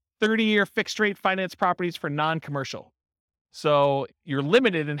 10 30-year fixed rate finance properties for non-commercial. So you're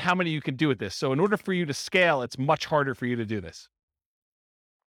limited in how many you can do with this. So in order for you to scale, it's much harder for you to do this.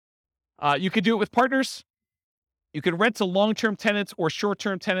 You could do it with partners. You could rent to long-term tenants or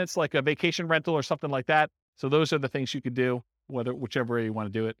short-term tenants like a vacation rental or something like that. So those are the things you could do, whichever way you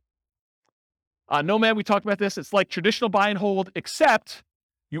want to do it. Nomad, we talked about this. It's like traditional buy and hold, except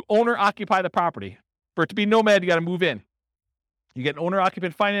you owner occupy the property. For it to be Nomad, you got to move in. You get owner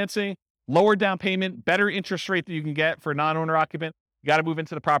occupant financing. Lower down payment, better interest rate that you can get for a non-owner occupant. You got to move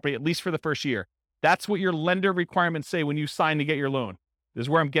into the property at least for the first year. That's what your lender requirements say when you sign to get your loan. This is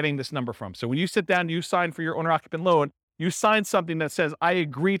where I'm getting this number from. So when you sit down and you sign for your owner occupant loan, you sign something that says, I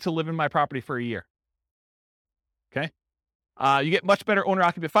agree to live in my property for a year. Okay. You get much better owner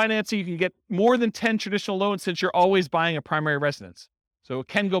occupant financing. You can get more than 10 traditional loans since you're always buying a primary residence. So it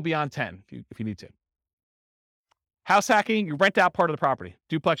can go beyond 10 if you need to. House hacking, you rent out part of the property,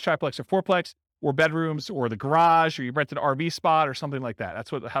 duplex, triplex, or fourplex, or bedrooms, or the garage, or you rent an RV spot or something like that.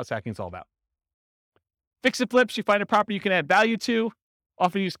 That's what the house hacking is all about. Fix and flips, you find a property you can add value to,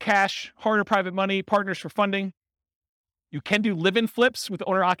 often use cash, hard or private money, partners for funding. You can do live-in flips with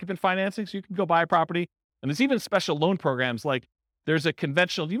owner-occupant financing, so you can go buy a property. And there's even special loan programs, like there's a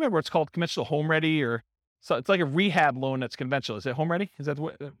conventional, do you remember what it's called, conventional Home Ready, or so it's like a rehab loan that's conventional. Is it Home Ready? Is that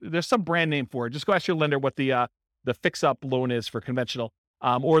what, there's some brand name for it. Just go ask your lender what the fix-up loan is for conventional.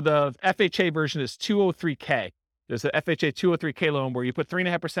 Or the FHA version is 203K. There's the FHA 203K loan where you put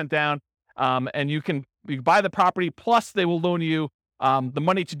 3.5% down, and you buy the property, plus they will loan you the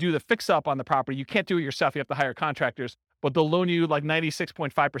money to do the fix-up on the property. You can't do it yourself. You have to hire contractors, but they'll loan you like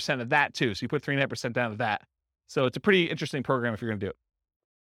 96.5% of that too. So you put 3.5% down of that. So it's a pretty interesting program if you're going to do it.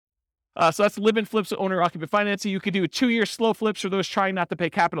 So that's live-in flips with owner-occupant financing. You could do a 2-year slow flips for those trying not to pay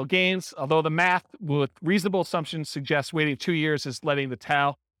capital gains, although the math with reasonable assumptions suggests waiting 2 years is letting the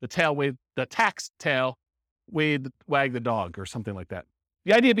tax tail wag the dog or something like that.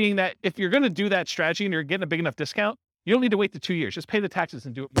 The idea being that if you're going to do that strategy and you're getting a big enough discount, you don't need to wait the 2 years. Just pay the taxes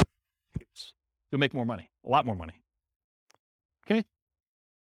and do it. You'll make more money, a lot more money. Okay.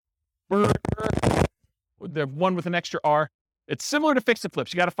 The one with an extra R. It's similar to fix and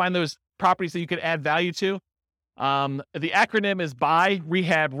flips. You got to find those properties that you could add value to. The acronym is buy,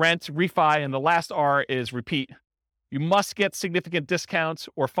 rehab, rent, refi, and the last R is repeat. You must get significant discounts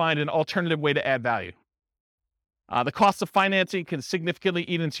or find an alternative way to add value. The cost of financing can significantly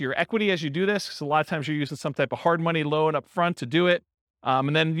eat into your equity as you do this. So a lot of times you're using some type of hard money loan up front to do it.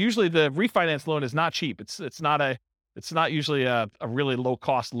 And then usually the refinance loan is not cheap. It's not usually a really low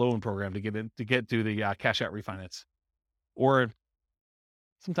cost loan program to get to the cash out refinance. Or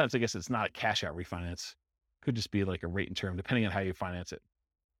sometimes I guess it's not a cash out refinance. Could just be like a rate and term, depending on how you finance it.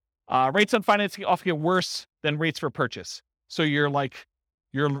 Rates on financing often get worse than rates for purchase. So your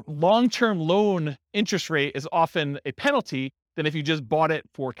long-term loan interest rate is often a penalty than if you just bought it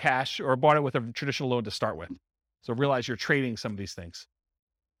for cash or bought it with a traditional loan to start with. So realize you're trading some of these things.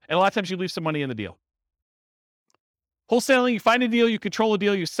 And a lot of times you leave some money in the deal. Wholesaling, you find a deal, you control a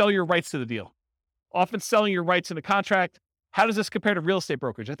deal, you sell your rights to the deal. Often selling your rights in a contract. How does this compare to real estate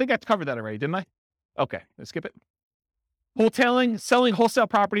brokerage? I think I covered that already, didn't I? Okay, let's skip it. Wholesaling, selling wholesale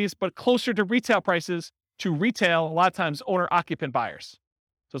properties, but closer to retail prices to retail, a lot of times owner-occupant buyers.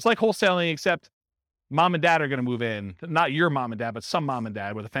 So it's like wholesaling, except mom and dad are going to move in. Not your mom and dad, but some mom and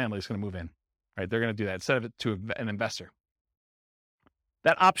dad with a family is going to move in. Right? They're going to do that instead of it to an investor.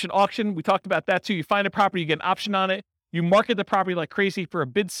 That option auction, we talked about that too. You find a property, you get an option on it. You market the property like crazy for a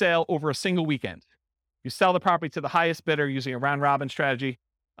bid sale over a single weekend. You sell the property to the highest bidder using a round robin strategy.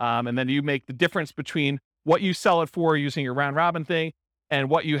 And then you make the difference between what you sell it for using your round robin thing and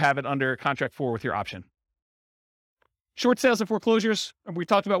what you have it under contract for with your option. Short sales and foreclosures. We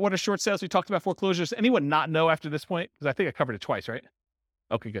talked about what are short sales. We talked about foreclosures. Anyone not know after this point? Because I think I covered it twice, right?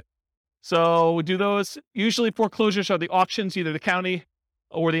 Okay, good. So we do those. Usually foreclosures are the auctions, either the county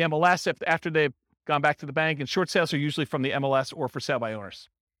or the MLS after they've gone back to the bank. And short sales are usually from the MLS or for sale by owners.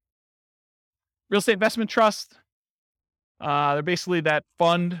 Real estate investment trust. They're basically that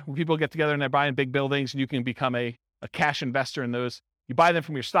fund where people get together and they're buying big buildings and you can become a cash investor in those. You buy them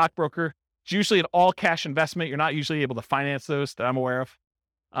from your stockbroker. It's usually an all cash investment. You're not usually able to finance those that I'm aware of.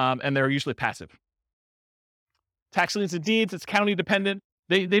 And they're usually passive. Tax liens and deeds, it's county dependent.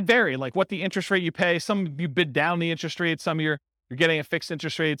 They vary, like what the interest rate you pay. Some you bid down the interest rate. Some you're getting a fixed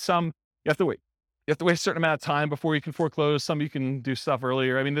interest rate. Some you have to wait. You have to wait a certain amount of time before you can foreclose. Some you can do stuff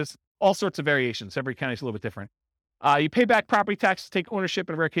earlier. I mean, there's all sorts of variations. Every county's a little bit different. You pay back property taxes, take ownership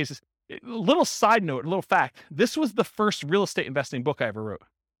in rare cases. A little side note, a little fact. This was the first real estate investing book I ever wrote.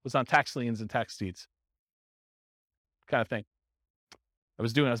 It was on tax liens and tax deeds. Kind of thing. I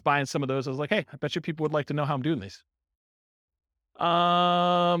was buying some of those. I was like, hey, I bet you people would like to know how I'm doing these.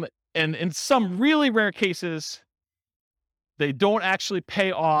 And in some really rare cases, they don't actually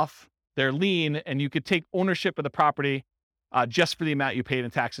pay off their lien and you could take ownership of the property just for the amount you paid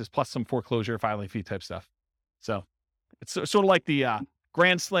in taxes, plus some foreclosure filing fee type stuff. So it's sort of like the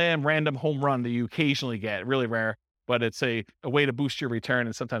grand slam random home run that you occasionally get, really rare, but it's a way to boost your return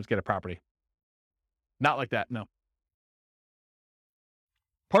and sometimes get a property. Not like that, no.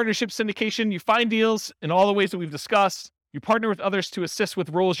 Partnership syndication, you find deals in all the ways that we've discussed. You partner with others to assist with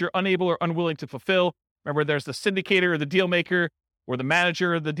roles you're unable or unwilling to fulfill. Remember, there's the syndicator or the deal maker or the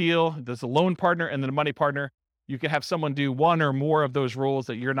manager of the deal. There's the loan partner and then the money partner. You can have someone do one or more of those roles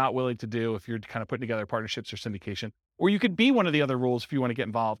that you're not willing to do if you're kind of putting together partnerships or syndication. Or you could be one of the other roles if you want to get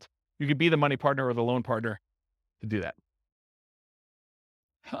involved. You could be the money partner or the loan partner to do that.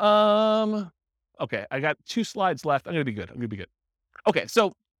 Okay, I got 2 slides left. I'm going to be good. Okay,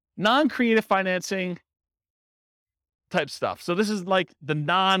 so non-creative financing type stuff. So this is like the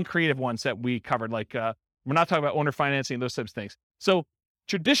non-creative ones that we covered. Like we're not talking about owner financing, those types of things. So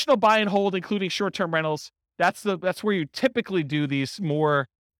traditional buy and hold, including short-term rentals, that's where you typically do these more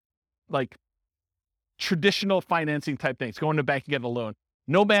like traditional financing type things. Going to the bank and getting a loan.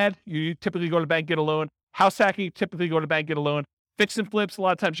 Nomad, you typically go to the bank, get a loan. House hacking, you typically go to the bank, get a loan. Fix and flips, a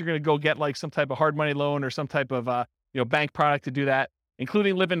lot of times you're going to go get like some type of hard money loan or some type of bank product to do that,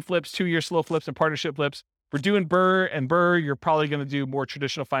 including live-in flips, 2-year slow flips, and partnership flips. We're doing BRRRR and BRRRR, you're probably going to do more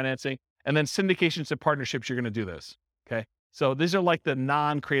traditional financing. And then syndications and partnerships, you're going to do those. Okay. So these are like the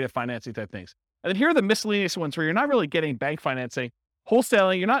non-creative financing type things. And then here are the miscellaneous ones where you're not really getting bank financing.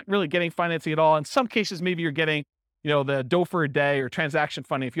 Wholesaling, you're not really getting financing at all. In some cases, maybe you're getting, the dough for a day or transaction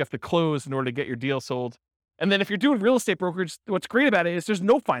funding if you have to close in order to get your deal sold. And then if you're doing real estate brokerage, what's great about it is there's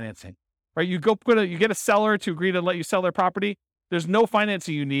no financing, right? You get a seller to agree to let you sell their property. There's no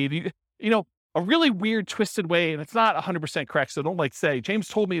financing you need. A really weird, twisted way, and it's not 100% correct, so don't say, James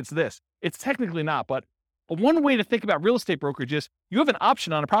told me it's this. It's technically not, but one way to think about real estate brokerage is you have an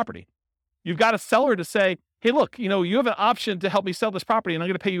option on a property. You've got a seller to say, hey, look, you have an option to help me sell this property, and I'm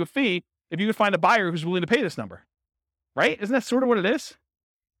going to pay you a fee if you can find a buyer who's willing to pay this number, right? Isn't that sort of what it is?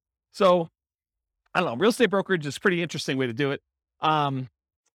 So, I don't know, real estate brokerage is a pretty interesting way to do it. And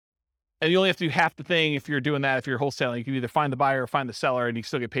you only have to do half the thing if you're doing that. If you're wholesaling, you can either find the buyer or find the seller and you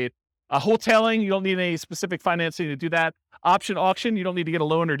still get paid. Wholetailing, you don't need any specific financing to do that. Option auction, you don't need to get a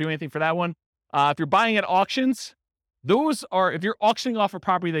loan or do anything for that one. If you're buying at auctions, if you're auctioning off a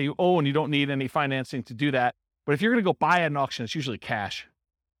property that you own, you don't need any financing to do that. But if you're going to go buy at an auction, it's usually cash.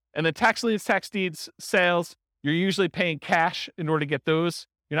 And then tax liens, tax deeds, sales, you're usually paying cash in order to get those.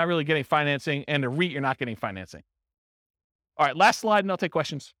 You're not really getting financing. And a REIT, you're not getting financing. All right, last slide, and I'll take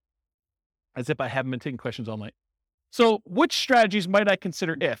questions. As if I haven't been taking questions all night. So which strategies might I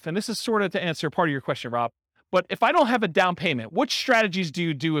consider if? And this is sort of to answer part of your question, Rob. But if I don't have a down payment, which strategies do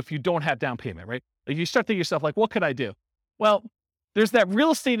you do if you don't have down payment, right? Like you start thinking to yourself, like, what could I do? Well, there's that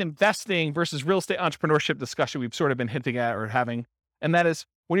real estate investing versus real estate entrepreneurship discussion we've sort of been hinting at or having. And that is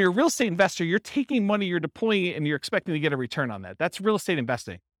when you're a real estate investor, you're taking money, you're deploying it, and you're expecting to get a return on that. That's real estate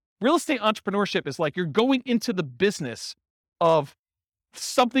investing. Real estate entrepreneurship is like you're going into the business of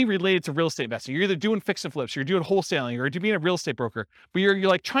something related to real estate investing. You're either doing fix and flips, you're doing wholesaling, or you're being a real estate broker, but you're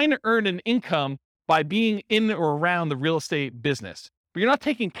like trying to earn an income by being in or around the real estate business. But you're not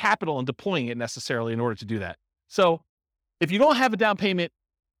taking capital and deploying it necessarily in order to do that. So if you don't have a down payment,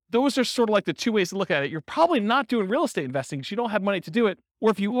 those are sort of like the 2 ways to look at it. You're probably not doing real estate investing because you don't have money to do it. Or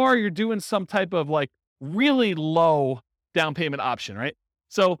if you are, you're doing some type of like really low down payment option, right?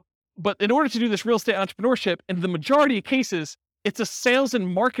 So, but in order to do this real estate entrepreneurship, in the majority of cases, it's a sales and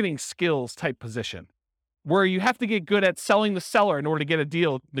marketing skills type position where you have to get good at selling the seller in order to get a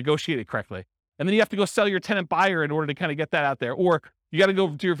deal negotiated correctly. And then you have to go sell your tenant buyer in order to kind of get that out there. Or you got to go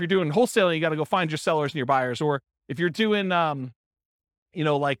do, if you're doing wholesaling, you got to go find your sellers and your buyers. Or if you're doing,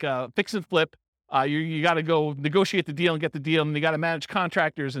 fix and flip, you got to go negotiate the deal and get the deal. And you got to manage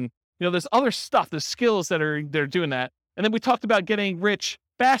contractors. And, there's other stuff, there's skills they're doing that. And then we talked about getting rich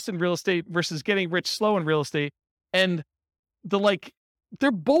fast in real estate versus getting rich slow in real estate. And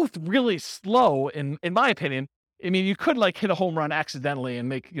they're both really slow in my opinion. I mean, you could hit a home run accidentally and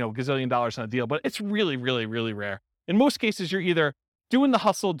make, gazillion dollars on a deal, but it's really, really, really rare. In most cases, you're either doing the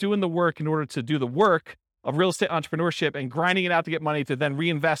hustle, doing the work in order to do the work of real estate entrepreneurship and grinding it out to get money to then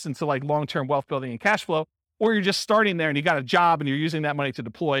reinvest into long-term wealth building and cash flow, or you're just starting there and you got a job and you're using that money to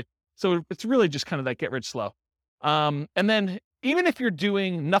deploy. So it's really just kind of that get rich slow. And then even if you're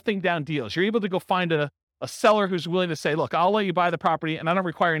doing nothing down deals, you're able to go find a seller who's willing to say, look, I'll let you buy the property and I don't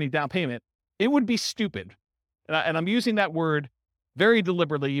require any down payment. It would be stupid. And I'm using that word very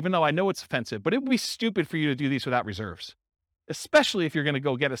deliberately, even though I know it's offensive, but it would be stupid for you to do these without reserves, especially if you're going to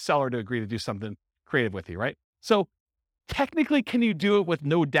go get a seller to agree to do something creative with you, right? So technically, can you do it with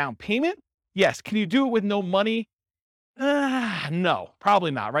no down payment? Yes. Can you do it with no money? No,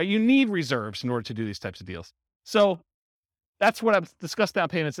 probably not, right? You need reserves in order to do these types of deals. So that's what I've discussed, down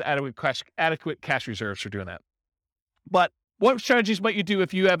payments, adequate cash reserves for doing that. But what strategies might you do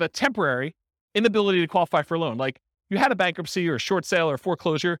if you have a temporary inability to qualify for a loan? Like you had a bankruptcy or a short sale or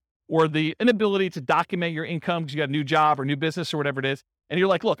foreclosure, or the inability to document your income because you got a new job or new business or whatever it is. And you're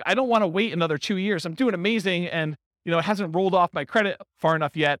like, look, I don't want to wait another 2 years. I'm doing amazing. And, it hasn't rolled off my credit far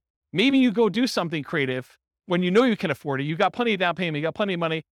enough yet. Maybe you go do something creative when you know you can afford it. You got plenty of down payment, you got plenty of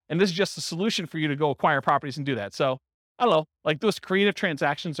money. And this is just a solution for you to go acquire properties and do that. So I don't know, like those creative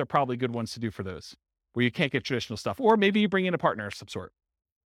transactions are probably good ones to do for those where you can't get traditional stuff. Or maybe you bring in a partner of some sort.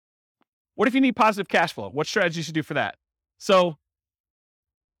 What if you need positive cash flow? What strategies you do for that? So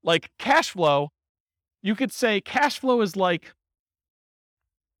like cash flow, you could say cash flow is like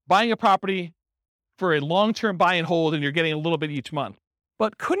buying a property for a long-term buy and hold, and you're getting a little bit each month.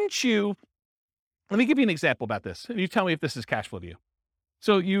 But couldn't you, let me give you an example about this, and you tell me if this is cash flow to you.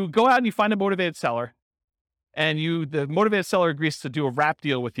 So you go out and you find a motivated seller, and the motivated seller agrees to do a wrap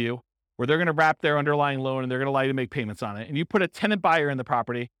deal with you, where they're going to wrap their underlying loan and they're going to allow you to make payments on it. And you put a tenant buyer in the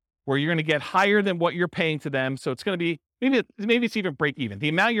property where you're going to get higher than what you're paying to them. So it's going to be, maybe it's even break even. The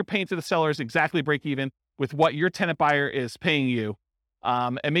amount you're paying to the seller is exactly break even with what your tenant buyer is paying you.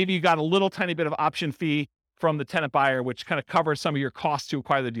 And maybe you got a little tiny bit of option fee from the tenant buyer, which kind of covers some of your costs to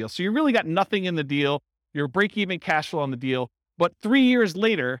acquire the deal. So you really got nothing in the deal. You're break even cash flow on the deal. But 3 years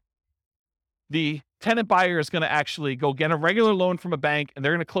later, the tenant buyer is going to actually go get a regular loan from a bank, and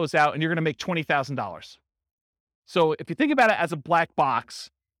they're going to close out, and you're going to make $20,000. So if you think about it as a black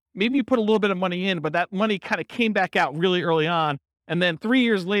box, maybe you put a little bit of money in, but that money kind of came back out really early on. And then 3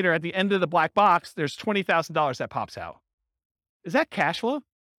 years later, at the end of the black box, there's $20,000 that pops out. Is that cash flow?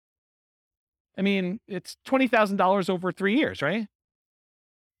 I mean, it's $20,000 over 3 years, right?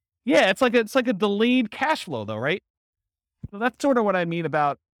 Yeah, it's like a delayed cash flow though, right? So that's sort of what I mean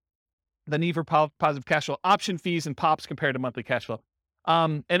about the need for positive cash flow, option fees and pops compared to monthly cash flow.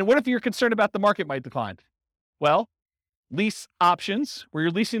 And what if you're concerned about the market might decline? Well, lease options, where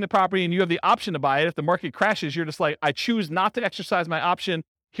you're leasing the property and you have the option to buy it. If the market crashes, you're just like, I choose not to exercise my option.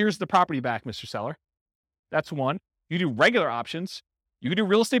 Here's the property back, Mr. Seller. That's one. You do regular options. You can do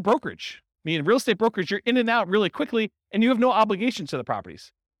real estate brokerage. I mean, real estate brokerage, you're in and out really quickly, and you have no obligation to the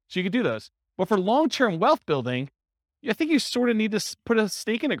properties. So you can do those. But for long-term wealth building, I think you sort of need to put a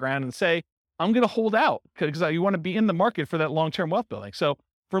stake in the ground and say, I'm going to hold out because you want to be in the market for that long-term wealth building. So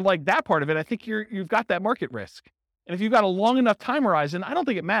for like that part of it, I think you've got that market risk. And if you've got a long enough time horizon, I don't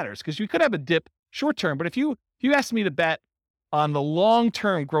think it matters because you could have a dip short-term. But if you asked me to bet on the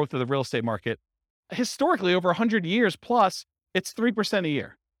long-term growth of the real estate market, historically over 100 years plus, it's 3% a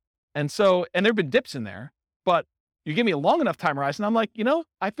year. And there've been dips in there, but you give me a long enough time horizon, I'm like,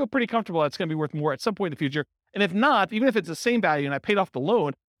 I feel pretty comfortable it's going to be worth more at some point in the future. And if not, even if it's the same value and I paid off the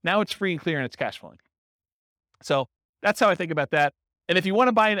loan, now it's free and clear and it's cash flowing. So that's how I think about that. And if you want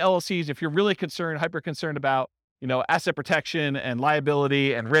to buy in LLCs, if you're really hyper concerned about, asset protection and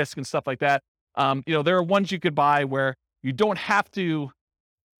liability and risk and stuff like that, there are ones you could buy where you don't have to,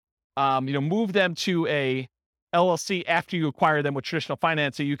 move them to a LLC after you acquire them with traditional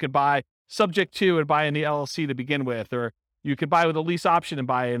financing. You could buy subject to and buy in the LLC to begin with, or you could buy with a lease option and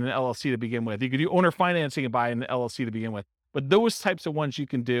buy in an LLC to begin with. You could do owner financing and buy in an LLC to begin with. But those types of ones you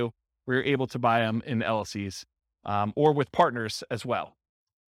can do where you're able to buy them in LLCs or with partners as well.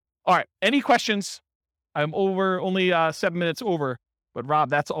 All right. Any questions? I'm only 7 minutes over, but Rob,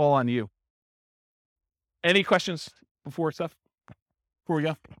 that's all on you. Any questions before we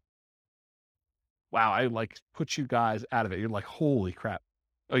go? Wow, I put you guys out of it. You're like, holy crap.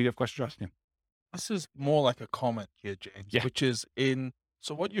 Oh, you have questions, Justin? This is more like a comment here, James, Yeah. which is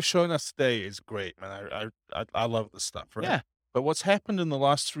so what you're showing us today is great, man. I love this stuff, right? Yeah. But what's happened in the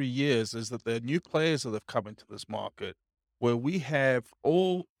last 3 years is that there are new players that have come into this market where we have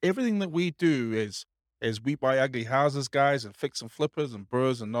everything that we do is we buy ugly houses, guys, and fix and flippers and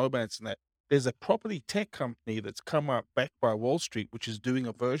burrs and nomads and that. There's a property tech company that's come up backed by Wall Street, which is doing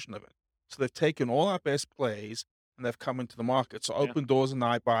a version of it. So they've taken all our best plays and they've come into the market. So Open Doors an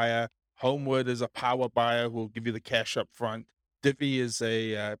iBuyer, Homeward is a power buyer who will give you the cash up front. Divvy is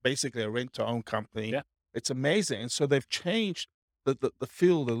basically a rent-to-own company. Yeah. It's amazing. And so they've changed the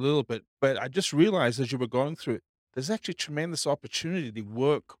field a little bit. But I just realized as you were going through it, there's actually tremendous opportunity to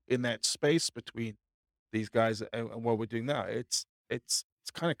work in that space between these guys and what we're doing now. It's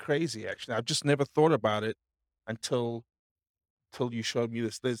kind of crazy, actually. I've just never thought about it until you showed me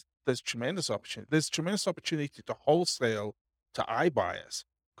this. There's tremendous opportunity. There's tremendous opportunity to wholesale to iBuyers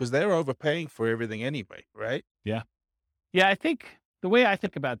because they're overpaying for everything anyway, right? Yeah. Yeah, I think the way I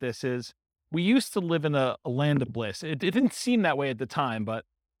think about this is we used to live in a land of bliss. It didn't seem that way at the time, but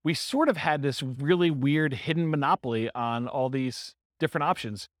we sort of had this really weird hidden monopoly on all these different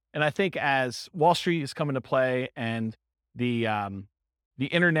options. And I think as Wall Street is coming to play and the the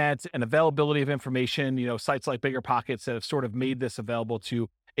internet and availability of information, sites like BiggerPockets that have sort of made this available to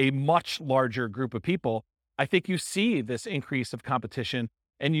a much larger group of people, I think you see this increase of competition,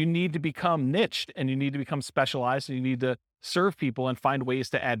 and you need to become niched, and you need to become specialized, and you need to serve people and find ways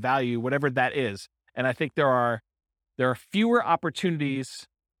to add value, whatever that is. And I think there are fewer opportunities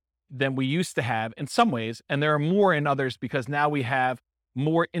than we used to have in some ways, and there are more in others because now we have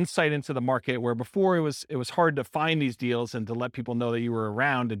more insight into the market, where before it was hard to find these deals and to let people know that you were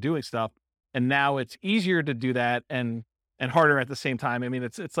around and doing stuff. And now it's easier to do that and harder at the same time. I mean,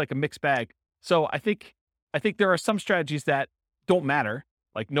 it's like a mixed bag. So I think there are some strategies that don't matter,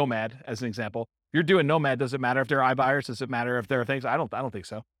 like Nomad as an example. If you're doing Nomad, does it matter if there are iBuyers? Does it matter if there are things? I don't think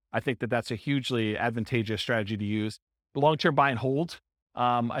so. I think that's a hugely advantageous strategy to use. Long-term buy and hold.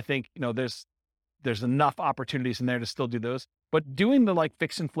 I think, there's enough opportunities in there to still do those, but doing the like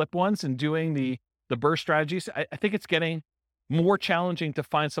fix and flip ones and doing the burst strategies, I think it's getting more challenging to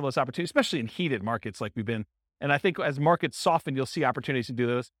find some of those opportunities, especially in heated markets like we've been. And I think as markets soften, you'll see opportunities to do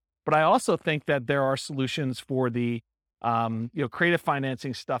those. But I also think that there are solutions for the, creative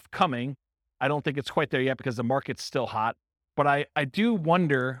financing stuff coming. I don't think it's quite there yet because the market's still hot. But I do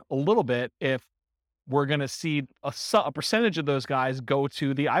wonder a little bit if we're going to see a percentage of those guys go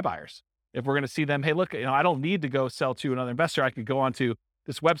to the iBuyers. If we're going to see them, hey, look, I don't need to go sell to another investor. I could go onto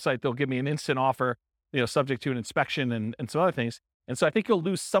this website. They'll give me an instant offer, subject to an inspection and some other things. And so I think you'll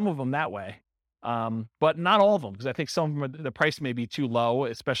lose some of them that way. But not all of them, because I think some of them, the price may be too low,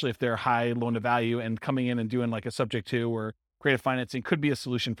 especially if they're high loan to value, and coming in and doing like a subject to or creative financing could be a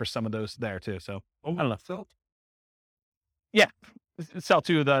solution for some of those there too. So I don't know. Yeah. Sell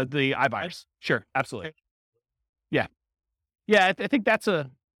to the iBuyers. Sure. Absolutely. Yeah. Yeah. I think that's a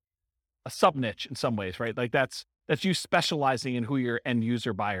sub niche in some ways, right? Like that's you specializing in who your end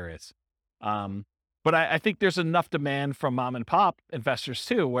user buyer is. But I think there's enough demand from mom and pop investors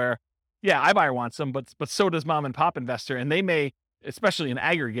too, where iBuyer wants them, but so does mom and pop investor. And they may, especially in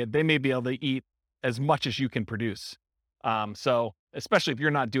aggregate, they may be able to eat as much as you can produce. So especially if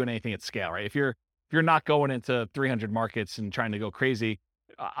you're not doing anything at scale, right? If you're not going into 300 markets and trying to go crazy,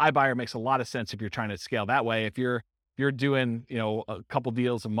 iBuyer makes a lot of sense if you're trying to scale that way. If you're doing, a couple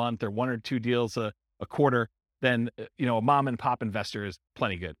deals a month or one or two deals a quarter, then, a mom and pop investor is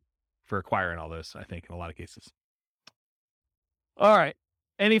plenty good for acquiring all those, I think, in a lot of cases. All right.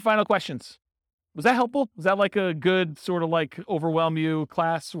 Any final questions? Was that helpful? Was that like a good sort of like overwhelm you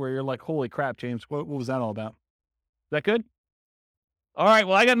class where you're like, holy crap, James, what was that all about? Is that good? All right.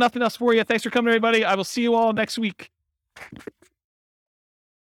 Well, I got nothing else for you. Thanks for coming, everybody. I will see you all next week.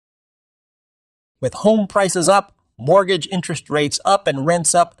 With home prices up, mortgage interest rates up, and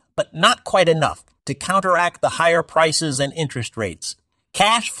rents up, but not quite enough to counteract the higher prices and interest rates.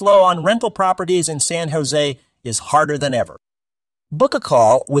 Cash flow on rental properties in San Jose is harder than ever. Book a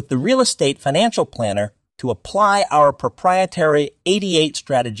call with the Real Estate Financial Planner to apply our proprietary 88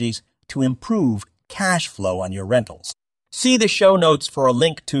 strategies to improve cash flow on your rentals. See the show notes for a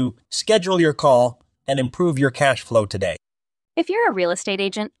link to schedule your call and improve your cash flow today. If you're a real estate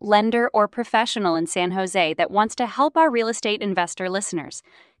agent, lender, or professional in San Jose that wants to help our real estate investor listeners,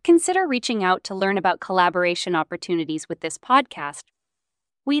 consider reaching out to learn about collaboration opportunities with this podcast.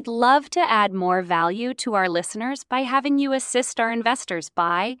 We'd love to add more value to our listeners by having you assist our investors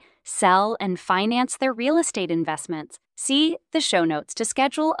buy, sell, and finance their real estate investments. See the show notes to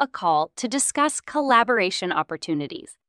schedule a call to discuss collaboration opportunities.